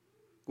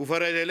 cu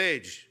fără de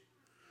legi,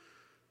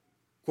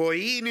 cu o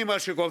inimă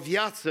și cu o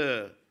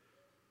viață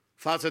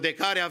față de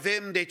care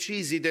avem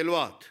decizii de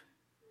luat.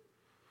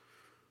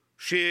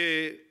 Și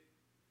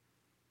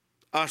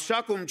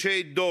așa cum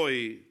cei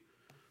doi,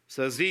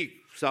 să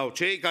zic, sau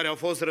cei care au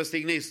fost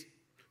răstigniți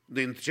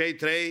din cei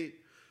trei,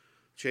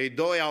 cei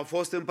doi au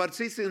fost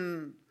împărțiți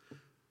în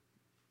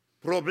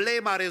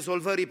problema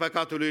rezolvării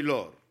păcatului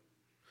lor.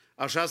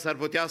 Așa s-ar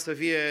putea să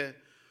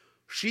fie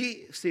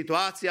și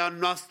situația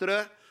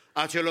noastră,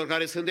 a celor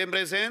care suntem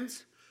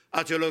prezenți,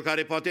 a celor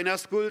care poate ne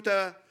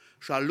ascultă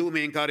și a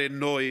lumii în care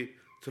noi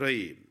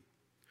trăim.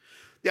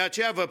 De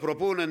aceea vă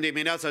propun în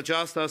dimineața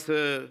aceasta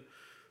să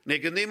ne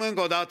gândim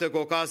încă o dată cu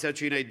ocazia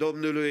cinei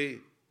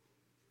Domnului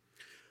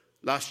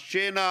la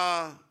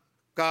scena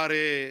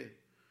care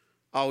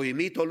a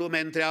uimit o lume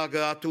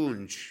întreagă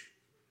atunci,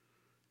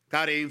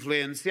 care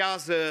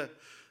influențează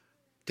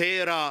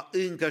Terra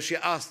încă și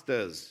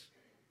astăzi,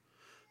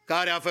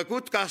 care a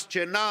făcut ca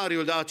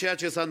scenariul de a ceea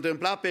ce s-a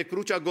întâmplat pe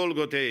crucea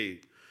Golgotei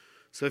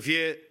să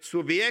fie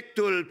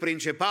subiectul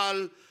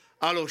principal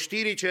al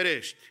oștirii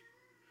cerești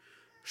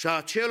și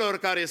a celor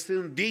care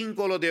sunt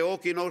dincolo de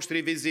ochii noștri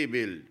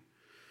vizibili,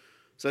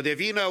 să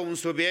devină un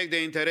subiect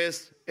de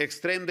interes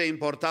extrem de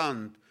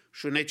important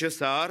și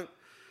necesar,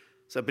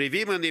 să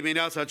privim în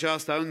dimineața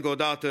aceasta încă o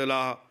dată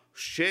la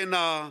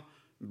scena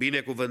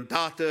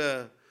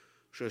binecuvântată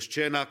și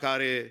scena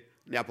care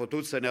ne-a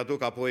putut să ne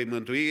aducă apoi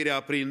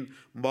mântuirea prin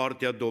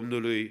moartea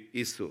Domnului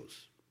Isus.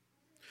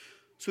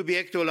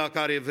 Subiectul la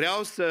care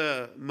vreau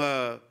să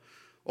mă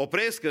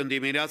opresc în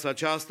dimineața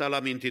aceasta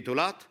l-am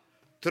intitulat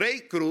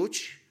 3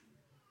 cruci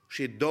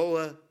și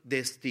 2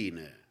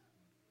 destine.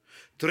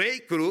 3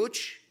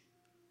 cruci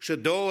și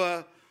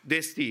 2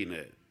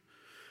 destine.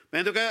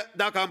 Pentru că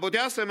dacă am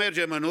putea să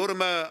mergem în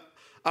urmă,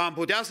 am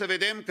putea să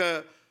vedem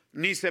că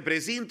ni se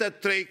prezintă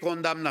 3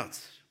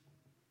 condamnați.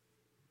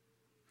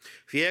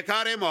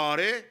 Fiecare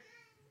moare,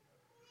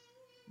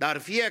 dar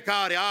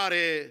fiecare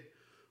are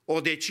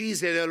o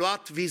decizie de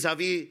luat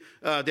vis-a-vis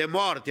de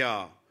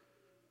moartea.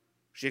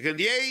 Și când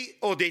iei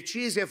o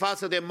decizie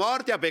față de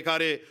moartea pe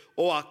care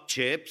o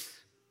accepți,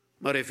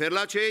 mă refer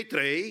la cei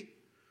 3,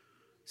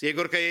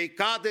 sigur că ei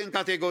cad în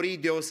categorii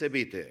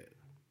deosebite.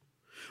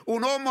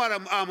 Un om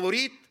a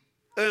murit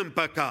în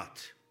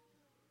păcat.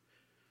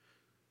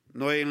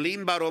 Noi în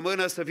limba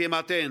română să fim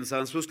atenți,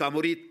 am spus că a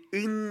murit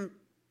în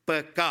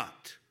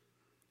păcat.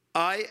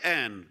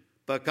 I-N,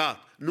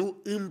 păcat,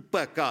 nu în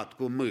păcat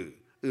cu M,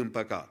 în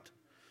păcat.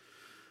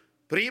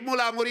 Primul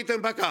a murit în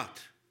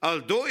păcat,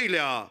 al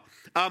doilea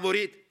a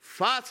murit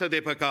față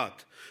de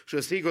păcat.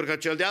 Și sigur că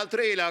cel de-al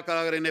treilea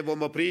care ne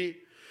vom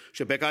opri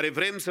și pe care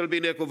vrem să-L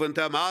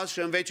binecuvântăm azi și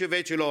în vecii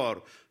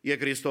vecilor, e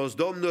Hristos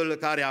Domnul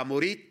care a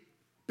murit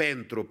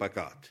pentru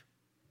păcat.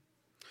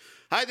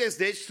 Haideți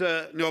deci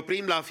să ne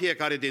oprim la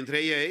fiecare dintre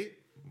ei,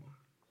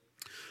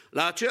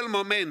 la acel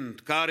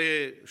moment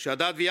care și-a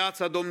dat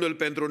viața Domnul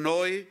pentru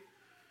noi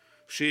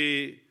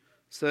și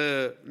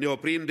să ne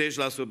oprim deci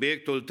la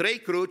subiectul 3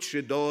 cruci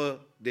și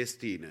 2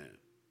 destine.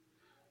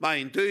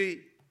 Mai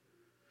întâi,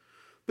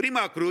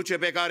 prima cruce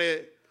pe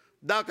care,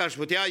 dacă aș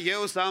putea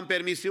eu să am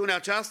permisiunea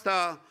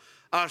aceasta,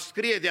 aș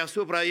scrie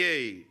deasupra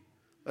ei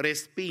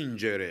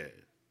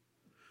respingere.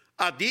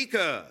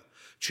 Adică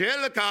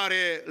cel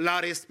care l-a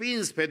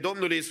respins pe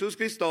Domnul Iisus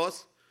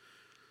Hristos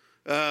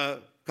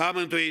ca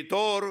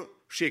mântuitor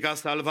și ca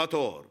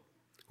salvator.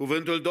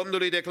 Cuvântul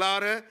Domnului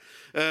declară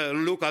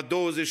în Luca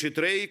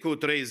 23 cu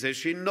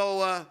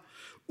 39,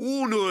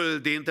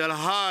 unul din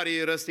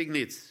tâlharii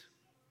răstigniți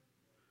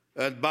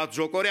îl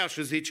batjocorea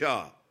și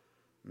zicea,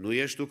 nu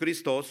ești tu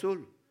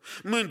Hristosul?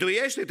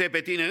 Mântuiește-te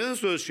pe tine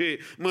însuși și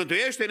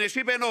mântuiește-ne și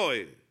pe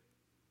noi.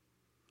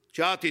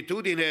 Ce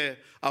atitudine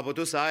a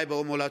putut să aibă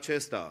omul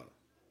acesta?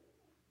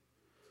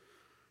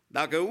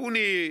 Dacă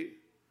unii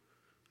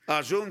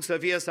ajung să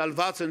fie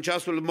salvați în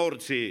ceasul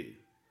morții,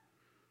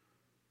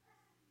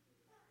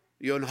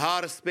 e un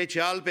har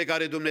special pe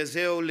care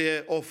Dumnezeu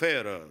le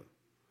oferă.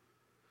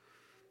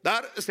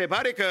 Dar se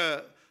pare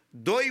că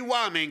 2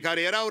 oameni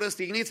care erau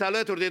răstigniți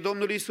alături de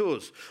Domnul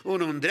Isus,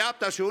 unul în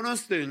dreapta și unul în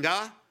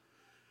stânga,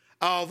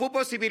 au avut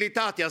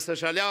posibilitatea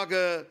să-și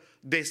aleagă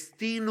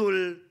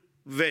destinul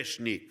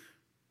veșnic.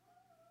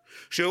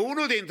 Și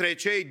unul dintre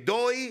cei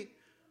 2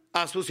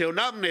 a spus, eu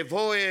n-am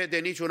nevoie de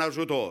niciun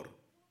ajutor.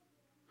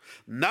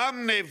 N-am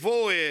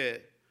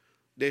nevoie,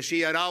 deși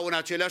erau în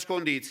aceleași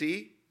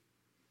condiții,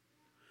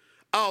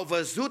 au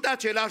văzut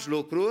aceleași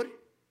lucruri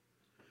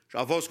și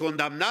au fost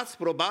condamnați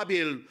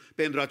probabil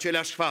pentru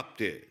aceleași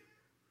fapte.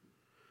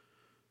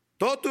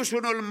 Totuși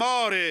unul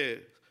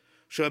moare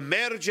și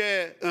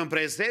merge în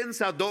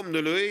prezența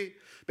Domnului,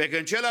 pe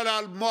când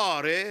celălalt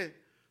moare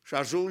și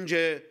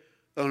ajunge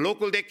în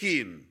locul de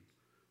chin,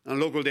 în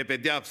locul de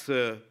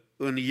pedeapsă,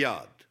 în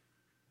iad.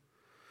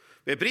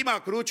 Pe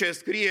prima cruce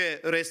scrie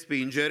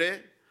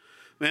respingere,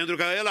 pentru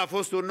că el a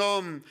fost un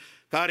om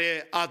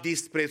care a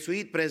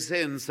disprețuit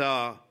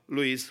prezența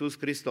lui Isus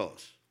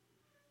Hristos.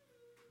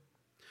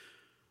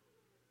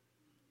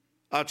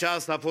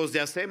 Aceasta a fost de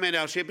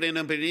asemenea și prin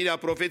împlinirea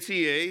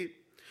profeției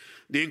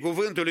din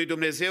cuvântul lui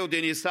Dumnezeu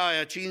din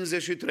Isaia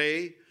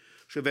 53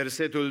 și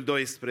versetul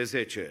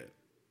 12.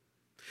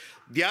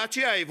 De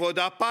aceea îi va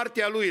da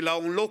partea lui la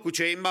un loc cu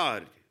cei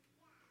mari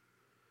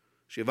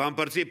și va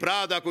împărți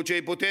prada cu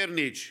cei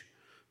puternici,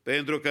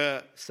 pentru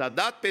că s-a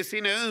dat pe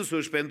sine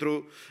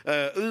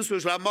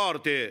însuși la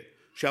moarte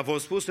și a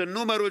fost pus în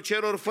numărul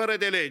celor fără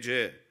de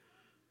lege,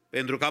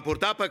 pentru că a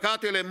purtat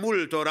păcatele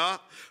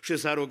multora și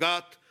s-a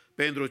rugat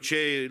pentru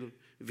cei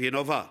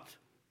vinovat.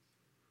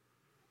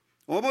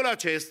 Omul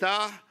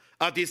acesta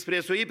a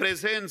disprețuit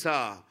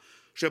prezența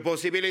și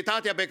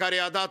posibilitatea pe care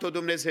i-a dat-o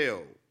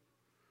Dumnezeu.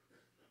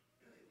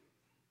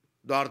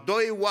 Doar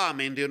 2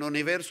 oameni din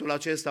universul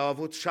acesta au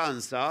avut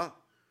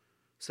șansa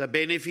să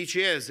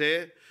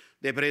beneficieze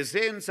de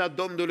prezența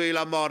Domnului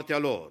la moartea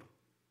lor.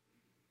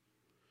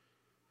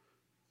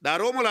 Dar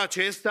omul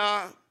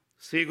acesta,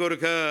 sigur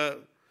că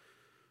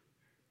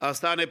a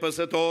stat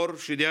nepăsător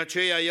și de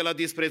aceea el a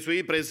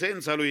disprețuit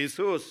prezența lui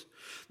Isus,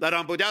 dar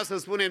am putea să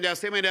spunem de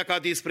asemenea că a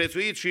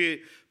disprețuit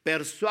și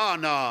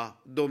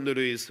persoana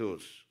Domnului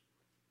Isus.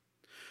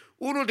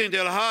 Unul dintre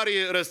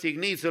tâlharii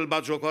răstigniți îl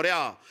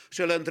batjocorea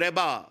și îl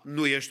întreba,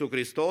 nu ești tu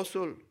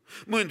Hristosul?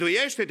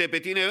 Mântuiește-te pe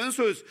tine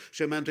însuți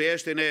și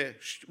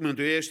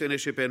mântuiește-ne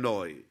și pe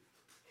noi.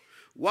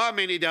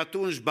 Oamenii de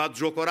atunci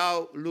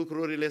batjocorau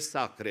lucrurile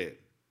sacre.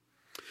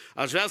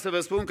 Aș vrea să vă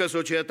spun că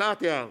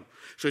societatea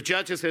și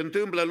ceea ce se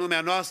întâmplă în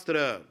lumea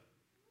noastră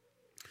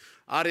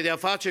are de-a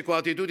face cu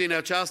atitudinea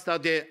aceasta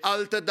de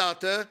altă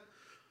dată,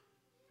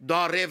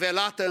 doar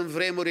revelată în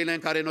vremurile în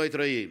care noi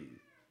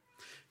trăim.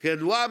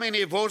 Când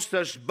oamenii vor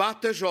să-și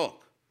bată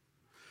joc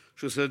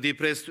și să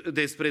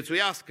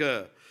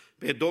desprețuiască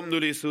pe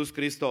Domnul Iisus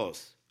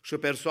Hristos și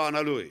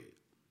persoana Lui.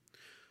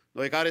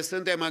 Noi care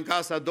suntem în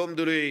casa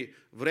Domnului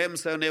vrem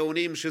să ne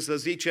unim și să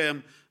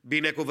zicem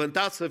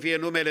binecuvântat să fie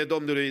numele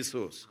Domnului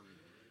Iisus.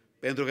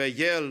 Pentru că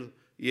El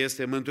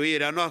este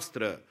mântuirea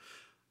noastră.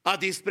 A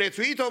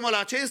disprețuit omul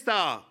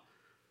acesta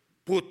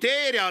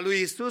puterea lui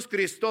Iisus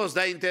Hristos de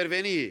a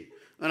interveni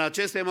în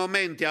aceste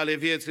momente ale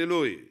vieții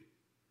Lui.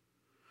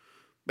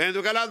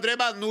 Pentru că l-a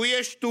întrebat, nu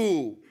ești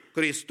tu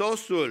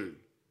Hristosul?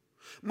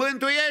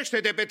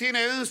 Mântuiește-te pe tine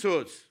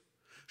însuți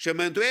și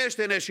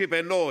mântuiește-ne și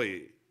pe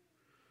noi.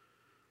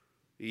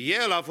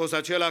 El a fost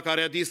acela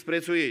care a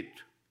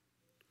disprețuit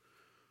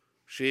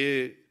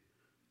și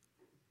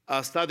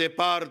a stat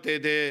departe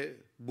de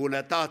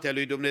bunătatea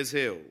lui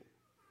Dumnezeu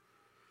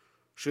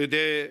și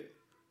de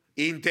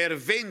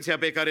intervenția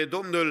pe care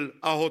Domnul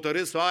a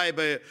hotărât să o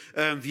aibă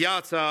în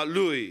viața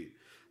lui.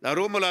 Dar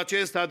omul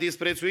acesta a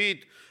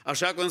disprețuit,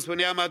 așa cum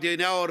spuneam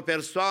adineaori,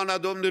 persoana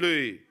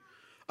Domnului,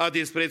 a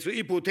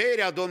disprețuit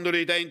puterea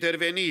Domnului de a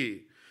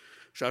interveni.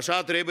 Și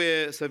așa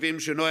trebuie să fim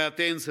și noi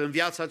atenți în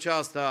viața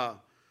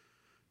aceasta,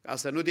 ca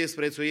să nu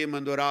disprețuim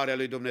îndurarea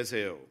lui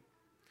Dumnezeu.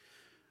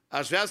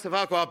 Aș vrea să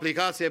fac o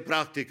aplicație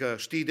practică.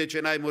 Știi de ce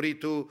n-ai murit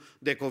tu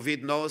de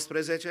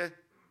COVID-19?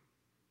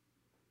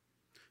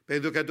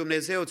 Pentru că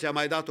Dumnezeu ți-a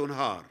mai dat un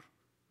har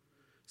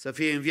să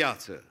fii în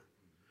viață.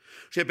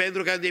 Și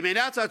pentru că în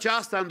dimineața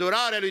aceasta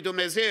îndurarea lui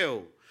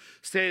Dumnezeu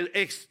se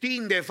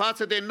extinde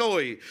față de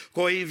noi cu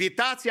o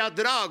invitație a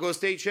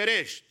dragostei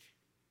cerești.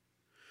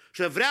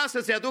 Și vrea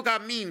să-ți aduc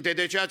aminte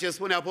de ceea ce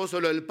spune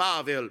Apostolul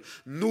Pavel.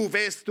 Nu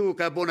vezi tu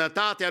că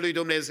bunătatea lui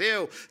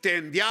Dumnezeu te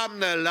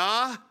îndeamnă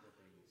la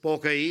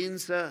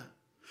pocăință?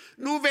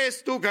 Nu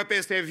vezi tu că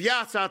peste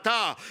viața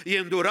ta e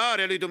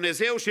îndurarea lui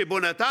Dumnezeu și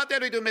bunătatea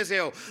lui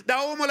Dumnezeu? Dar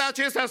omul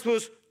acesta a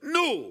spus,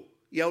 nu,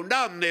 eu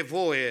n-am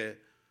nevoie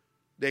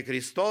de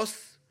Hristos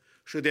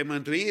și de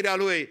mântuirea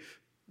Lui.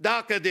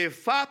 Dacă de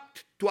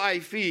fapt tu ai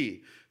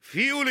fi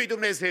Fiul lui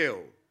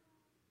Dumnezeu,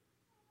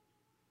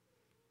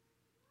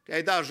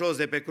 te-ai dat jos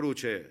de pe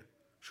cruce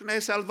și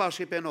ne-ai salvat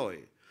și pe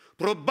noi.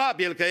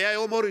 Probabil că i-ai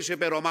omorât și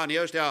pe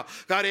romanii ăștia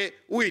care,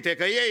 uite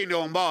că ei ne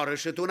omoară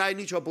și tu n-ai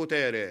nicio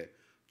putere.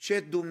 Ce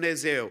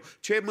Dumnezeu,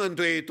 ce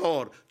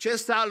mântuitor, ce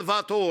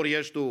salvator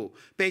ești tu,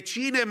 pe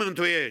cine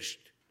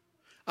mântuiești?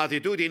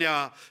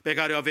 Atitudinea pe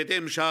care o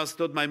vedem și azi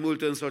tot mai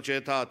mult în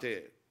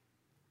societate.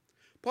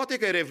 Poate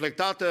că e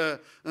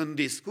reflectată în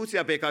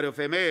discuția pe care o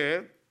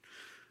femeie,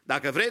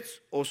 dacă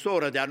vreți, o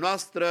soră de-a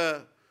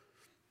noastră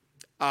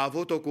a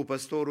avut-o cu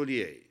păstorul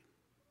ei.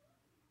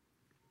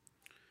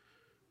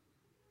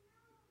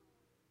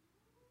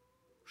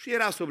 Și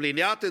era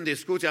subliniat în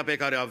discuția pe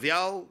care o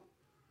aveau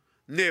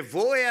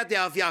nevoia de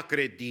a avea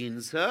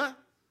credință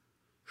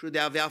și de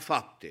a avea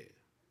fapte.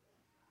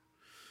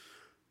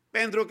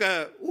 Pentru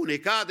că unii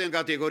cad în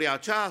categoria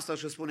aceasta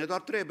și spune doar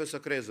trebuie să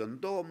crezi în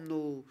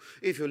Domnul,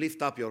 if you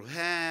lift up your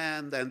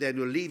hand and then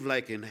you live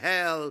like in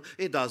hell,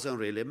 it doesn't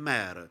really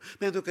matter.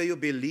 Pentru că you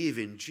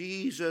believe in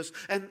Jesus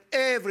and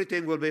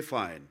everything will be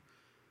fine.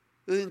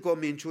 Încă o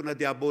minciună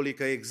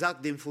diabolică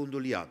exact din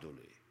fundul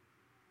iadului.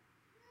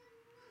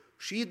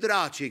 Și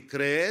dracii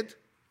cred,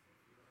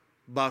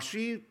 ba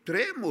și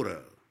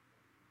tremură.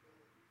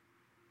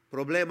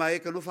 Problema e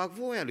că nu fac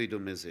voia lui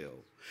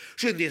Dumnezeu.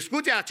 Și în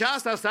discuția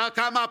aceasta s-a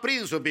cam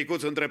aprins un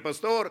picuț între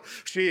păstor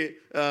și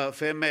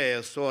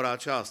femeie, sora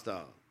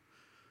aceasta.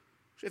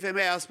 Și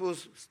femeia a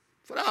spus,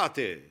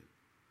 frate,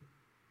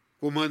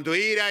 cu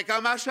mântuirea e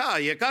cam așa,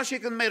 e ca și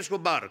când mergi cu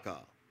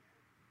barca.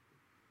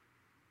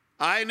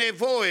 Ai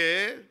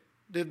nevoie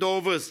de două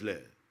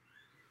vâsle,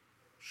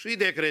 și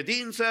de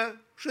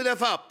credință și de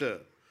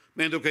faptă,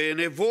 pentru că e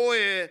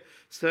nevoie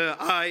să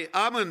ai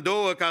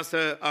amândouă ca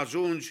să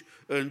ajungi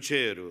în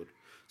ceruri.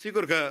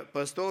 Sigur că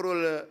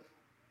păstorul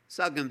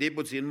s-a gândit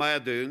puțin mai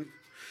adânc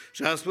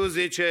și a spus,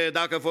 zice,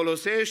 dacă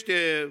folosești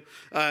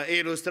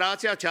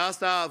ilustrația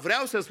aceasta,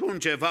 vreau să spun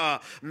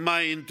ceva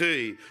mai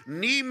întâi.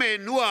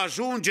 Nimeni nu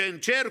ajunge în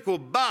cer cu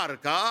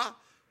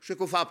barca și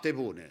cu fapte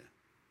bune.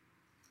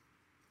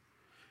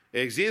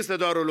 Există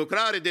doar o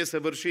lucrare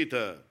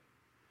desăvârșită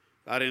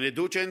care ne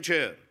duce în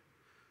cer.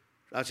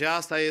 Și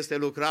aceasta este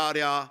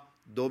lucrarea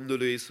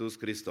Domnului Iisus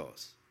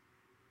Hristos.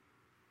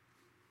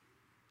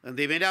 În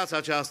dimineața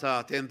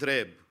aceasta te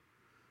întreb,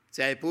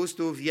 ți-ai pus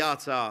tu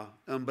viața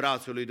în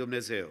brațul lui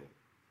Dumnezeu?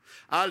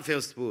 Altfel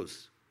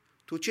spus,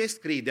 tu ce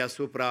scrii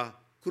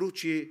deasupra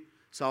crucii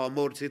sau a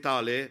morții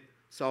tale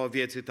sau a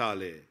vieții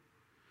tale?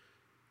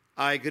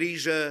 Ai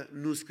grijă,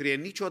 nu scrie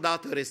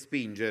niciodată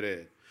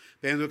respingere,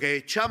 pentru că e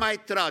cea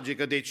mai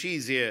tragică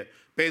decizie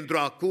pentru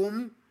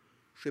acum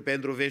și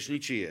pentru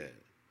veșnicie.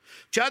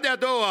 Cea de-a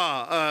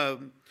doua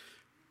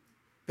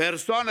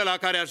persoană la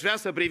care aș vrea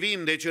să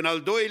privim, deci în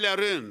al doilea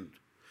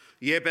rând,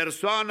 e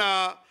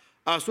persoana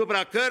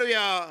asupra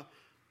căruia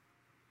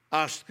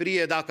aș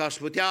scrie, dacă aș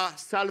putea,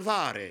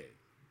 salvare.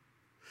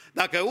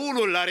 Dacă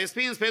unul l-a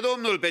respins pe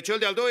Domnul, pe cel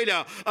de-al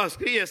doilea a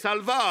scrie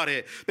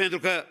salvare, pentru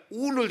că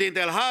unul din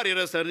tâlharii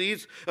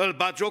răsărniți îl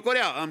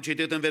batjocorea, am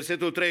citit în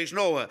versetul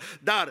 39,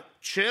 dar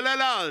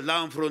celălalt l-a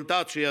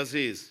înfruntat și i-a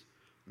zis,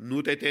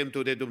 nu te temi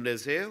tu de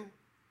Dumnezeu?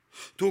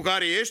 Tu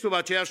care ești sub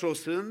aceeași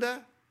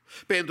osândă?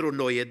 Pentru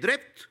noi e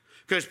drept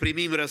că își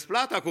primim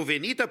răsplata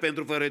cuvenită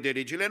pentru fără de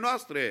legile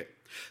noastre.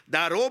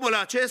 Dar omul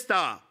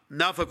acesta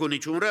n-a făcut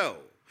niciun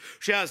rău.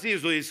 Și a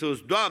zis lui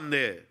Iisus,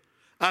 Doamne,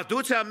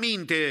 adu-ți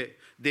aminte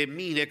de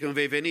mine când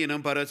vei veni în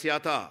împărăția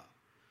ta.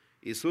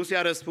 Iisus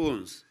i-a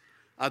răspuns,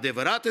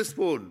 adevărat îți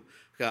spun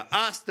că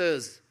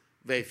astăzi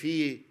vei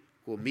fi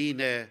cu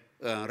mine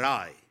în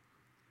rai.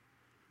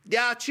 De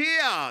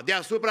aceea,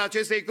 deasupra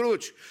acestei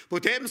cruci,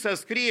 putem să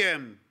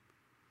scriem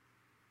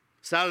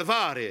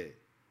salvare,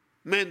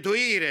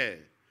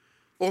 mântuire,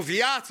 o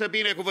viață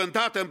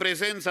binecuvântată în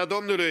prezența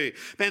Domnului,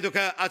 pentru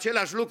că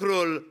același lucru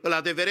îl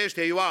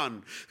adeverește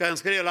Ioan, că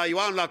înscrie la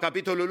Ioan la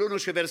capitolul 1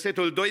 și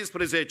versetul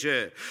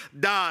 12,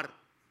 dar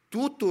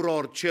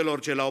tuturor celor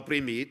ce l-au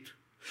primit,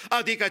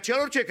 adică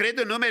celor ce cred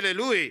în numele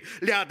Lui,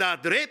 le-a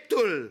dat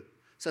dreptul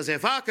să se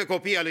facă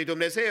copii al lui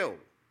Dumnezeu.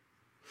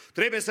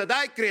 Trebuie să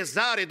dai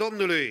crezare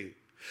Domnului,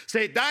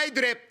 să-i dai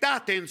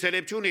dreptate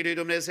înțelepciunii lui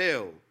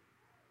Dumnezeu.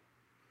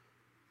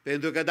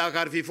 Pentru că dacă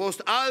ar fi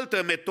fost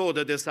altă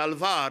metodă de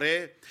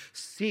salvare,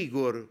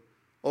 sigur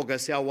o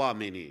găseau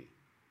oamenii.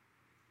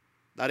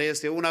 Dar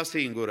este una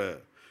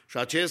singură și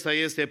acesta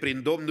este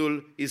prin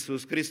Domnul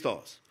Iisus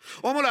Hristos.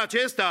 Omul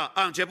acesta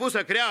a început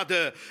să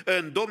creadă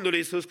în Domnul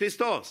Iisus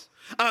Hristos.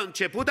 A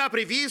început a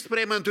privi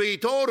spre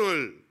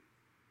Mântuitorul.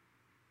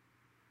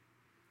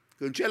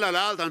 Când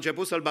celălalt a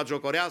început să-l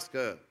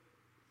batjocorească,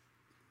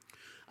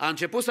 a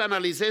început să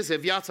analizeze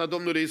viața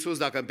Domnului Iisus,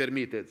 dacă îmi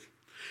permiteți,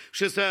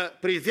 și să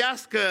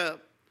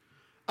privească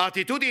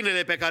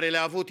atitudinile pe care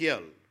le-a avut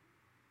el.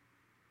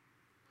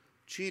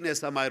 Cine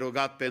s-a mai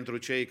rugat pentru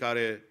cei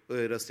care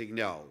îi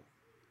răstigneau?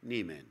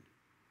 Nimeni.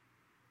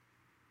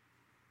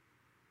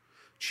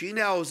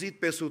 Cine a auzit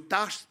pe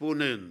sutaș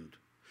spunând,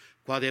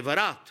 cu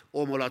adevărat,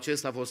 omul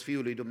acesta a fost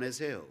Fiul lui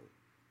Dumnezeu?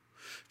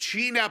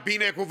 Cine a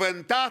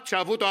binecuvântat și a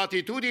avut o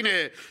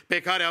atitudine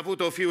pe care a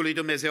avut-o Fiul lui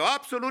Dumnezeu?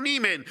 Absolut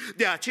nimeni.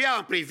 De aceea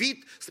am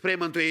privit spre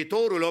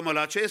Mântuitorul omul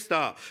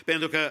acesta,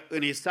 pentru că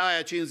în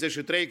Isaia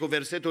 53 cu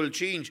versetul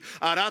 5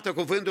 arată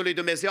cuvântul lui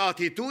Dumnezeu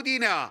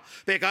atitudinea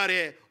pe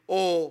care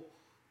o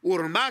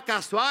urma ca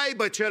să o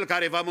aibă cel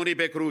care va muri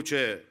pe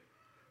cruce.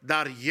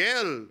 Dar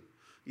el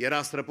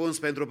era străpuns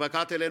pentru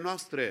păcatele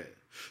noastre,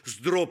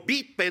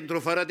 zdrobit pentru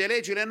fără de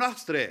legile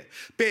noastre.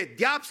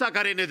 Pedeapsa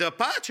care ne dă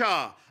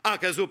pacea a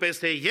căzut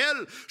peste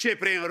el și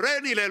prin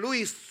rănile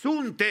lui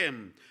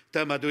suntem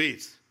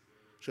tămăduiți.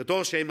 Și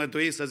toți cei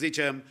mântuiți să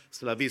zicem,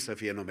 slăvit să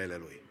fie numele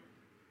lui.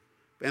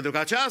 Pentru că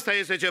aceasta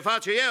este ce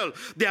face el.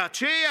 De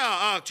aceea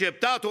a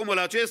acceptat omul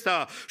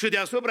acesta și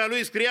deasupra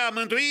lui scria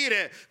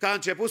mântuire, că a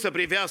început să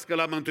privească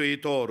la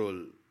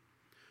Mântuitorul.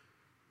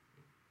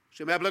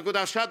 Și mi-a plăcut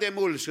așa de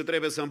mult și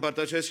trebuie să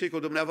împărtășesc și cu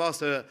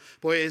dumneavoastră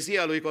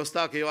poezia lui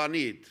Costache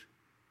Ioanid,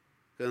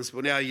 când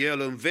spunea el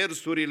în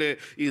versurile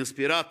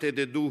inspirate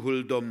de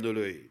Duhul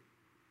Domnului.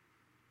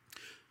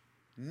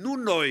 Nu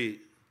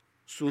noi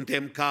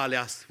suntem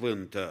calea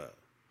sfântă,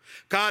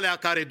 calea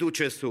care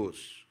duce sus.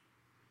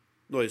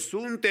 Noi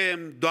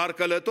suntem doar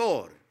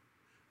călători,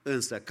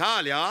 însă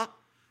calea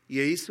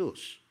e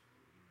Iisus.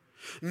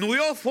 Nu e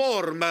o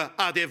formă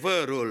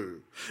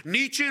adevărul,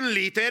 nici în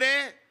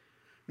litere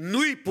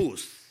nu-i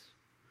pus.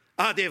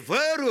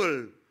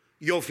 Adevărul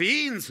e o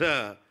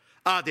ființă,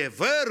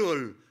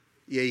 adevărul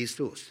e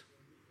Iisus.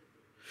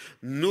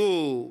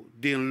 Nu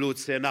din lut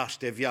se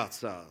naște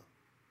viața,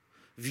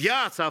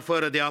 viața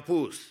fără de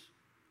apus.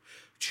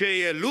 Ce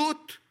e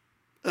lut,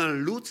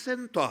 în lut se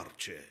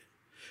întoarce,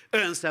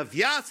 însă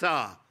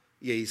viața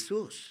e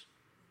Iisus.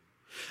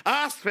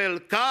 Astfel,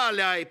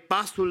 calea e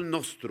pasul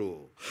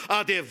nostru,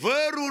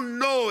 adevărul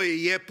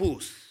noi e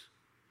pus.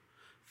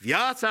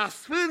 Viața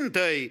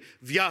sfântă-i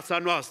viața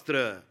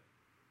noastră,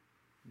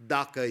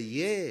 dacă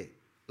e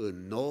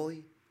în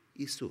noi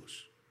Iisus.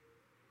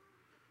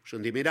 Și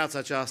în dimineața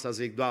aceasta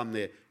zic,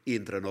 Doamne,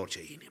 intră în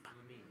orice inimă.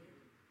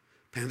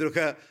 Pentru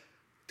că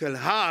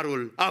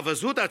tâlharul a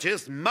văzut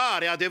acest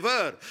mare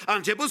adevăr, a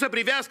început să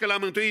privească la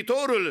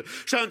Mântuitorul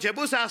și a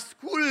început să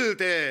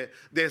asculte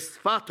de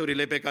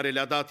sfaturile pe care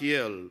le-a dat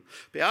el.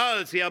 Pe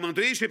alții a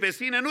mântuit și pe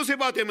sine nu se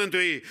poate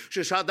mântui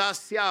și și-a dat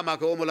seama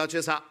că omul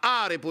acesta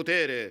are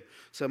putere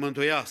să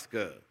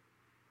mântuiască.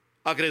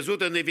 A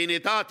crezut în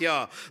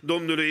divinitatea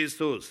Domnului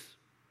Iisus.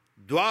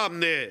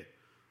 Doamne,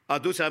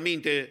 adu-ți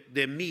aminte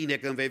de mine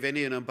când vei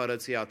veni în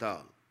împărăția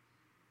ta.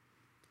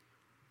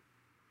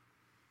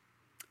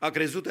 A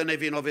crezut în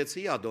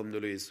nevinovăția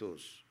Domnului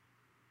Iisus.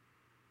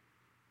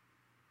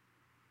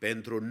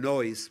 Pentru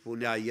noi,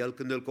 spunea el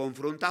când îl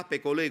confrunta pe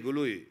colegul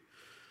lui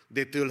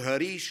de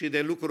tâlhării și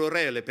de lucruri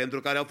rele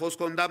pentru care au fost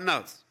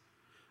condamnați.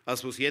 A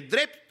spus, e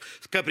drept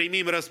că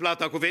primim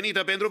răsplata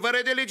cuvenită pentru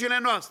fără de legile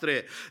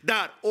noastre,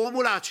 dar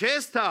omul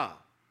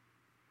acesta,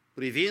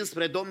 privind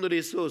spre Domnul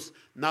Iisus,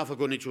 n-a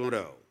făcut niciun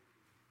rău.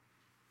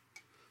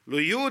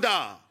 Lui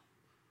Iuda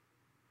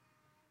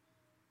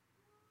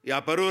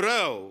i-a părut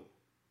rău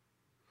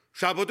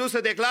și a putut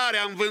să declare: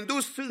 am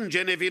vândut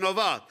sânge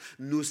nevinovat.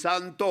 Nu s-a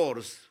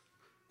întors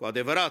cu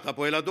adevărat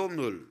apoi la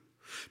Domnul.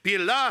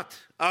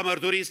 Pilat a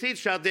mărturisit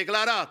și a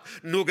declarat: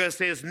 nu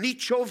găsesc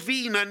nicio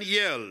vină în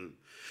el.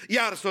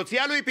 Iar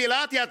soția lui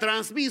Pilat i-a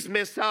transmis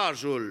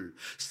mesajul: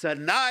 să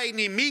n-ai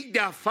nimic de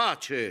a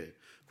face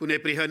cu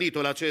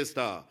neprihănitul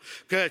acesta,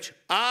 căci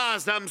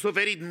azi am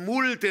suferit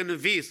mult în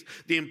vis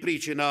din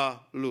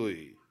pricina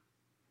lui.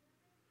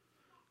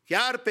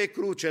 Chiar pe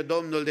cruce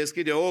Domnul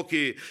deschide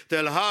ochii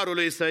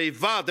tâlharului să-i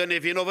vadă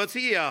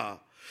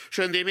nevinovăția. Și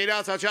în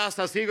dimineața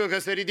aceasta sigur că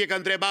se ridică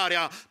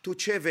întrebarea: tu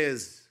ce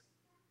vezi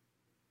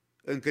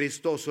în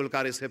Hristosul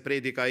care se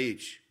predică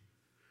aici?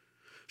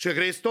 Și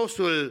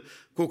Hristosul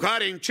cu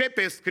care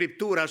începe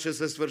Scriptura și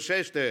se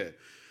sfârșește,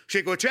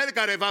 și cu cel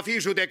care va fi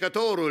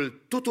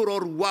judecătorul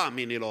tuturor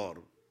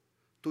oamenilor,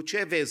 tu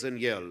ce vezi în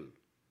el?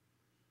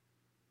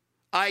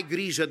 Ai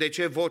grijă de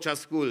ce voce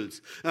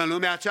asculți în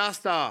lumea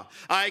aceasta,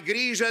 ai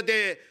grijă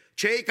de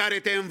cei care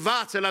te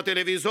învață la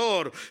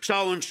televizor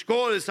sau în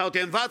școli sau te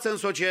învață în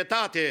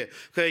societate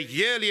că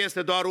El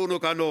este doar unul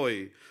ca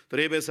noi.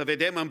 Trebuie să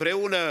vedem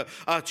împreună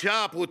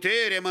acea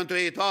putere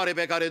mântuitoare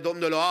pe care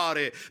Domnul o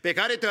are, pe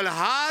care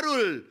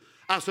tâlharul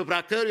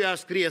asupra căruia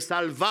scrie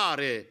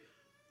salvare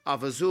a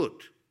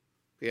văzut.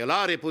 El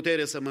are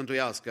putere să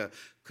mântuiască.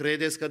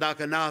 Credeți că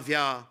dacă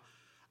n-avea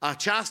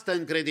această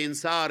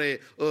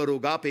încredințare, îl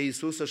ruga pe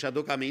Iisus să-și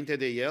aducă aminte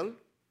de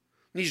el?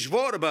 Nici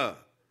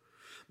vorbă.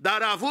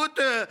 Dar a avut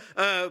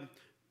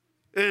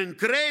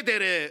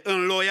încredere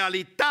în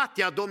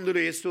loialitatea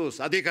Domnului Iisus.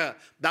 Adică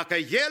dacă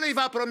El îi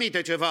va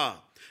promite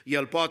ceva,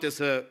 El poate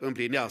să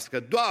împlinească.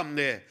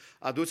 Doamne,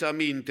 adu-ți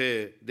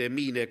aminte de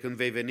mine când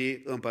vei veni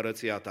în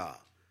împărăția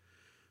Ta.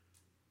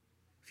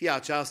 Fie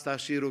aceasta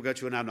și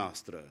rugăciunea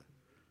noastră.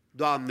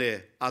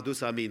 Doamne,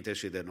 adu-ți aminte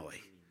și de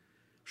noi.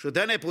 Și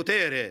dă-ne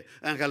putere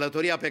în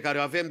călătoria pe care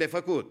o avem de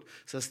făcut,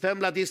 să stăm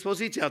la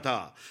dispoziția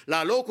Ta,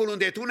 la locul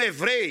unde Tu ne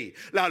vrei,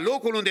 la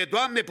locul unde,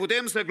 Doamne,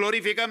 putem să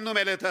glorificăm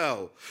numele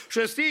Tău.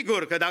 Și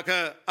sigur că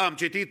dacă am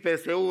citit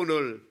peste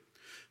unul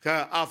că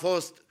a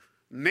fost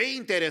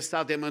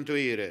neinteresat de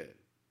mântuire,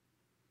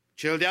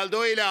 cel de-al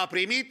doilea a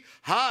primit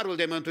harul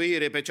de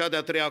mântuire pe cea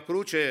de-a treia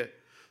cruce,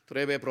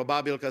 trebuie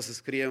probabil că să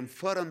scriem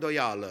fără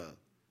îndoială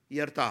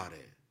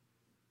iertare.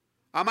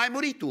 A mai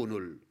murit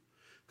unul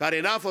care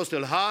n-a fost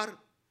tâlhar,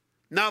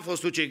 n-a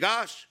fost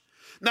ucigaș,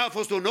 n-a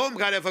fost un om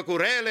care a făcut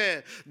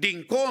rele,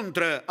 din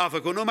contră a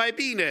făcut numai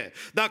bine.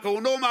 Dacă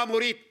un om a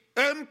murit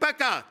în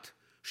păcat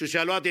și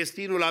și-a luat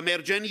destinul a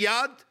merge în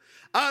iad,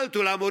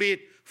 altul a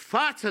murit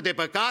față de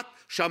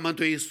păcat și a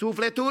mântuit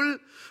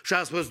sufletul și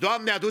a spus: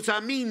 Doamne, adu-ți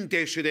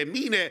aminte și de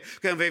mine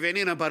când vei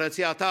veni în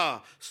împărăția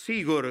Ta.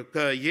 Sigur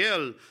că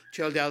el,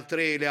 cel de-al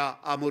treilea,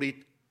 a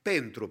murit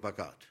pentru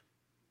păcat.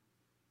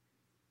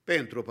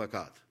 Pentru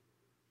păcat.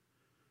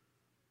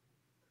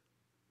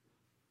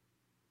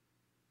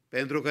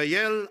 Pentru că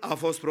el a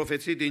fost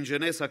profețit din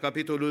Genesa,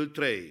 capitolul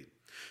 3,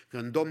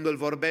 când Domnul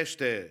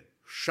vorbește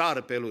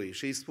șarpelui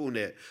și îi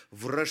spune: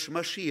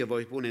 vrășmășie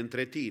voi pune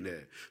între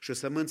tine și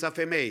sămânța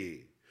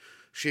femeii.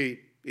 Și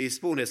îi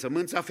spune: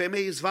 sămânța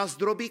femeii îți va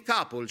zdrobi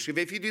capul și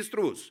vei fi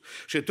distrus.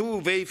 Și tu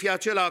vei fi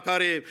acela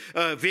care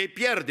vei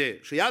pierde.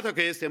 Și iată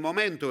că este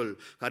momentul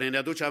care ne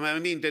aduce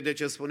aminte de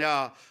ce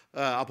spunea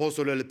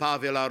apostolul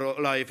Pavel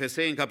la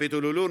Efeseni,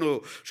 capitolul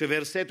 1 și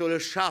versetul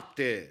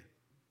 7.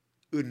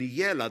 În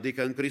El,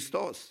 adică în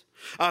Hristos,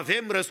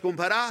 avem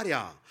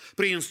răscumpărarea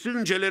prin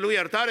sângele Lui,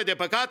 iertare de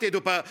păcate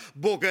după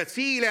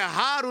bogățiile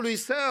harului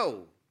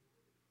Său.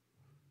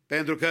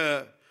 Pentru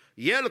că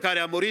El care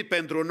a murit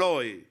pentru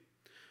noi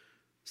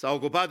s-a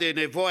ocupat de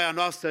nevoia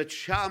noastră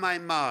cea mai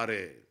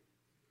mare.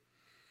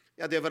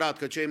 E adevărat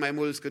că cei mai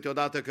mulți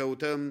câteodată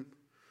căutăm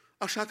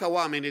așa ca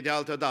oamenii de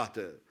altă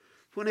dată.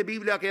 Spune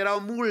Biblia că erau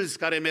mulți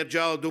care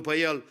mergeau după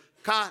El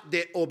ca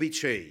de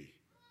obicei.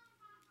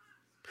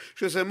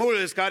 Și sunt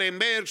mulți care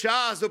merg și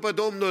azi după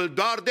Domnul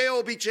doar de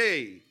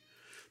obicei.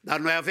 Dar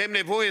noi avem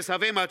nevoie să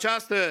avem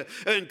această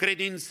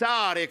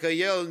încredințare că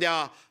El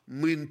ne-a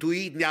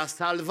mântuit, ne-a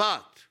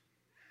salvat.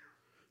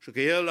 Și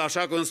că El,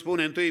 așa cum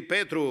spune 1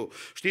 Petru,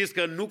 știți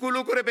că nu cu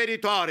lucruri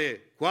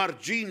peritoare, cu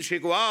argint și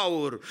cu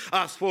aur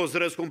ați fost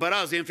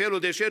răscumpărați din felul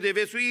de șer de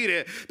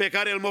vețuire pe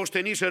care îl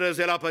moștenișără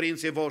de la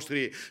părinții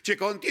voștri, ci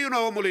continuă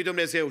omului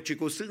Dumnezeu, ci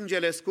cu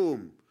sângele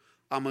scump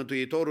a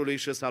Mântuitorului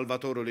și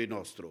Salvatorului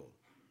nostru.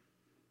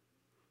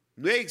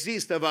 Nu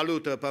există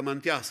valută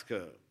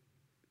pământească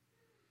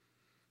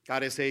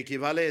care să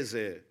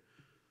echivaleze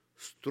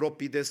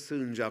stropii de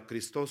sânge a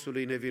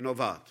Hristosului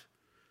nevinovat,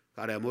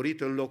 care a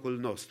murit în locul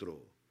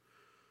nostru.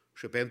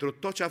 Și pentru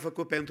tot ce a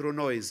făcut pentru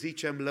noi,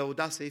 zicem,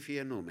 lăudat să-i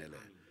fie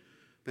numele.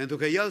 Pentru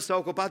că El s-a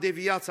ocupat de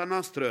viața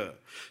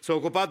noastră, s-a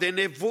ocupat de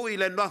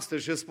nevoile noastre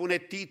și spune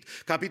Tit,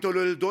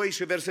 capitolul 2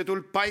 și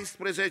versetul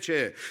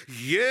 14,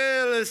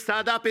 El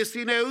s-a dat pe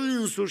sine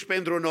însuși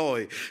pentru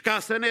noi, ca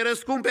să ne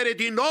răscumpere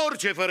din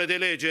orice fără de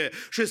lege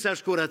și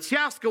să-și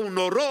curățească un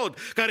norod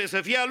care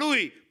să fie a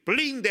Lui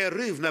plin de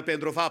râvnă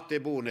pentru fapte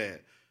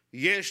bune.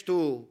 Ești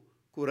tu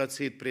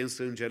curățit prin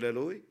sângele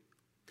Lui?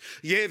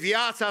 E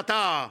viața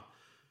ta,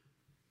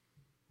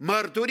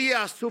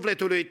 mărturia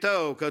sufletului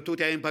tău că tu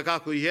te-ai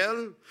împăcat cu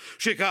El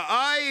și că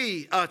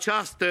ai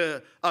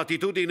această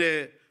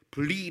atitudine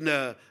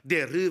plină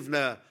de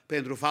râvnă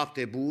pentru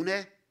fapte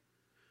bune?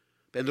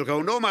 Pentru că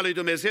un om al lui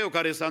Dumnezeu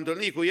care s-a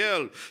întâlnit cu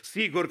El,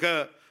 sigur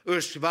că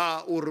își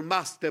va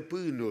urma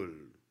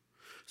stăpânul.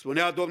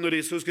 Spunea Domnul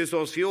Iisus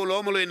Hristos, Fiul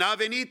omului n-a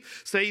venit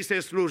să îi se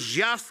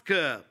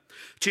slujească,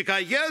 ci ca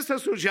El să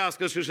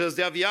slujească și să-și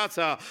dea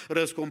viața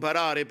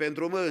răscumpărare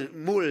pentru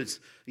mulți.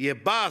 E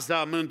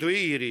baza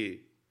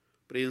mântuirii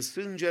prin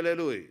sângele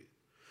Lui.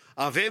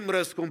 Avem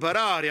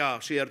răscumpărarea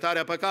și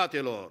iertarea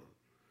păcatelor.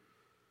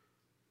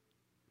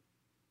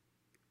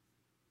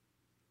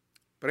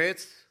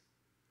 Preț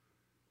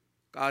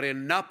care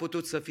n-a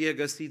putut să fie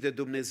găsit de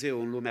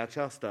Dumnezeu în lumea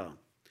aceasta.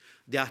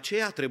 De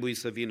aceea trebuie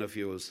să vină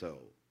Fiul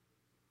Său.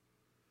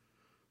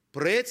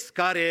 Preț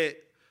care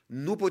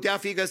nu putea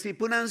fi găsit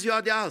până în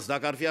ziua de azi,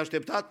 dacă ar fi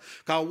așteptat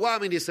ca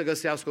oamenii să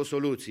găsească o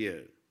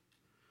soluție.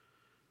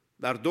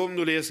 Dar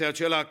Domnul este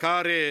acela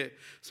care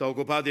s-a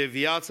ocupat de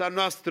viața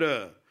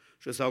noastră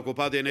și s-a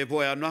ocupat de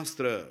nevoia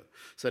noastră,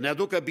 să ne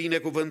aducă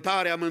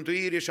binecuvântarea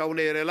mântuirii și a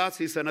unei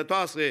relații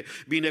sănătoase,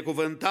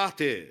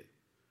 binecuvântate.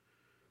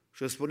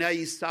 Și spunea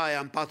Isaia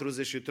în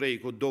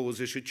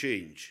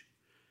 43:25,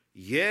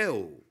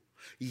 Eu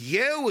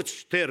îți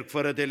șterg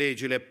fără de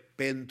legile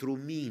pentru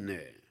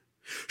mine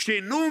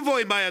și nu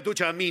voi mai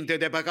aduce aminte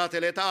de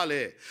păcatele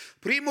tale.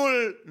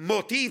 Primul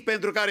motiv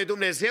pentru care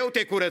Dumnezeu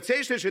te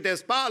curățește și te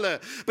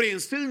spală prin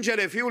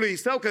sângele Fiului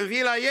Său când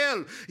vii la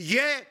El,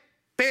 e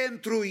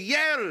pentru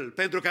El,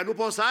 pentru că nu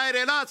poți să ai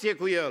relație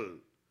cu El.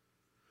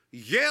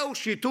 Eu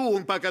și tu,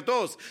 un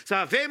păcătos, să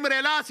avem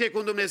relație cu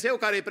un Dumnezeu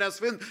care e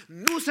preasfânt,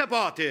 nu se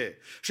poate.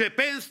 Și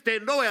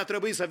peste noi a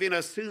trebuit să vină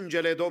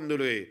sângele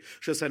Domnului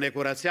și să ne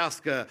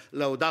curățească,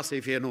 lăudat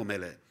să-i fie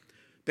numele.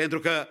 Pentru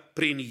că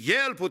prin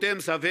El putem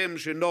să avem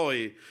și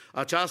noi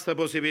această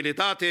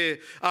posibilitate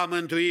a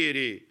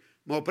mântuirii.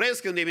 Mă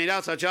opresc în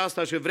dimineața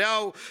aceasta și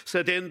vreau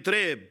să te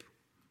întreb,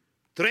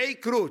 3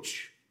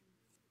 cruci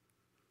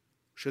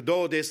și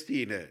 2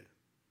 destine.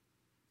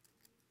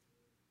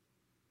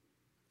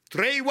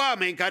 3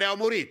 oameni care au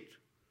murit.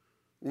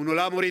 Unul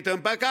a murit în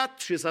păcat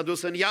și s-a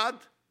dus în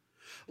iad.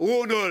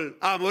 Unul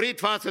a murit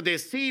față de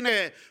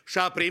sine și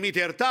a primit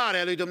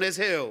iertarea lui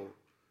Dumnezeu.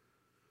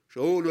 Și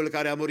unul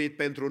care a murit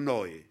pentru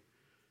noi.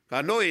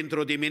 Ca noi,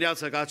 într-o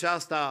dimineață ca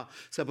aceasta,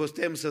 să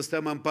putem să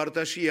stăm în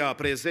părtășia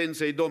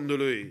prezenței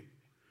Domnului.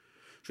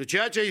 Și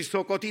ceea ce îi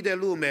socotit de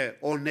lume,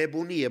 o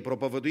nebunie,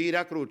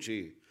 propovăduirea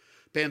crucii,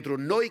 pentru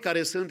noi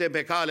care suntem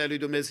pe calea lui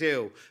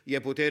Dumnezeu, e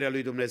puterea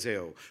lui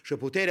Dumnezeu. Și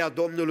puterea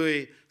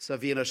Domnului să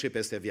vină și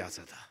peste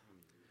viața ta.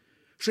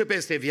 Și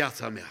peste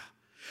viața mea.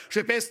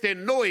 Și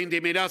peste noi în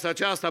dimineața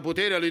aceasta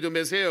puterea lui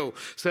Dumnezeu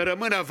să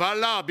rămână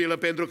valabilă,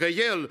 pentru că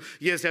El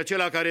este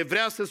acela care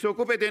vrea să se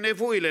ocupe de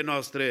nevoile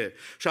noastre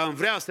și am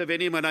vrea să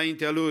venim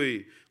înaintea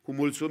Lui cu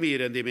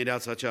mulțumire în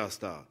dimineața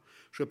aceasta.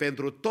 Și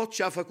pentru tot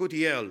ce a făcut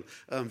El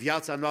în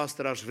viața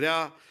noastră aș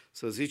vrea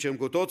să zicem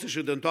cu toții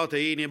și din toată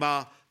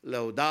inima,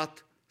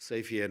 lăudat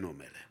să-i fie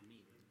numele.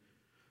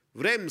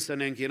 Vrem să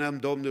ne închinăm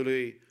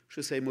Domnului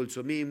și să-i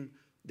mulțumim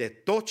de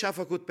tot ce a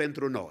făcut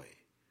pentru noi.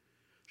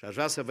 Și aș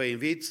vrea să vă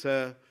invit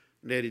să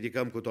ne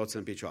ridicăm cu toți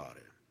în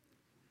picioare.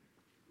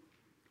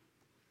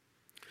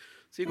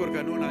 Sigur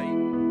că nu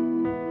înainte.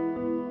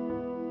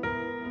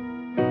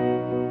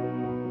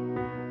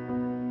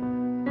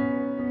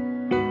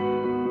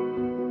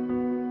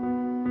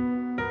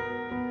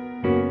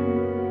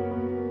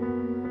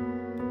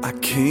 I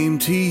came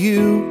to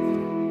you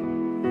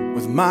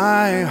with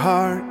my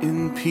heart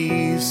in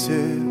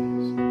pieces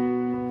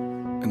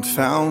and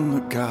found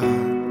the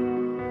God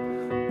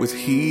with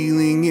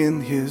healing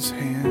in His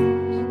hands.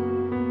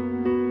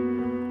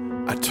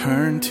 I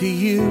turned to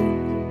you,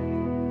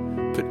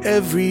 put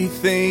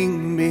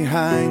everything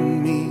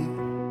behind me,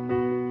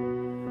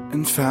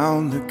 and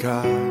found the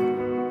God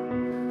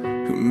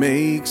who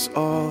makes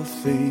all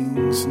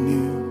things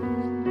new.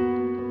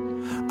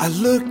 I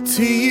look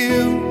to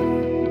you,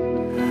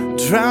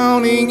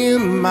 drowning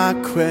in my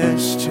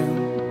questions,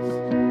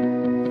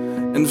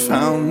 and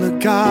found the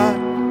God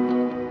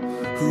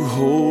who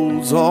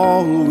holds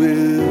all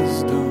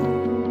wisdom.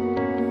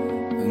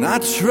 And I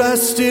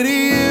trusted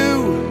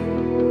you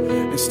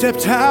and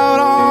stepped out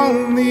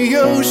on the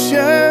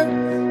ocean.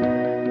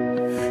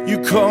 You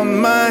caught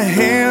my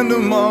hand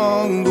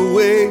among the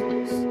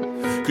waves,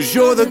 'cause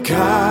you're the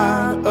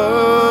God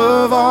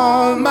of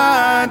all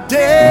my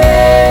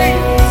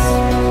days.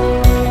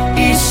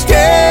 Each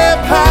step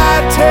I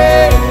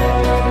take,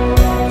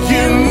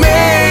 you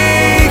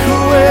make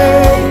a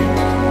way,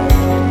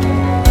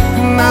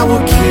 and I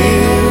will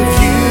give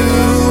you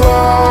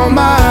all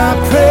my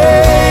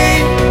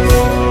praise.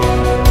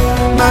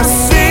 My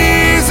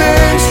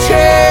seasons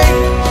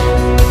change,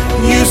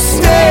 you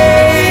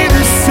stay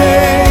the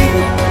same.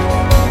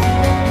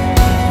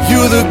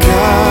 You're the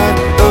God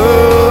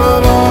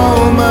of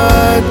all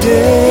my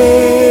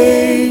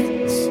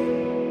days.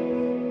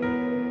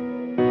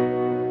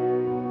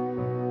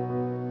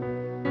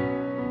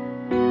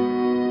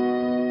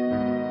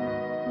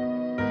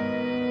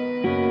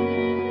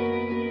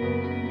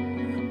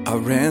 I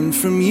ran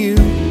from you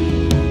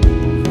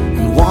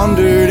and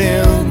wandered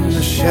in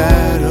the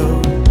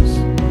shadows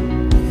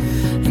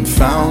and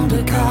found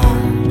a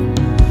God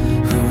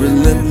who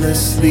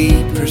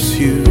relentlessly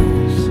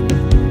pursues.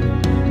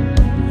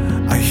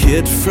 I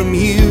hid from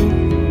you,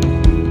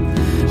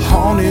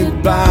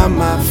 haunted by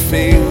my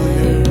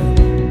failure,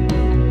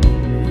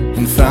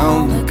 and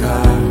found a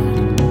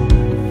God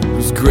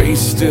whose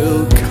grace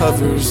still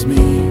covers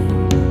me.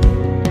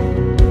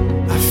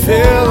 I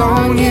fell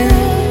on you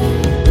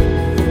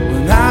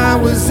when I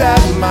was at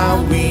my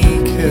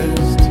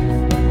weakest,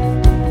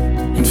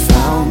 and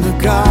found the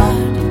God,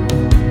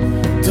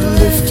 the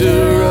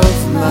lifter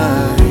of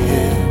my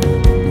head.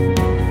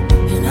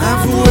 And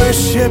I've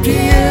worshipped you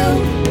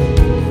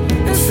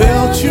and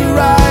felt you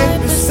right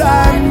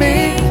beside me.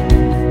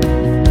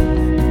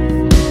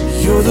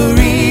 You're the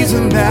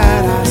reason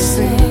that I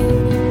sing,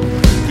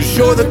 'cause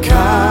you're the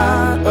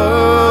God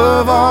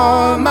of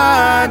all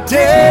my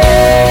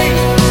days.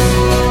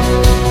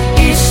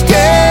 Each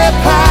step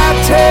I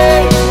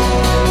take,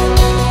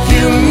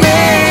 you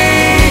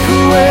make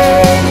a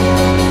way,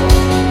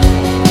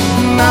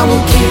 and I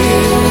will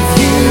give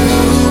you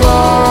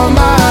all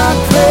my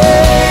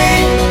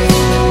praise.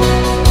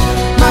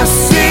 My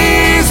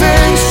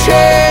seasons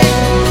change,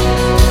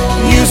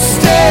 you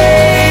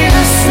stay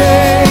the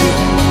same.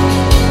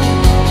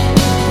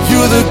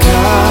 You're the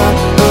God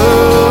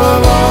of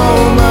all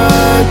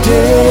my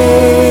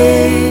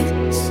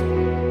days.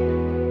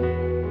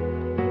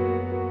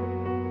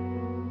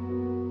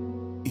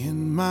 In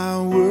my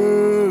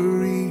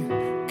worry,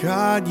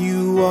 God,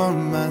 you are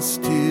my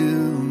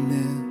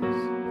stillness.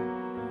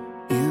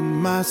 In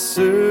my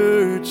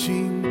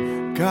searching,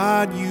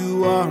 God, you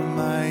are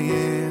my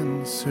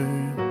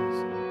answers.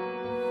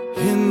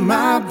 In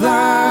my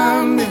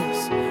blindness,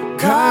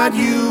 God,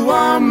 you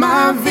are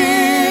my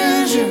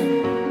vision.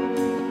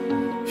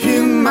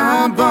 In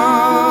my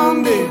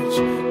bondage,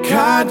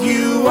 God,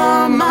 you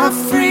are my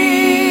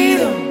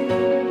freedom.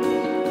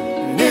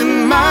 And in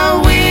my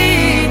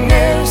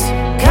weakness,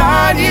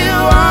 God, you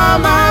are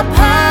my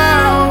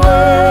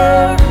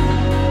power.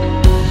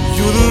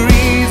 You're the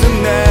reason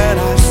that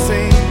I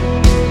sing,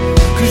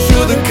 'cause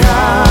you're the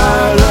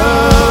God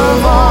of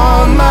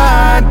all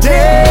my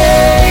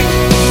days.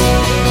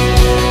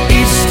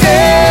 Each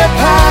step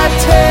I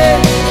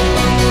take,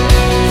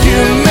 you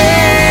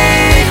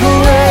make a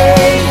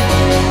way,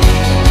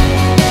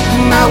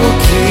 and I will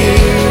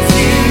give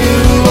you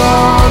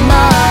all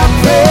my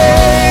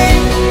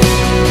praise.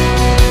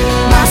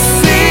 My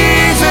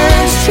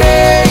seasons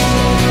change,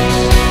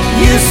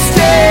 you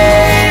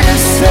stay the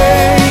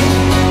same.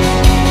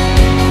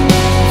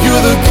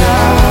 You're the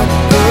God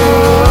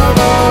of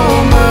all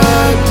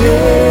my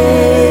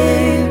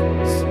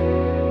days.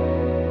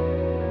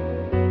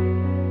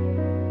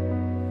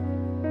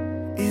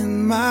 In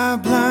my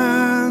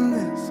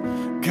blindness,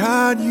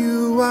 God, you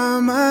are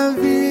my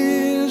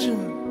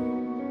vision.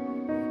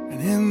 And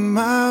in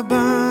my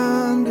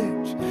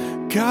bondage,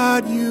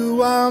 God,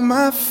 you are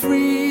my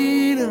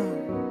freedom.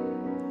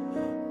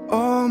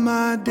 All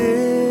my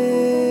days.